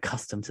mean. You get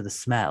accustomed to the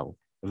smell."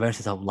 Verona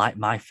says, "Oh, like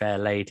My Fair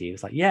Lady." It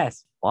was like,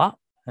 "Yes, what?"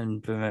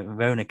 And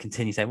Verona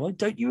continues saying, "Well,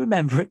 don't you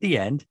remember at the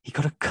end, he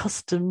got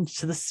accustomed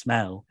to the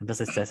smell?" And Bill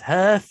says,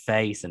 "Her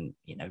face." And,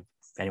 if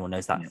anyone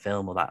knows that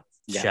film or that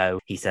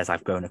show, he says,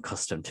 "I've grown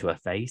accustomed to her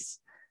face."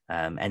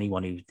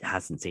 Anyone who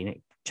hasn't seen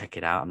it, check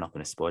it out. I'm not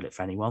going to spoil it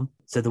for anyone.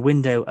 So the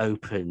window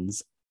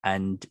opens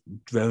and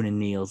Verona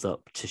kneels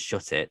up to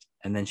shut it.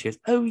 And then she goes,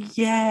 "Oh,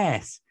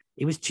 yes.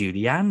 It was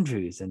Julie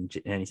Andrews." And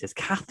he says,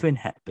 "Katharine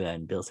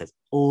Hepburn." Bill says,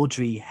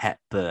 "Audrey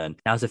Hepburn."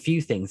 Now, there's a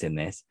few things in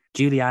this.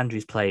 Julie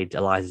Andrews played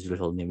Eliza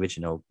Doolittle in the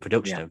original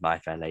production of My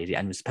Fair Lady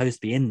and was supposed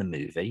to be in the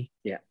movie.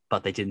 Yeah.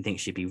 But they didn't think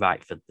she'd be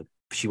right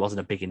she wasn't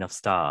a big enough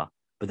star.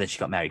 But then she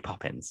got Mary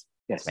Poppins.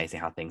 Yes. It's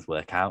amazing how things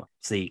work out.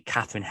 See,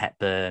 Katharine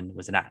Hepburn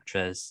was an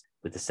actress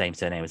with the same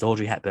surname as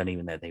Audrey Hepburn,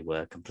 even though they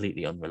were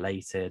completely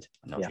unrelated.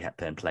 And Audrey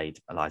Hepburn played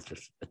Eliza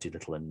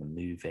Doolittle in the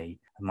movie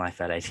My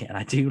Fair Lady. And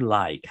I do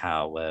like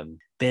how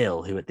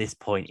Bill, who at this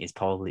point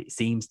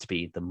seems to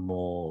be the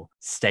more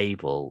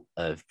stable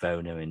of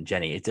Verona and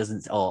Jenny,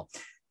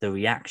 the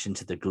reaction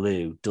to the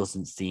glue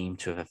doesn't seem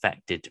to have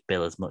affected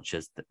Bill as much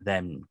as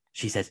them.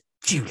 She says,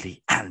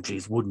 "Julie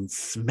Andrews wouldn't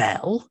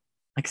smell,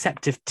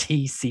 except of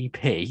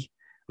TCP,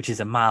 which is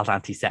a mild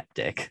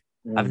antiseptic."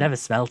 I've never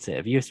smelt it.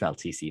 Have you smelled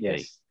TCP?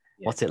 Yes.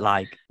 What's it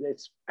like?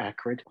 It's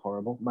acrid,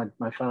 horrible.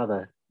 My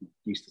father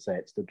used to say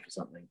it stood for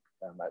something.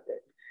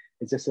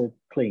 Is this a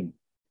clean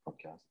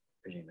podcast?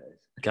 I presume it is.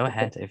 Go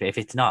ahead. If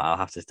it's not,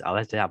 I'll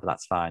let it out, but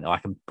that's fine. Or I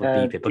can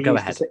beep it. But go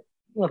ahead.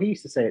 He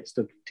used to say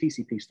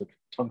TCP stood for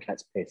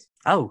Tomcat's piss.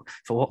 Oh,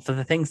 for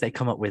the things they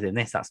come up with in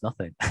this, that's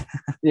nothing.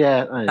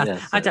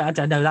 I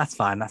don't know. That's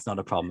fine. That's not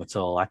a problem at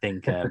all. I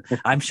think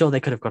I'm sure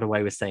they could have got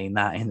away with saying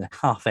that in the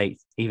half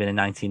eight, even in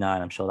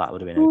 '99. I'm sure that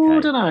would have been okay. I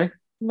don't know.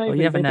 Maybe, well,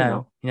 you never know.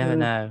 Not. You never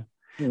know.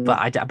 But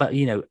I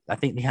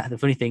think the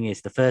funny thing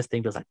is the first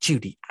thing was like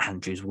Julie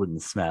Andrews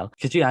wouldn't smell,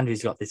 because Julie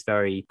Andrews got this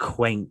very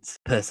quaint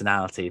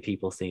personality.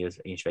 People see her as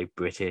she's very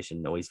British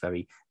and always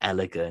very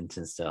elegant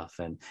and stuff.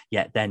 And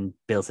yet then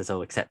Bill says,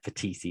 "Oh, except for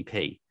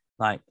TCP."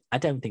 Like, I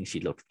don't think she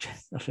looked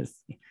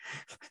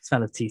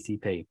smell of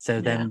TCP.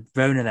 So then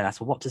Verona then asks,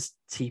 "Well, what does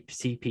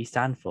TCP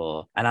stand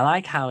for?" And I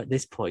like how at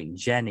this point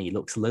Jenny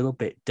looks a little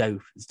bit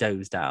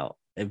dozed out.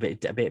 A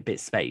bit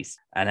spaced,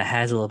 and her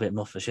hair's a little bit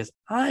muffled. She goes,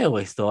 "I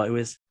always thought it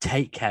was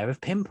take care of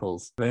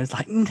pimples." Rowan's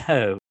like,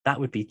 "No, that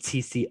would be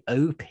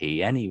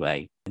TCOP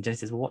anyway." And Jenny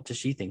says, "Well, what does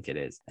she think it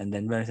is?" And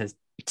then Rowan says,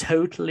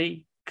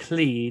 "Totally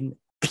clean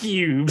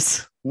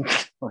pubes."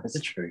 That's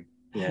true.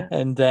 Yeah.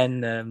 And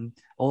then,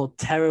 "Or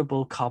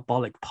terrible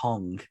carbolic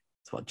pong."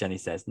 That's what Jenny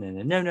says.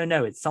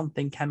 No. It's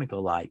something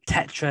chemical like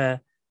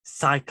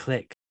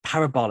tetracyclic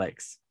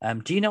parabolics.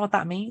 Do you know what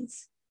that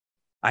means?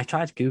 I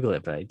tried to Google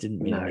it, but it didn't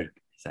really make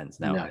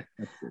sense. No.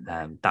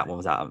 That one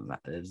was out of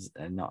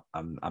I'm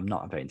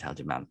not a very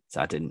intelligent man,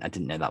 so I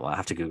didn't know that one. I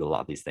have to Google a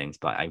lot of these things,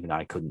 but even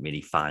I couldn't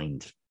really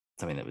find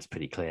something that was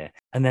pretty clear.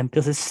 And then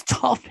Bill says,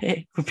 "Stop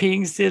it, we're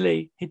being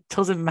silly. It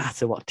doesn't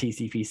matter what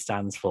TCP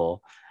stands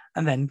for."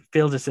 And then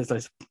Bill just says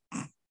those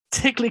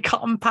tickly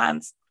cotton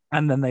pants,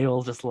 and then they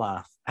all just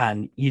laugh.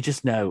 And you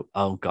just know,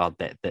 oh God,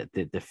 that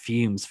the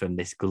fumes from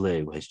this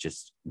glue has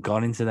just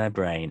gone into their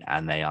brain,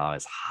 and they are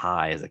as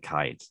high as a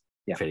kite.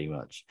 Pretty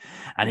much.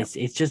 And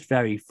it's just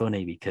very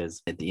funny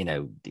because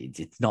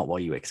it's not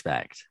what you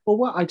expect. Well,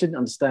 what I didn't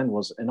understand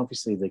was, and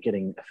obviously they're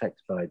getting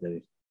affected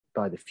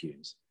by the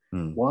fumes.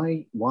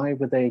 Why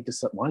did they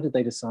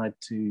decide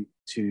to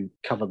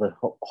cover the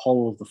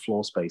whole of the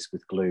floor space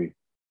with glue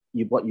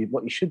what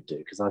you should do,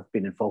 because I've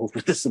been involved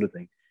with this sort of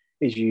thing,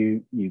 is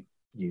you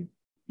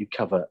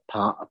cover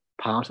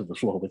part of the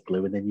floor with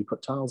glue, and then you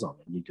put tiles on,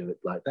 and you do it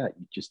like that.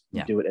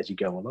 You do it as you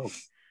go along,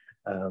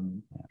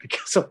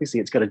 because obviously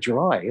it's got to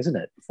dry, isn't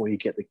it, before you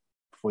get the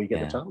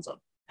tiles on.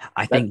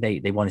 I think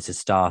they wanted to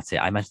start it.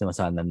 I imagine they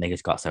were and then they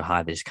just got so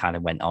high they just kind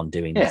of went on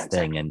doing this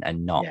thing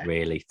and not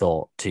really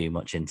thought too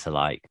much into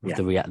like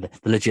the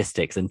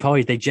logistics. And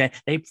probably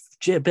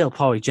Bill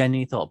probably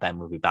genuinely thought Ben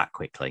would be back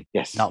quickly.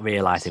 Yes, not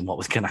realizing what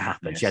was going to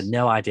happen. Yes. She had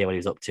no idea what he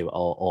was up to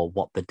or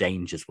what the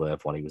dangers were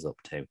of what he was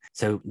up to.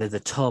 So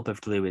the tub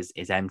of glue is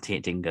empty.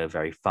 It didn't go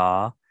very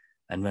far.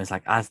 And Rona's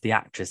like, as the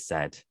actress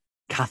said,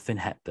 Katharine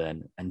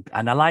Hepburn, and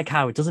I like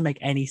how it doesn't make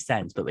any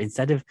sense, but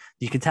instead of,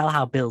 you can tell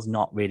how Bill's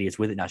not really as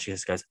with it now. She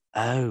just goes,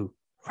 "Oh,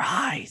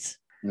 right."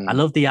 I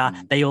love the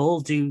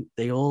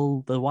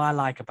what I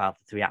like about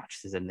the three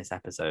actresses in this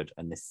episode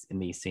and in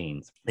these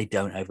scenes, they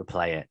don't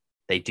overplay it.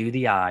 They do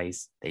the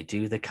eyes, they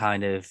do the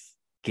kind of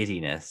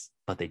giddiness,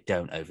 but they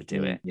don't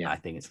overdo it. I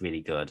think it's really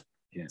good.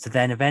 So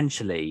then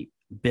eventually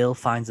Bill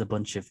finds a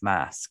bunch of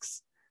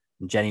masks.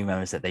 And Jenny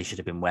remembers that they should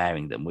have been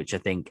wearing them, which I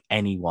think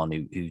anyone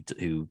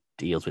who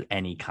deals with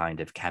any kind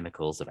of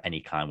chemicals of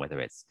any kind, whether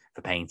it's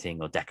for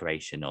painting or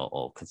decoration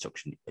or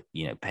construction,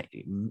 you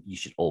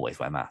should always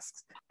wear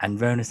masks.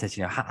 And Rona says,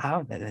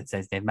 how it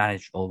says they've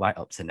managed all right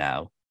up to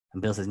now.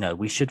 And Bill says, no,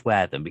 we should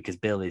wear them because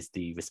Bill is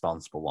the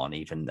responsible one,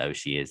 even though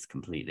she is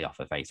completely off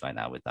her face right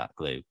now with that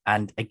glue.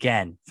 And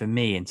again, for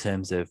me, in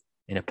terms of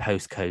in a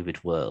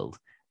post-COVID world,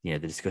 the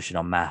discussion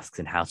on masks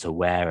and how to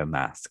wear a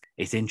mask.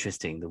 It's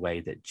interesting the way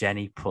that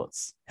Jenny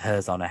puts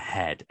hers on her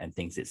head and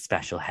thinks it's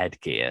special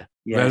headgear.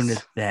 Yes. Rona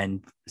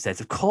then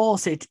says, of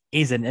course it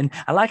isn't. And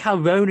I like how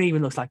Rona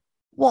even looks like,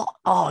 what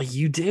are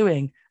you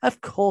doing?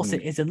 Of course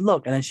it isn't.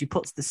 Look. And then she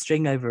puts the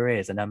string over her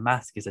ears and her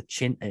mask is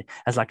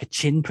like a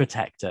chin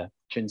protector.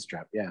 Chin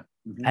strap, yeah.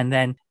 Mm-hmm.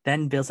 And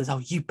then Bill says,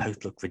 oh, you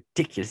both look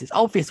ridiculous. It's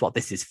obvious what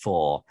this is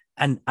for.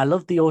 And I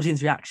love the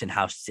audience reaction,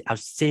 how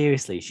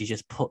seriously she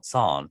just puts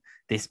on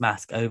this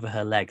mask over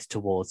her legs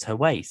towards her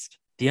waist.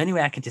 The only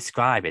way I can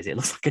describe it is it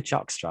looks like a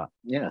jockstrap.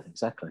 Yeah,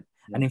 exactly.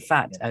 Yeah. And in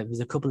fact, it was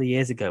a couple of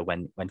years ago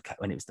when it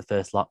was the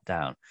first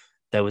lockdown,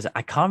 there was,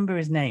 I can't remember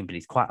his name, but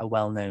he's quite a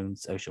well-known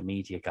social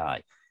media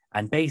guy.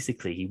 And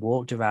basically he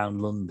walked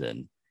around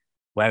London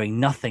wearing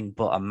nothing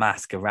but a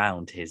mask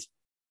around his,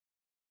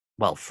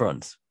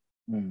 front,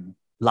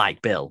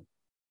 like Bill,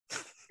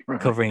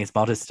 covering his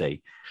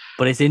modesty.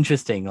 But it's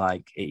interesting,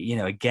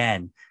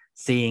 again,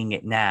 seeing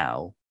it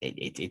now,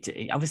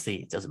 it obviously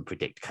it doesn't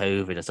predict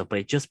COVID and stuff, but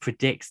it just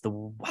predicts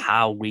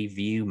how we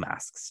view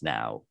masks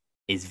now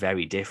is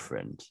very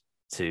different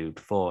to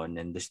before. And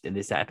in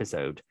this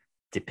episode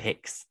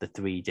depicts the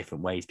three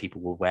different ways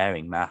people were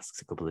wearing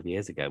masks a couple of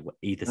years ago,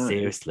 either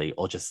seriously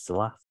or just to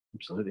laugh.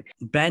 Absolutely.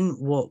 Ben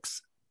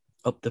walks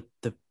up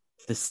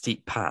the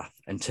steep path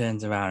and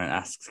turns around and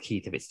asks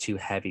Keith if it's too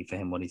heavy for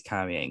him what he's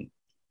carrying,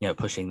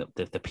 pushing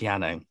the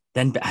piano.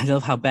 Then I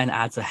love how Ben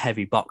adds a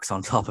heavy box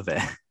on top of it.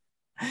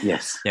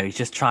 Yes. He's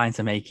just trying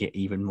to make it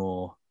even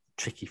more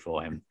tricky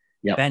for him.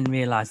 Yep. Ben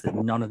realizes that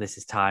none of this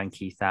is tiring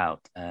Keith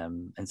out.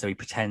 And so he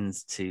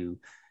pretends to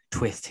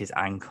twist his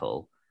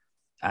ankle.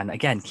 And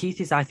again, Keith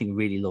is, I think,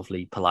 really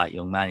lovely, polite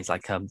young man. He's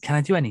like, can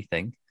I do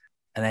anything?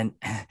 And then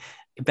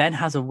Ben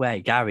has a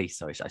way, Gary,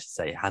 sorry, I should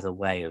say, has a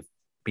way of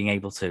being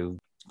able to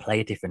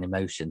play different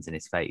emotions in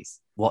his face.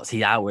 What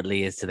he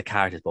outwardly is to the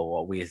characters, but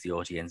what we as the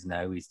audience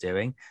know he's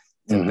doing.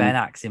 So Ben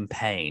acts in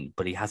pain,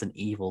 but he has an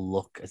evil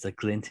look, as a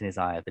glint in his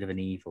eye, a bit of an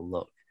evil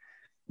look.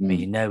 But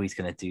he's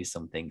going to do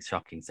something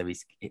shocking. So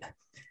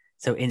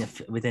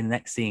within the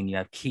next scene, you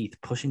have Keith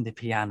pushing the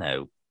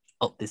piano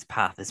up this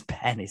path as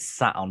Ben is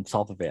sat on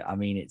top of it. I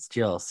mean, it's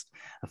just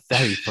a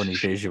very funny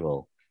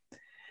visual.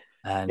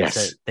 And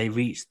so they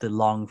reach the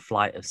long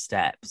flight of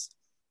steps.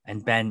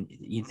 And Ben,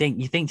 you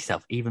think to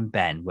yourself, even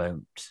Ben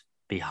won't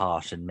be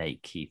harsh and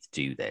make Keith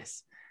do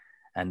this.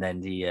 And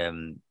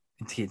then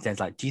Keith says,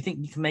 do you think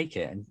you can make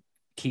it? And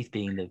Keith,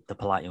 being the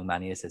polite young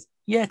man he is, says,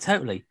 yeah,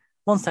 totally.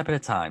 One step at a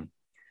time.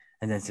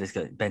 And then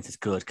Ben says,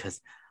 good,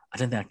 because I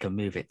don't think I can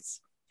move.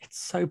 It's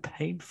so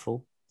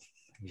painful.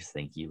 You just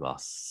think you are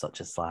such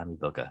a slimy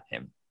bugger,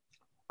 him.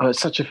 Oh,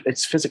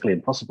 it's physically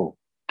impossible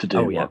to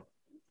do what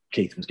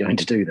Keith was going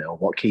to do there, or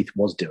what Keith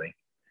was doing.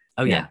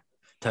 Oh yeah.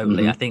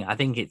 Totally. I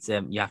think it's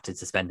you have to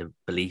suspend a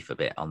belief a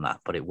bit on that,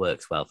 but it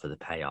works well for the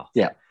payoff.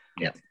 Yeah.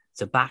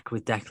 So back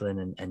with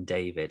Declan and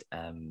David,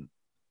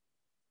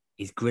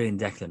 he's grilling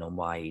Declan on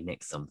why he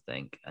nicked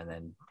something, and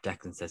then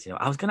Declan says,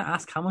 I was going to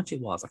ask how much it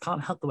was. I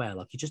can't help the way I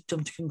look. You just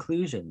jump to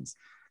conclusions.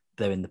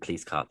 They're in the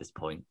police car at this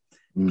point.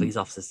 The police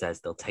officer says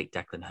they'll take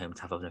Declan home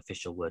to have an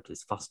official word with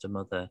his foster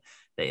mother.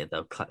 They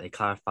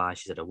clarify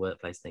she's at a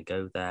workplace. They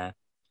go there,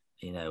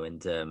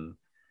 and the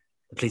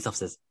police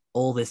officer says,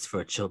 all this for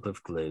a chub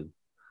of glue.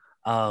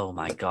 Oh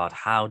my God,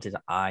 how did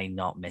I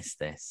not miss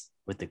this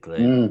with the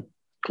glue?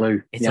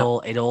 Glue. It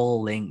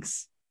all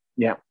links.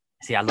 Yeah.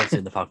 See, I love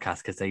doing the podcast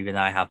because even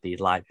I have these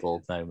light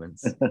bulb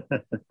moments.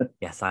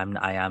 Yes, I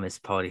am as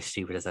probably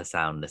stupid as I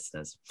sound,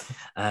 listeners.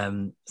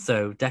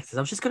 So Dex says,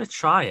 I was just going to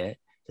try it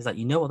It's like,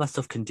 you know what that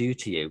stuff can do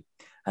to you.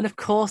 And of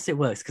course it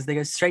works, because they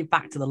go straight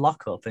back to the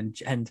lockup,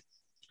 and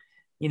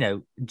you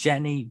know,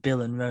 Jenny,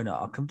 Bill, and Rona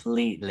are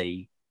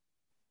completely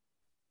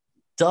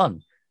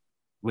done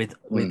with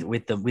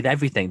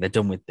everything. They're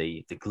done with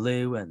the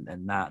glue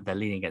and that. They're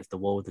leaning against the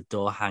wall with the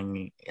door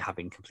hanging,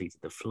 having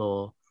completed the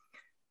floor.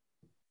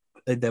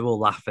 And they're all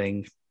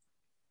laughing.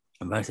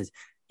 And Rona says,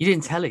 "You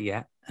didn't tell it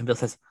yet." And Bill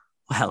says,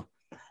 "Well,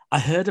 I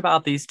heard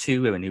about these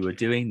two women who were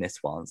doing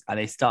this once, and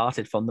they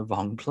started from the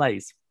wrong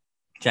place."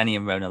 Jenny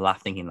and Rona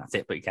laugh, thinking that's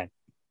it. But again,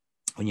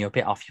 when you're a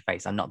bit off your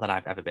face, and not that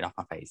I've ever been off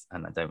my face,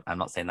 and I'm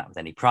not saying that with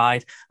any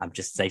pride, I'm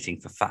just stating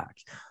for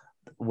fact,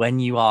 when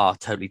you are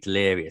totally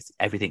delirious,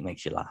 everything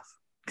makes you laugh.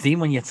 Because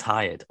even when you're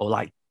tired, or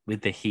like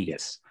with the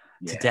heat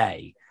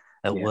today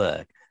at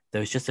work,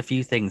 there was just a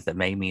few things that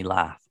made me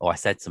laugh, or I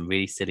said some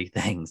really silly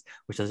things,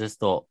 which I just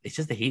thought, it's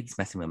just the heat that's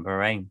messing with my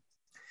brain.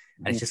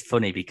 And it's just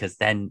funny, because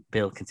then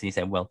Bill continues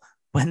saying, well,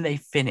 when they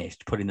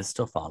finished putting the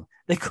stuff on,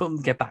 they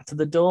couldn't get back to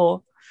the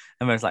door.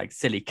 And I was like,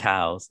 silly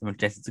cows. And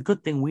Jess, it's a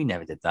good thing we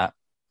never did that.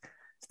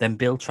 So then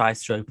Bill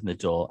tries to open the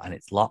door, and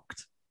it's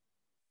locked.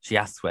 She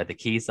asks where the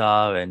keys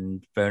are,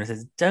 and Rona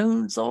says,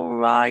 it's all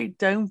right,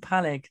 don't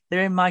panic.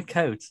 They're in my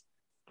coat.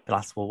 Bill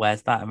asks, well,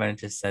 where's that? And Rona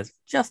just says,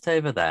 just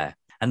over there.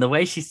 And the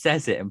way she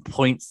says it and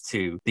points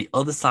to the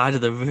other side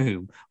of the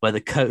room where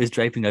the coat is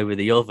draping over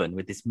the oven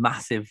with this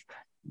massive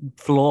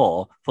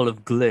floor full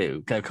of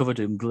glue, covered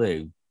in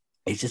glue,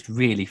 it's just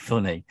really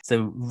funny.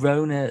 So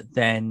Rona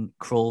then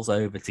crawls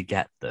over to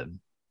get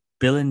them.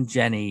 Bill and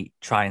Jenny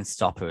try and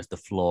stop her as the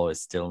floor is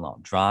still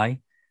not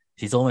dry.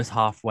 She's almost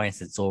halfway and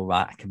says, it's all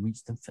right, I can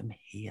reach them from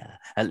here.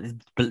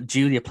 But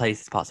Julia plays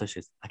this part, so she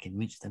says, I can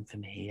reach them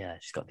from here.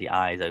 She's got the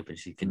eyes open,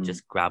 she can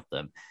just grab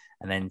them.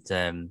 And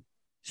then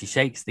she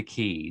shakes the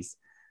keys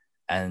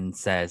and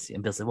says,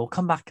 and Bill says, well,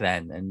 come back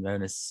then. And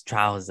Rona's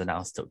trousers are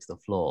now stuck to the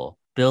floor.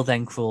 Bill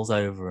then crawls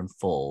over and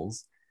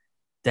falls.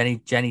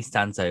 Then Jenny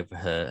stands over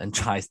her and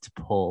tries to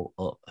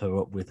pull her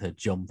up with her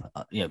jumper,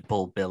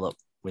 pull Bill up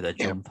with her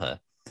jumper.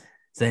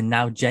 So then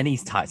now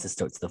Jenny's tights are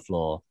stuck to the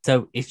floor.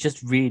 So it's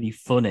just really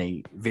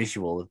funny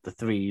visual of the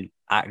three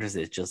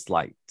actresses just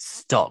like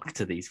stuck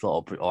to these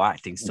floor, or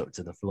acting stuck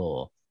to the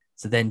floor.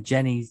 So then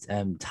Jenny's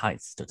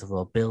tights stuck to the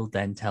floor. Bill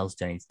then tells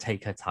Jenny to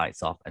take her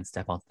tights off and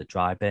step onto the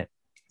dry bit.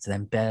 So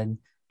then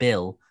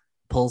Bill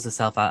pulls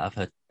herself out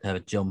of her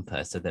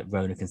jumper so that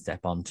Rona can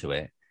step onto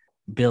it.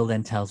 Bill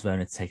then tells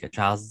Rona to take her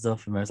trousers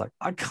off, and Rona's like,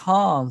 I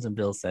can't. And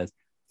Bill says,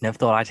 never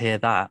thought I'd hear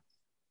that.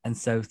 And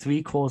so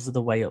 3/4 of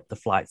the way up the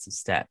flights of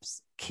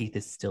steps, Keith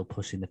is still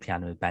pushing the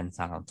piano with Ben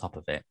sat on top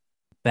of it.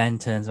 Ben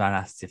turns around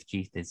and asks if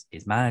Keith is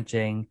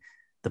managing.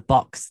 The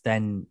box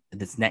then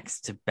that's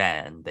next to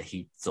Ben that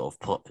he sort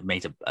of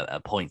made a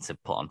point to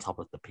put on top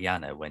of the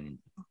piano when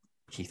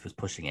Keith was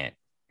pushing it,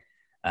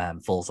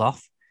 falls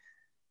off.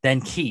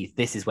 Then Keith,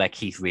 this is where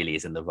Keith really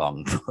is in the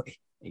wrong.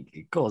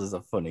 It causes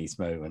a funny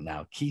moment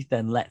now. Keith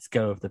then lets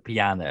go of the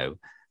piano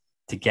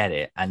to get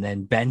it, and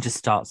then Ben just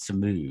starts to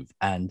move.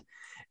 And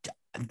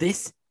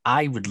this,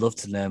 I would love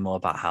to learn more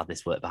about how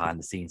this worked behind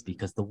the scenes,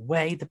 because the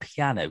way the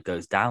piano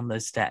goes down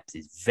those steps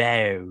is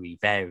very,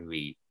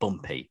 very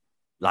bumpy,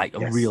 like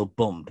a real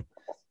bump.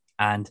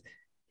 And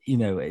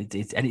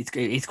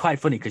it's quite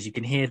funny because you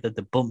can hear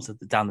the bumps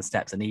down the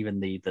steps, and even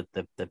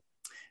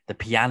the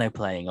piano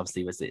playing,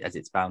 obviously, as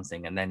it's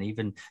bouncing, and then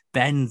even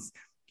Ben's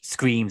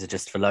screams are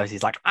just for lows.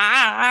 He's like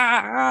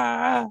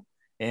ah,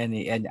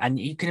 and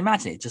you can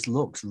imagine it just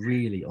looks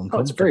really uncomfortable.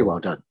 Oh, it's very well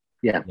done.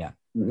 Yeah.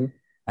 Mm-hmm.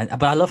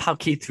 But I love how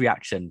Keith's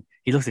reaction.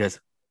 He looks and goes,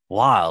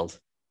 wild.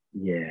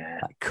 Yeah.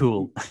 Like,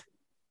 cool.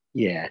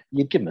 Yeah.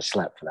 You'd give him a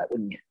slap for that,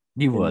 wouldn't you?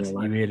 You would. You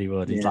really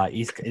would. Yeah.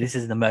 This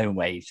is the moment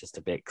where he's just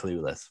a bit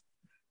clueless.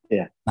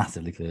 Yeah.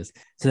 Massively clueless.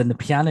 So then the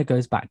piano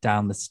goes back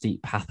down the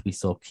steep path we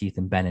saw Keith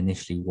and Ben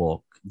initially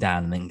walk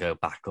down and then go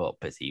back up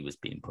as he was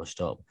being pushed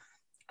up.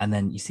 And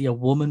then you see a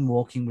woman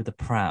walking with a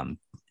pram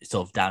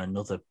sort of down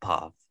another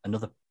path,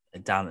 another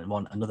end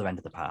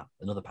of the path,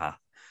 another path.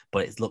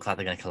 But it looks like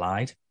they're going to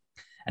collide.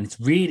 And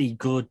it's really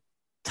good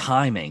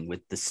timing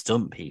with the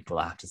stunt people,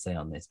 I have to say,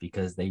 on this,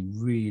 because they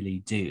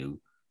really do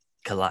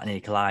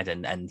collide.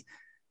 And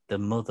the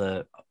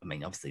mother, I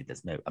mean, obviously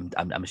there's no,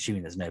 I'm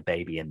assuming there's no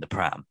baby in the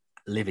pram,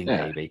 living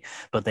baby,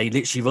 but they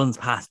literally runs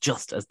past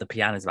just as the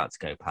piano's about to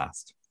go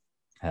past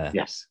her.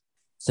 Yes.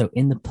 So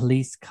in the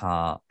police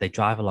car, they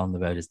drive along the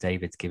road as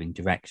David's giving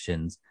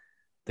directions.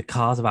 The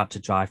car's about to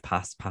drive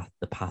past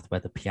the path where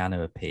the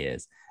piano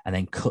appears and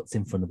then cuts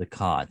in front of the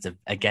car. It's,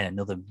 again,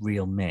 another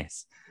real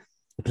miss.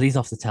 The police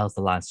officer tells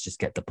the lads to just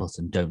get the bus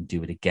and don't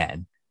do it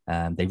again.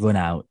 They run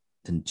out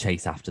and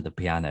chase after the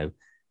piano.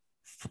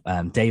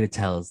 Declan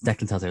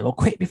tells him,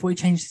 quick before he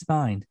changes his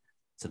mind.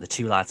 So the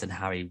two lads and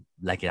Harry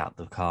leg it out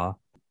the car.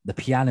 The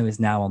piano is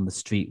now on the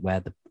street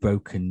where the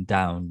broken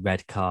down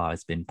red car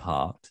has been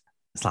parked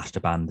 /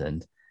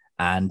 abandoned.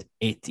 And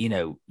it,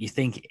 you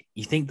think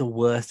the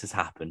worst has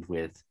happened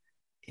with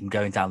him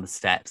going down the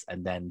steps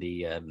and then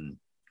the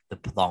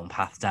long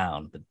path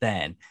down. But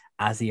then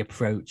as he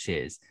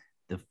approaches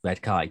the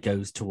red car, it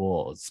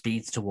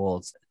speeds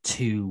towards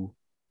two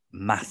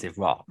massive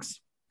rocks.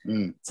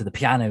 So the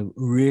piano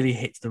really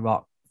hits the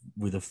rock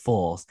with a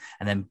force,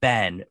 and then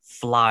Ben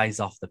flies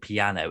off the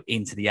piano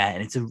into the air.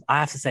 And it's I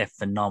have to say, a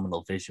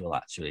phenomenal visual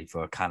actually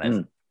for a kind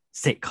of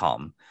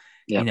sitcom.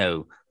 Yeah. You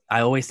know,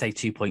 I always say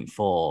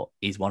 2.4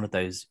 is one of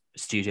those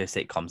studio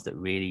sitcoms that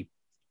really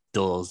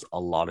does a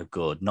lot of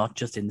good, not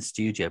just in the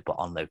studio, but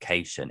on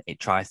location. It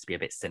tries to be a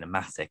bit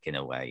cinematic in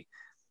a way.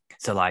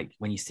 So like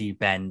when you see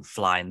Ben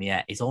fly in the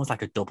air, it's almost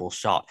like a double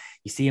shot.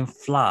 You see him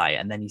fly,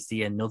 and then you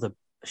see another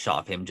shot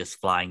of him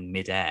just flying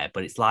midair,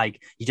 but it's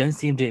like you don't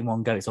see him do it in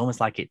one go. It's almost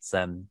like it's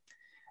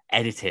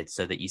edited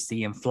so that you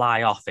see him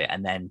fly off it,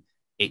 and then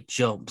it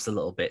jumps a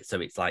little bit, so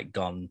it's like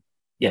gone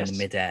in the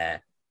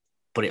midair.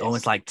 But it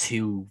almost like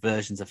two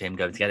versions of him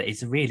going together.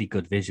 It's a really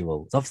good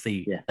visual. It's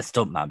obviously a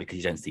stuntman because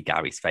you don't see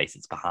Gary's face;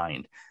 it's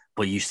behind.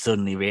 But you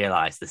suddenly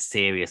realize the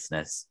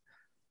seriousness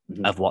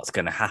of what's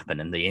going to happen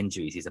and the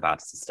injuries he's about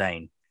to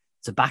sustain.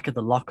 So back at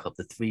the lockup,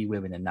 the three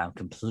women are now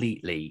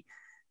completely,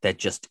 they're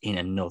just in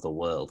another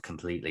world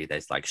completely.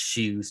 There's like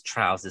shoes,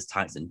 trousers,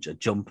 tights, and a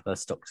jumper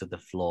stuck to the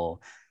floor.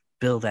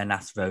 Bill then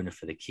asks Rona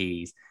for the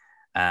keys.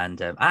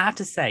 And I have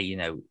to say, you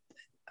know,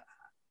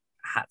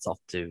 hats off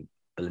to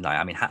Belinda.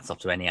 I mean, hats off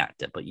to any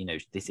actor, but you know,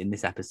 in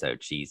this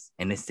episode, she's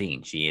in this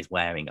scene, she is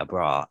wearing a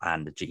bra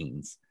and the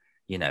jeans.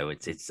 You know,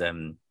 it's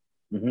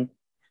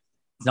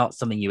not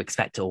something you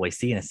expect to always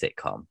see in a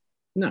sitcom.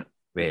 No,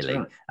 really.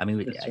 Right. I mean,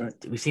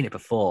 we've seen it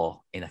before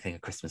in I think a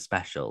Christmas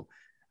special.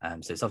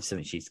 So it's obviously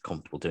something she's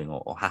comfortable doing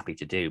or happy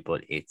to do,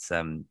 but it's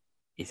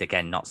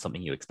again not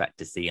something you expect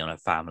to see on a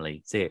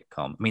family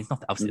sitcom. I mean, it's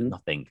not obviously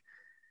nothing.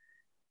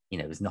 You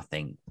know, there's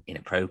nothing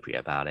inappropriate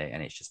about it,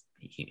 and it's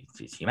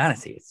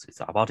humanity.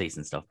 It's our bodies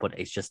and stuff, but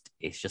it's just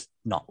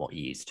not what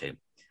you're used to.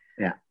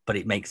 Yeah. But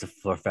it makes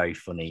for a very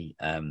funny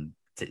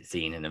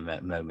scene in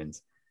a moment.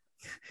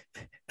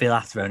 Bill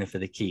asks Rona for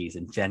the keys,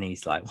 and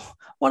Jenny's like,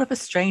 "What if a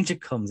stranger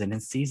comes in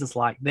and sees us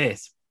like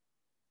this?"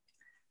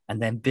 And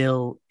then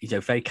Bill, you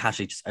know, very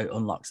casually just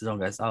unlocks the door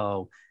and goes,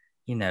 "Oh,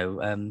 you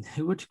know,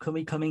 who would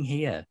be coming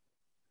here?"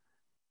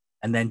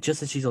 And then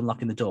just as she's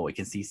unlocking the door, we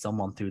can see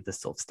someone through the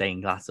sort of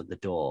stained glass of the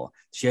door.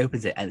 She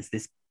opens it, and it's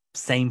this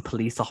same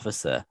police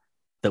officer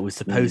that was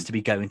supposed to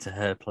be going to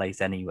her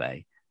place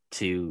anyway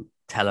to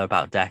tell her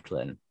about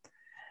Declan.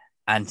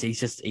 And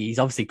he's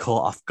obviously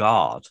caught off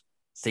guard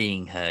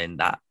seeing her in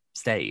that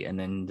state. And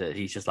then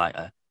he's just like,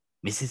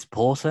 Mrs.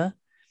 Porter?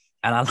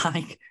 And I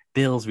like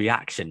Bill's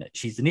reaction.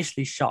 She's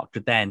initially shocked,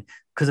 but then,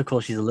 because of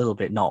course she's a little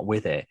bit not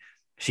with it,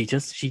 she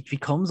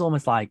becomes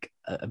almost like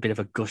a bit of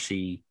a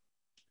gushy,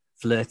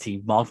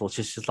 flirty model.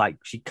 She's just like,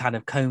 she kind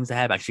of combs her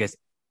hair back. She goes,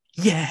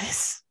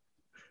 yes.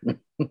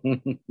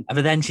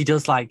 But then she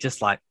does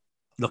just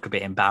look a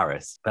bit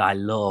embarrassed. But I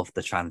love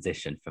the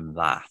transition from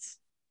that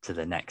to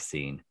the next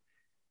scene.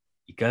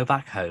 You go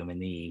back home in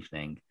the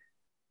evening.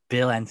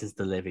 Bill enters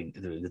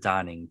the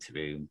dining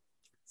room,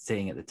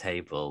 sitting at the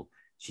table.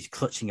 She's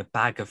clutching a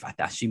bag of,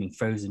 assuming,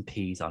 frozen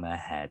peas on her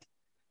head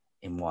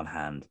in one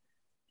hand.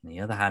 In the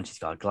other hand, she's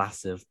got a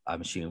glass of,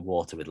 I'm assuming,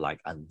 water with like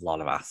a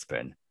lot of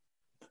aspirin,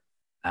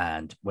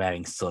 and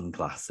wearing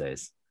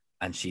sunglasses.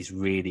 And she's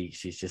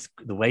just,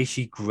 the way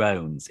she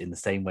groans in the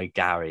same way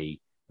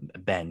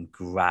Ben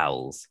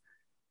growls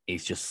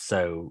is just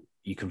so,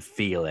 you can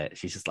feel it.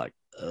 She's just like,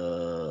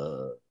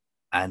 ugh.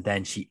 And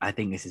then I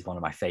think this is one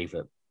of my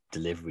favorite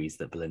deliveries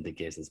that Belinda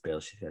gives as Bill.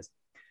 She says,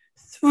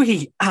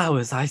 3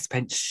 hours I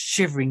spent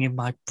shivering in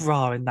my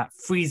bra in that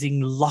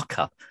freezing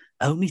lockup,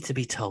 only to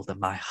be told that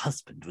my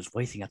husband was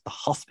waiting at the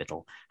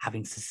hospital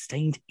having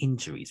sustained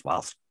injuries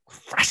whilst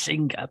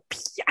crashing a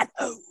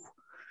piano.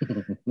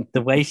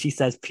 The way she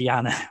says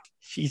piano,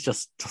 she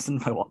just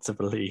doesn't know what to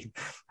believe.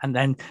 And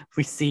then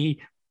we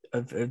see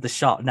the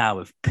shot now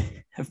of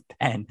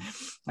Ben,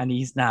 and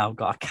he's now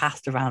got a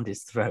cast around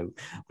his throat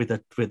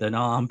with an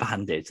arm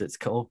bandage that's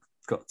got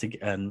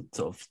to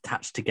sort of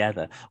attached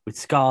together with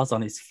scars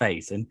on his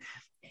face. And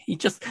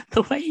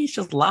the way he's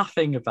just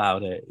laughing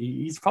about it,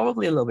 he's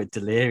probably a little bit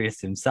delirious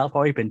himself,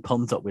 or he's been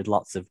pumped up with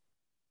lots of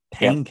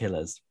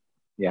painkillers.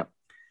 Yeah.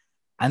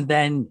 And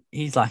then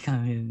he's like, I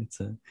mean,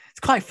 it's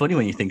quite funny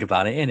when you think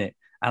about it, isn't it?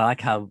 And I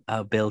like how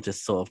Bill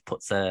just sort of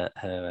puts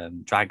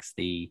drags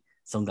the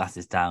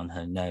sunglasses down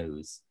her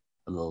nose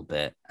a little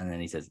bit. And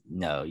then he says,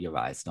 no, you're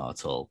right, it's not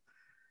at all.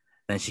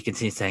 Then she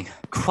continues saying,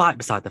 quite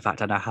beside the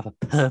fact I now have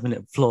a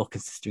permanent floor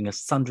consisting of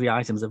sundry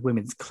items of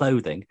women's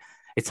clothing,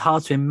 it's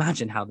hard to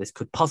imagine how this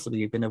could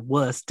possibly have been a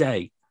worse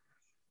day.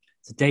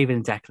 So David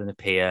and Declan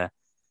appear,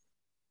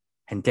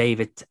 and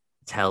David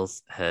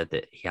tells her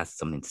that he has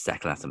something to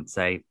Declan has something to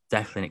say.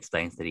 Declan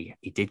explains that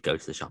he did go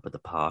to the shop at the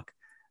park,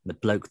 and the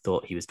bloke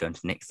thought he was going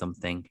to nick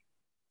something.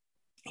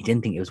 He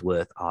didn't think it was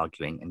worth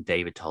arguing, and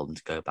David told him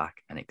to go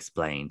back and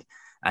explained.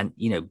 And,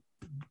 you know,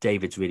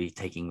 David's really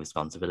taking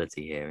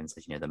responsibility here and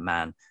says, you know, the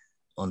man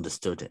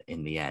understood it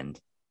in the end.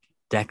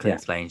 Declan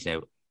explains, you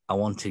know, I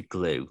wanted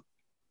glue.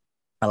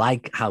 I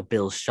like how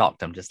Bill's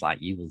shocked. I'm just like,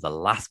 you were the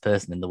last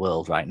person in the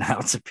world right now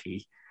to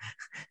be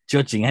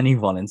judging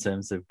anyone in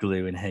terms of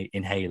glue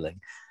inhaling.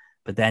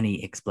 But then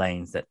he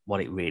explains that what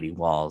it really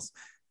was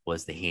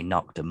that he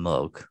knocked a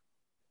mug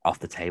off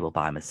the table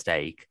by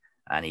mistake,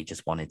 and he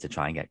just wanted to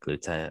try and get glue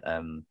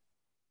to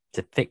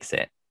fix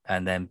it.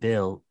 And then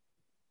Bill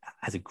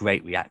has a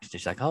great reaction.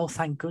 She's like, "Oh,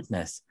 thank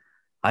goodness.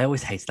 I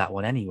always hated that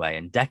one anyway."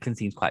 And Declan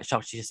seems quite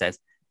shocked. She just says,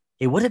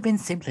 "It would have been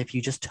simpler if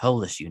you just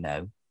told us, you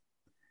know."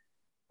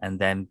 And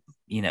then,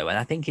 and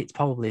I think it's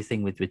probably a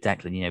thing with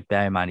Declan,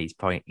 bear in mind,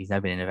 he's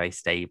never been in a very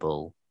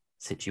stable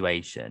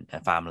situation,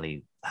 a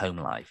family, home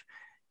life.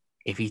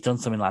 If he's done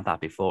something like that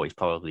before, he's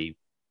probably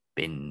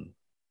been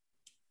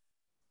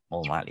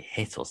more likely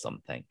hit or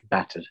something.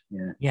 Battered,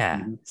 yeah. Yeah.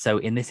 Mm-hmm. So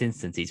in this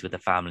instance, he's with a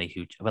family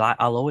who,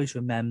 I'll always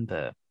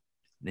remember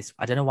this.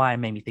 I don't know why it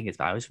made me think this,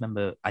 but I always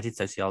remember I did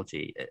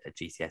sociology at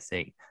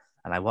GCSE,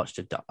 and we watched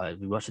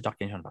a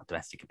documentary about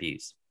domestic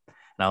abuse. And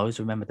I always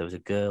remember there was a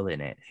girl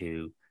in it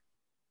who,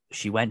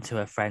 she went to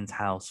her friend's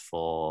house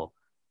for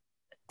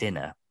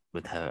dinner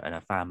with her and her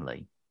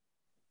family,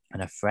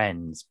 and her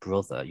friend's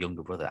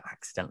younger brother,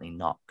 accidentally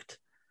knocked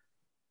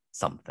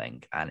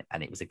something, and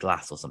it was a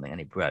glass or something,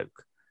 and it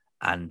broke.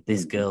 And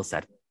this girl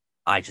said,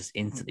 I just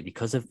instantly,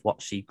 because of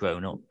what she'd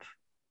grown up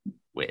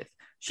with,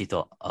 she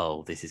thought,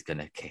 oh, this is going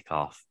to kick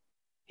off.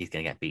 He's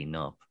going to get beaten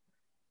up.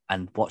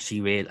 And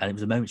and it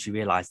was the moment she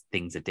realized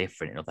things are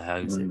different in other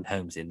homes.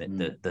 In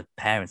that the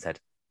parents said,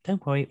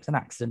 don't worry, it was an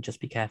accident. Just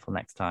be careful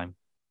next time.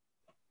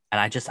 And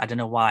I don't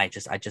know why.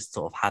 I just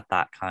sort of had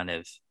that kind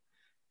of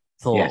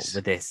thought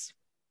with this,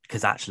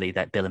 because actually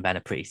that Bill and Ben are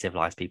pretty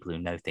civilized people who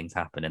know things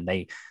happen, and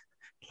they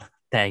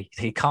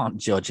can't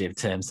judge in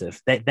terms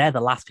of they're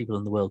the last people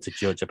in the world to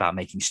judge about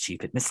making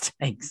stupid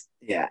mistakes.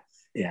 Yeah.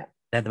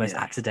 They're the most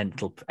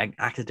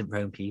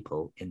accident-prone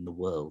people in the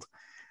world.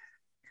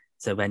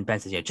 So when Ben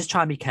says, just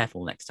try and be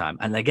careful next time.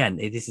 And again,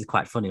 this is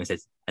quite funny. He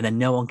says, and then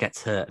no one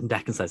gets hurt. And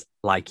Declan says,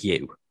 like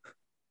you.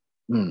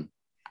 And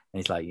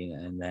he's like,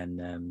 and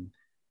then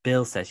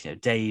Bill says,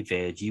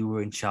 David, you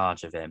were in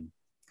charge of him.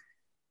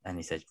 And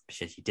he says,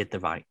 you did the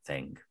right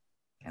thing.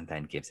 And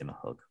then gives him a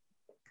hug.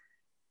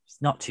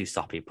 It's not too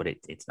soppy, but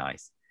it's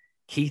nice.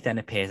 Keith then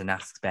appears and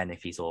asks Ben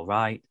if he's all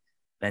right.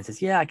 Ben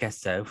says, yeah, I guess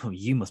so. Well,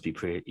 you must be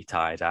pretty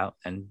tired out.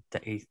 And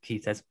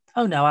Keith says,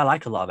 oh, no, I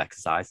like a lot of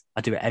exercise.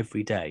 I do it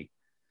every day.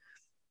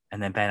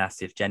 And then Ben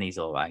asks if Jenny's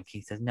all right. And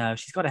Keith says, no,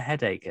 she's got a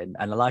headache. And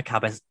I like how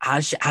Ben says,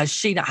 has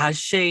she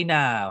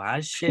now?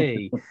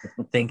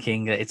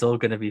 Thinking that it's all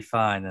going to be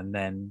fine. And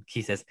then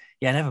Keith says,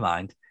 yeah, never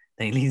mind.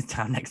 Then he leans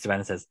down next to Ben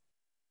and says,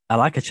 I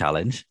like a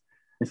challenge.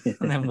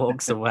 And then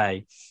walks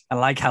away. I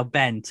like how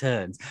Ben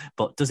turns,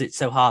 but does it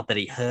so hard that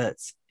he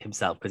hurts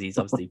himself because he's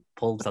obviously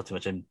pulled himself too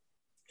much. And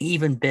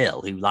even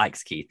Bill, who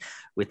likes Keith,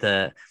 with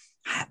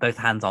both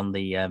hands on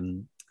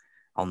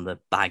the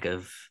bag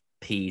of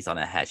peas on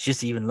her head, she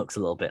just even looks a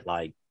little bit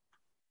like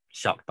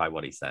shocked by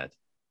what he said.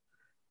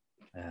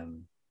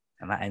 And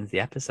that ends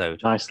the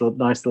episode. Nice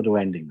little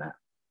ending there.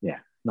 Yeah,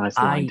 nice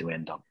line to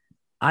end on.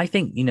 I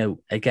think,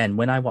 again,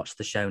 when I watch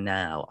the show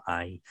now,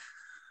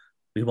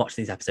 we watch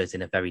these episodes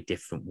in a very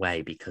different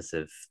way because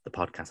of the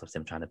podcast. Obviously,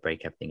 I'm trying to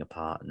break everything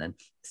apart. And then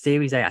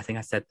Series 8, I think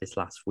I said this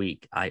last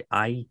week, I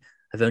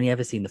have only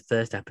ever seen the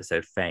first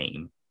episode,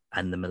 Fame,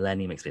 and the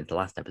Millennium Experience, the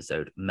last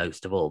episode,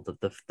 most of all.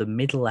 The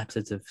middle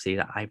episodes of Series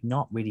 8, I've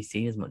not really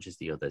seen as much as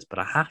the others. But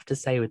I have to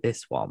say with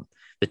this one,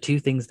 the two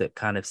things that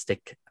kind of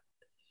stick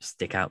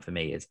out for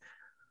me is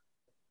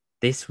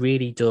this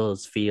really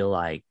does feel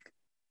like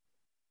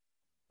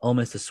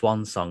almost a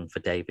swan song for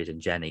David and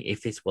Jenny,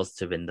 if this was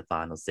to win the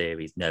final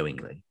series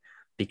knowingly.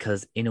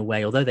 Because in a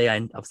way, although they're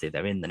in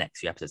the next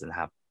few episodes and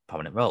have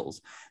prominent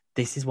roles,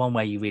 this is one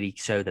where you really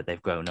show that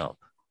they've grown up.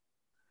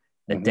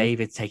 That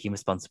David's taking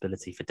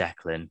responsibility for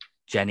Declan.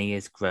 Jenny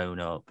is grown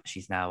up.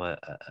 She's now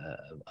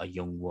a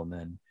young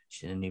woman.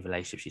 She's in a new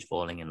relationship. She's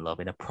falling in love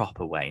in a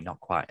proper way, not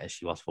quite as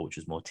she was before, which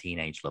was more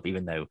teenage love,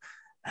 even though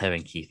her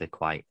and Keith are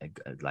quite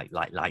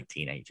like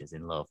teenagers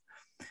in love.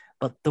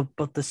 But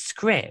the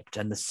script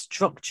and the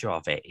structure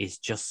of it is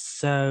just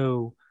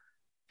so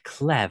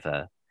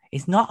clever.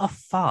 It's not a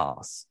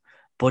farce,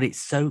 but it's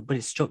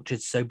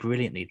structured so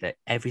brilliantly that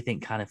everything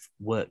kind of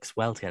works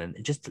well together.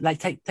 And just like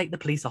take the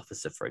police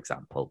officer, for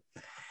example.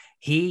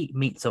 He's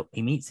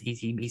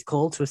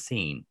called to a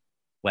scene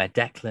where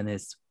Declan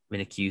has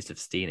been accused of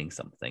stealing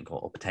something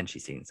or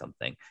potentially stealing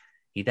something.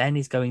 He then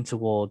is going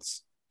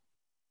towards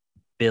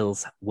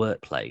Bill's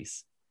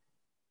workplace,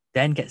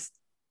 then gets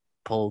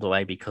pulled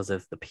away because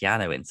of the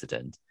piano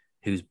incident,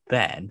 who's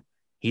Ben.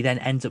 He then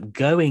ends up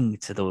going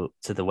to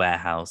the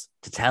warehouse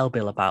to tell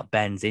Bill about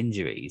Ben's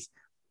injuries.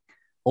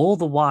 All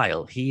the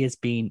while, he's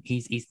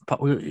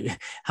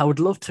I would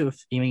love to have,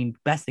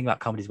 best thing about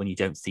comedy is when you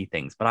don't see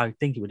things, but I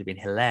think it would have been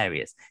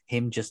hilarious,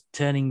 him just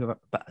turning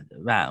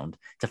around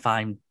to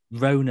find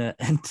Rona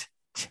and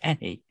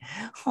Jenny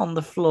on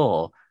the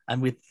floor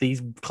and with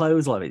these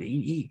clothes all over it.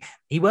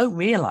 He won't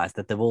realize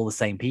that they're all the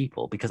same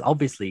people, because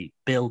obviously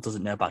Bill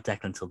doesn't know about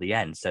Declan until the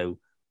end. So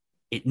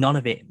none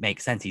of it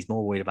makes sense. He's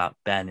more worried about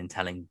Ben and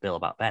telling Bill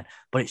about Ben.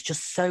 But it's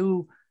just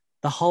so,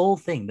 the whole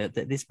thing that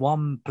this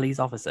one police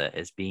officer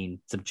has been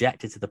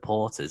subjected to the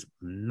Porter's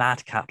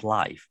madcap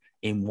life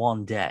in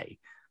one day.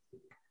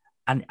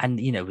 And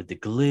with the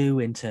glue,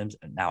 in terms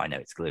of, now I know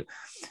it's glue,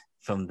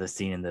 from the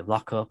scene in the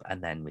lockup,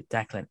 and then with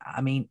Declan.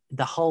 I mean,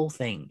 the whole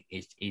thing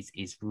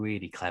is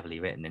really cleverly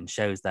written and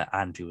shows that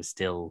Andrew was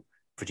still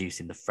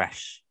producing the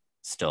fresh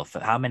stuff.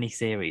 How many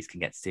series can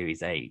get to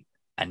series 8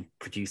 and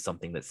produce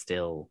something that's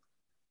still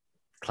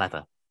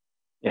clever?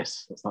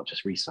 Yes, it's not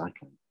just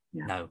recycling.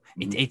 Yeah. No,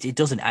 it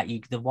doesn't.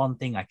 The one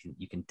thing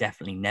you can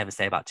definitely never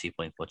say about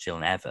 2.4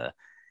 Children ever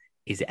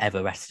is it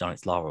ever rested on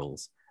its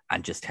laurels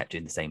and just kept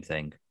doing the same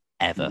thing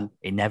ever.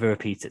 It never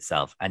repeats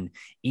itself. And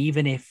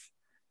even if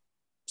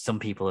some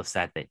people have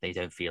said that they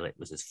don't feel it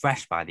was as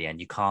fresh by the end,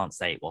 you can't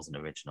say it wasn't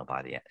original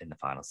by the end in the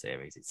final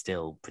series. It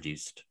still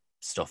produced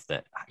stuff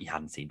that you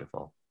hadn't seen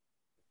before.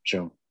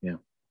 Sure. Yeah.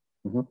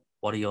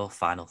 What are your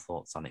final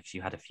thoughts on it? Because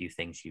you had a few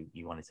things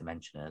you wanted to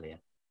mention earlier.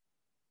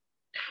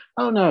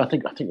 Oh no, I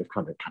think we've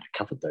kind of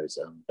covered those.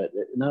 But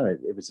no,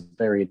 it was a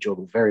very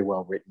enjoyable, very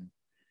well written,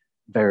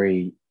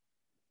 very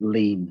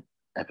lean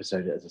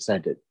episode. As I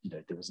said,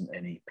 there wasn't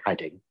any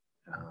padding,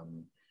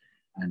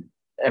 and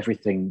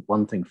everything.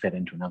 One thing fed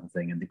into another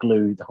thing, and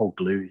the whole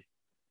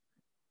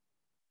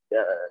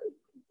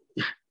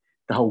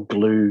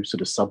glue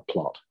sort of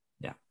subplot.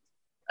 Yeah,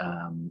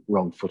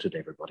 wrong-footed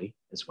everybody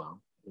as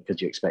well,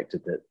 because you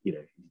expected that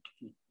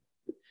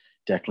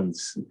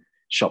Declan's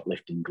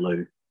shoplifting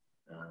glue.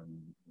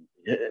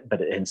 But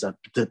it ends up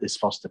that his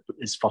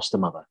foster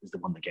mother is the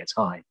one that gets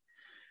high.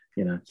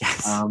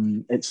 Yes.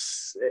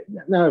 It's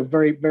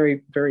very,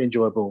 very, very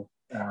enjoyable,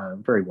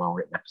 very well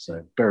written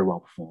episode, very well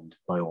performed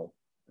by all.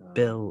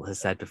 Bill has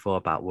said before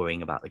about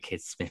worrying about the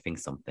kids sniffing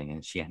something,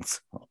 and she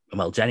ends.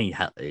 Well, Jenny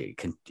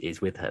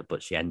is with her,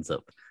 but she ends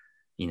up,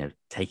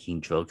 taking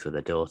drugs with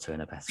her daughter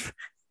and her best friend.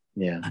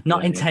 Yeah,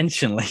 not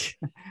intentionally,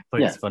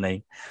 but it's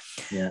funny.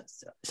 Yeah.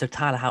 So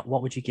Tyler,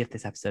 what would you give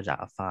this episode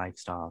out of 5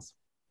 stars?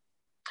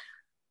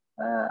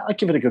 I'd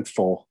give it a good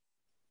 4.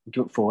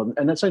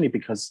 And that's only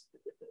because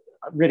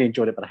I really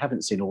enjoyed it, but I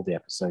haven't seen all the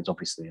episodes,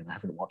 obviously, and I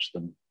haven't watched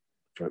them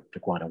for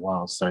quite a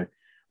while. So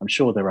I'm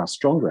sure there are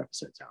stronger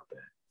episodes out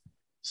there.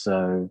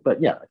 So,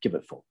 but yeah, I'd give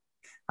it 4.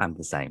 I'm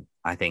the same.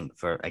 I think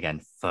for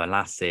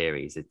last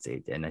series,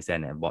 and I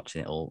said, and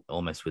watching it all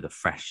almost with a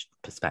fresh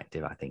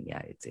perspective, I think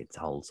it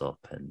holds up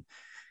and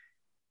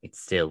it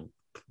still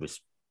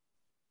was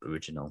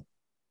original.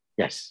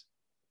 Yes.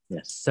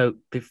 So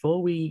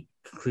before we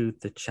conclude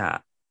the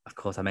chat, of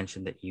course, I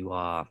mentioned that you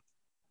are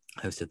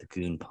host of the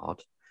Goon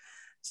Pod.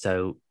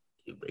 So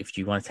if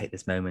you want to take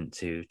this moment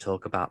to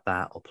talk about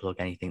that or plug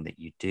anything that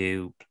you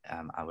do,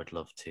 I would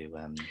love to.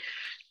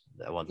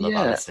 I would love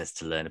our listeners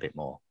to learn a bit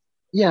more.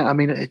 Yeah, I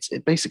mean,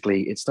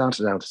 it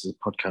started out as a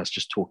podcast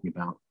just talking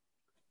about.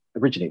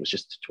 Originally, it was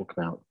just to talk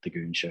about the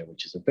Goon Show,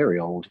 which is a very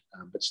old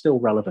but still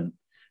relevant,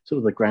 sort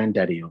of the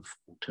granddaddy of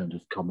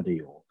alternative comedy,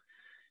 or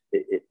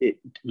it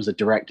was a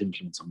direct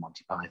influence on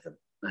Monty Python,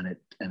 and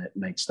it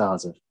made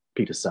stars of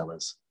Peter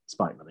Sellers,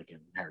 Spike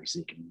Milligan, Harry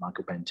Seacombe,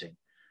 Michael Benting,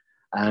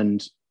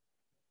 and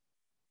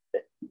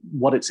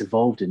what it's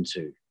evolved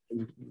into.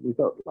 We've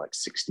got like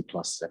 60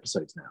 plus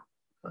episodes now.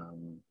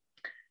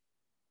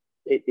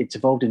 It's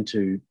evolved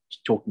into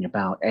talking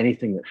about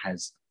anything that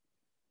has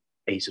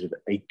a sort of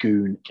a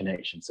goon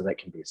connection. So that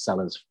can be a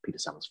Peter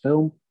Sellers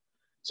film.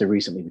 So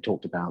recently we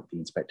talked about the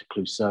Inspector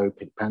Clouseau,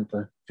 Pink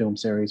Panther film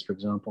series, for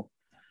example.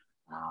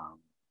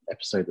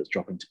 Episode that's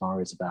dropping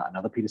tomorrow is about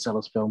another Peter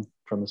Sellers film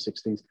from the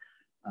 60s.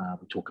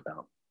 We talk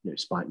about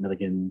Spike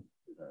Milligan,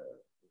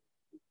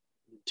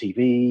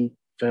 TV,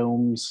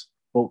 films,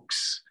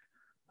 books,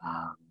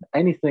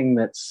 anything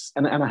that's,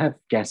 and I have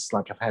guests,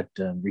 like I've had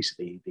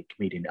recently the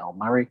comedian Al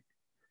Murray.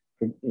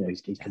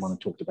 He's come on and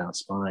talked about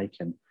Spike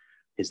and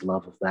his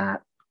love of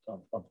that,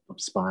 of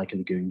Spike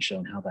and the Goon Show,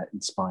 and how that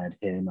inspired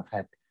him. I've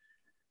had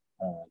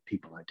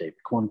people like David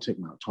Quantick,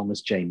 Mark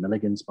Thomas, Jane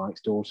Milligan,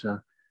 Spike's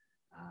daughter.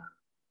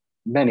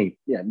 Many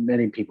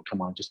people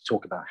come on and just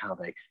talk about how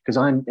they, because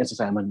I'm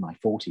in my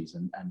 40s,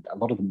 and a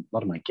lot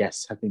of my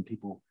guests have been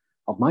people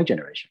of my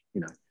generation,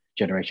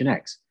 Generation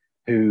X,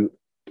 who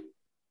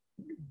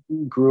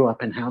grew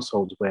up in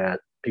households where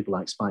people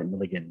like Spike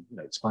Milligan,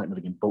 Spike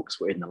Milligan books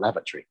were in the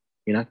lavatory,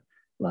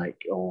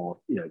 or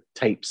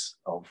tapes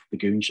of the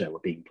Goon Show were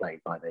being played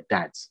by their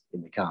dads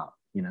in the car,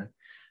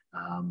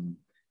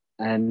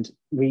 and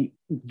we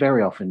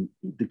very often,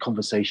 the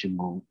conversation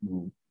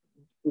will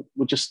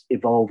just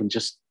evolve and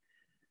just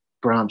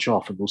branch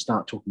off, and we'll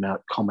start talking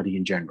about comedy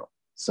in general.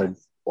 So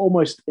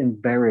almost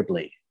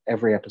invariably,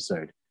 every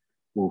episode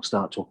we'll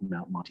start talking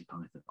about Monty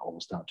Python, or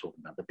we'll start talking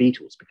about the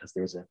Beatles, because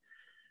there is a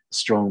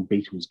strong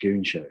Beatles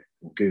Goon Show,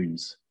 or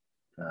Goons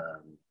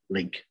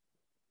link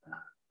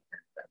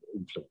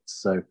influence.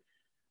 So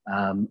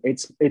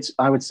it's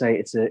I would say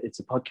it's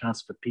a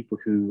podcast for people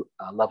who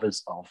are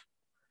lovers of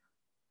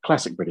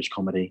classic British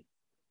comedy.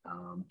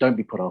 Don't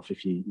be put off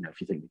if you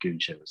think the Goon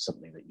Show is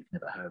something that you've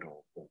never heard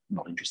or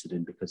not interested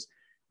in, because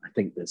I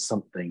think there's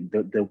something,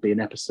 there'll be an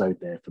episode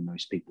there for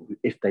most people who,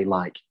 if they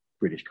like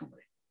British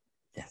comedy.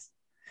 Yes.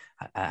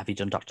 Have you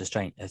done Doctor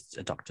Strange?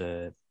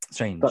 Doctor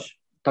Strange?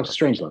 Doctor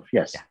Strangelove,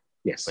 yes. Yeah.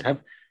 Yes.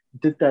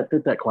 Did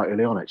that quite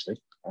early on,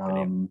 actually.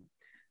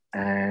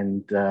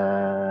 And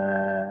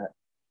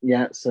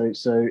Yeah, so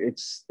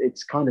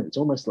it's kind of, it's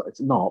almost like,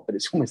 it's not, but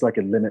it's almost like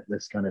a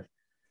limitless kind of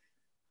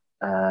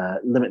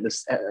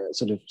limitless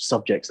sort of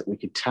subjects that we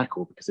could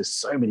tackle, because there's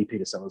so many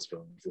Peter Sellers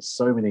films. There's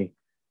so many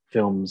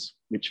films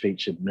which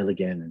featured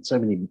Milligan, and so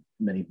many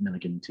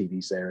Milligan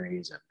TV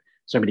series, and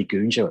so many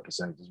Goon Show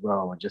episodes as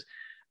well. And just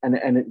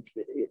and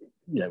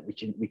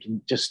we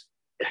can just,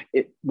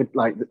 it with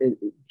like it,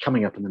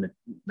 coming up in the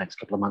next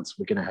couple of months,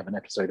 we're going to have an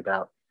episode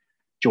about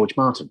George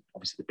Martin,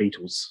 obviously the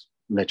Beatles'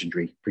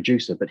 legendary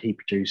producer, but he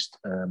produced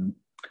a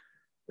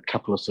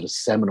couple of sort of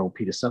seminal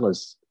Peter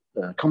Sellers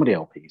comedy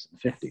LPs in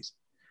the 50s.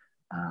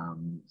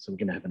 So we're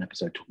going to have an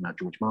episode talking about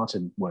George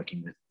Martin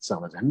working with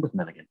Sellers and with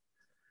Milligan.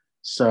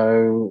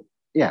 So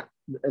yeah,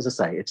 as I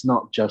say, it's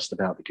not just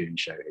about the Goon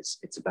Show.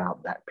 It's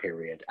about that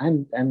period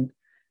and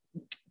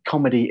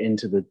comedy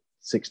into the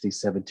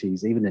 60s,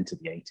 70s, even into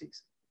the 80s.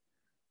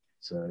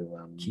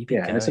 So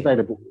yeah, and it's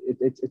available.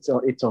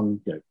 It's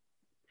on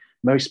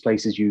most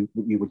places you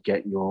would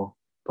get your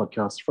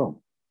podcast from.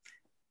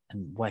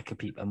 And where could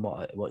people, and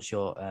what's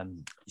your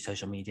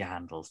social media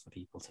handles for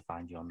people to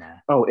find you on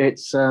there? Oh,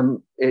 it's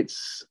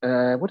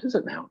what is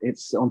it now?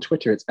 It's on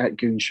Twitter. It's at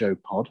Goon Show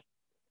Pod.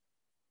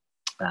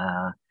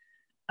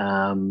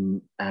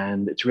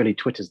 And it's really,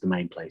 Twitter's the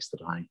main place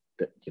that I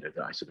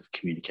sort of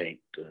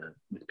communicate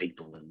with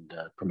people and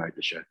promote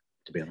the show,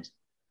 to be honest.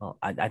 Well,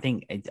 I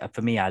think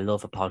for me, I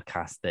love a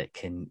podcast that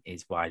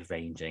is wide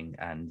ranging,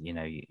 and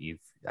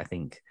I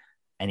think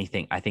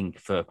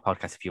for a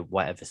podcast, if you're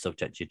whatever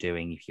subject you're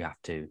doing, if you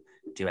have to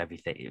do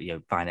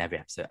everything, find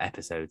every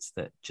episodes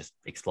that just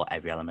explore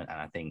every element, and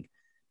I think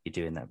you're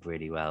doing that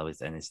really well.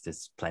 And it's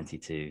just plenty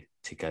to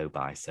go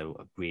by.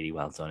 So really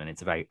well done,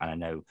 and and I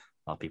know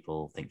a lot of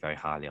people think very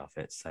highly of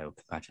it. So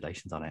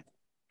congratulations on it.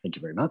 Thank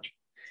you very much,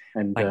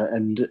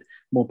 and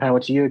more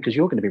power to you, because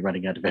you're going to be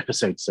running out of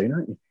episodes soon,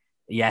 aren't you?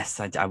 Yes,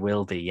 I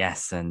will be.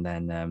 Yes, and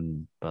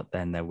then but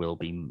then there will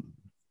be.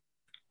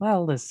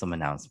 Well, there's some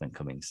announcement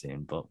coming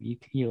soon, but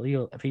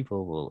you'll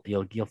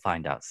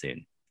find out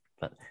soon.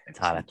 But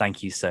Tyler,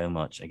 thank you so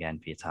much again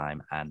for your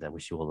time, and I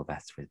wish you all the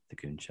best with the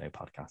Goon Show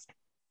podcast.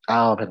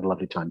 Oh, I've had a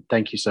lovely time.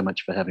 Thank you so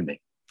much for having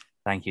me.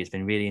 Thank you. It's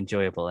been really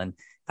enjoyable, and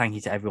thank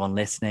you to everyone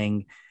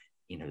listening.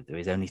 There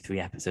is only 3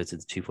 episodes of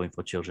the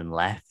 2.4 Children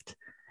left.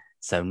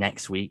 So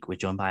next week, we're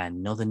joined by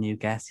another new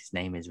guest. His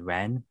name is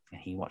Ren,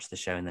 and he watched the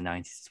show in the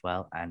 90s as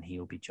well, and he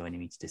will be joining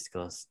me to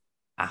discuss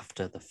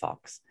After the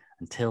Fox.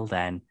 Until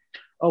then,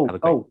 have a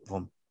great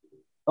one.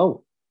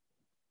 Oh,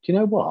 do you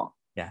know what?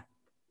 Yeah.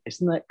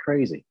 Isn't that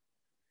crazy?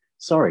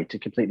 Sorry to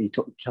completely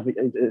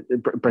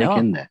break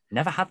in there.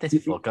 Never had this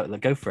before.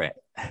 Go for it.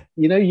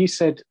 You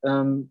said,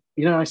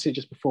 I said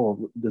just before,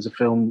 there's a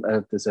film,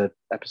 there's an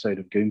episode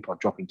of Goon Pod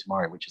dropping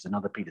tomorrow, which is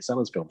another Peter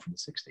Sellers film from the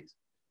 60s.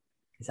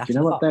 Do you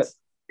know what that?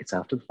 It's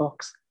After the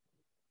Fox.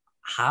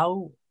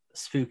 How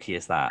spooky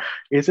is that?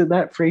 Isn't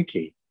that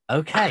freaky?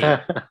 Okay.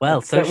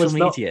 Well, social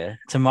media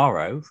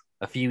tomorrow,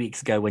 a few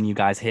weeks ago when you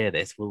guys hear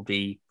this, will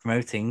be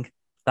promoting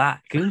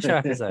that Goon Show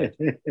episode.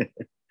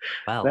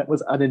 Well, that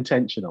was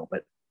unintentional,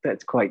 but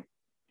that's quite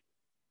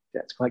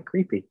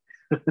creepy.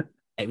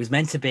 It was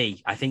meant to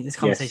be. I think this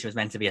conversation was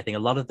meant to be. I think a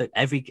lot of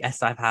every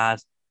guest I've had,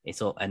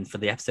 and for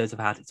the episodes I've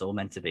had, it's all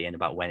meant to be, and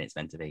about when it's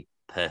meant to be.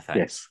 Perfect.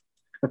 Yes.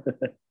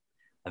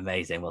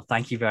 Amazing. Well,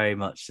 thank you very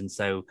much. And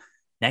so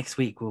next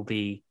week will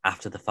be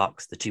After the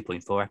Fox, the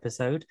 2.4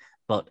 episode,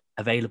 but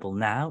available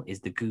now is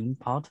the Goon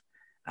Pod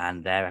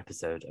and their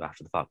episode of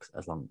After the Fox,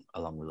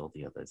 along with all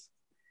the others.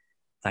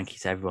 Thank you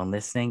to everyone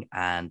listening.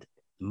 And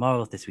the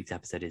moral of this week's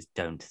episode is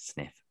don't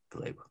sniff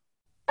glue.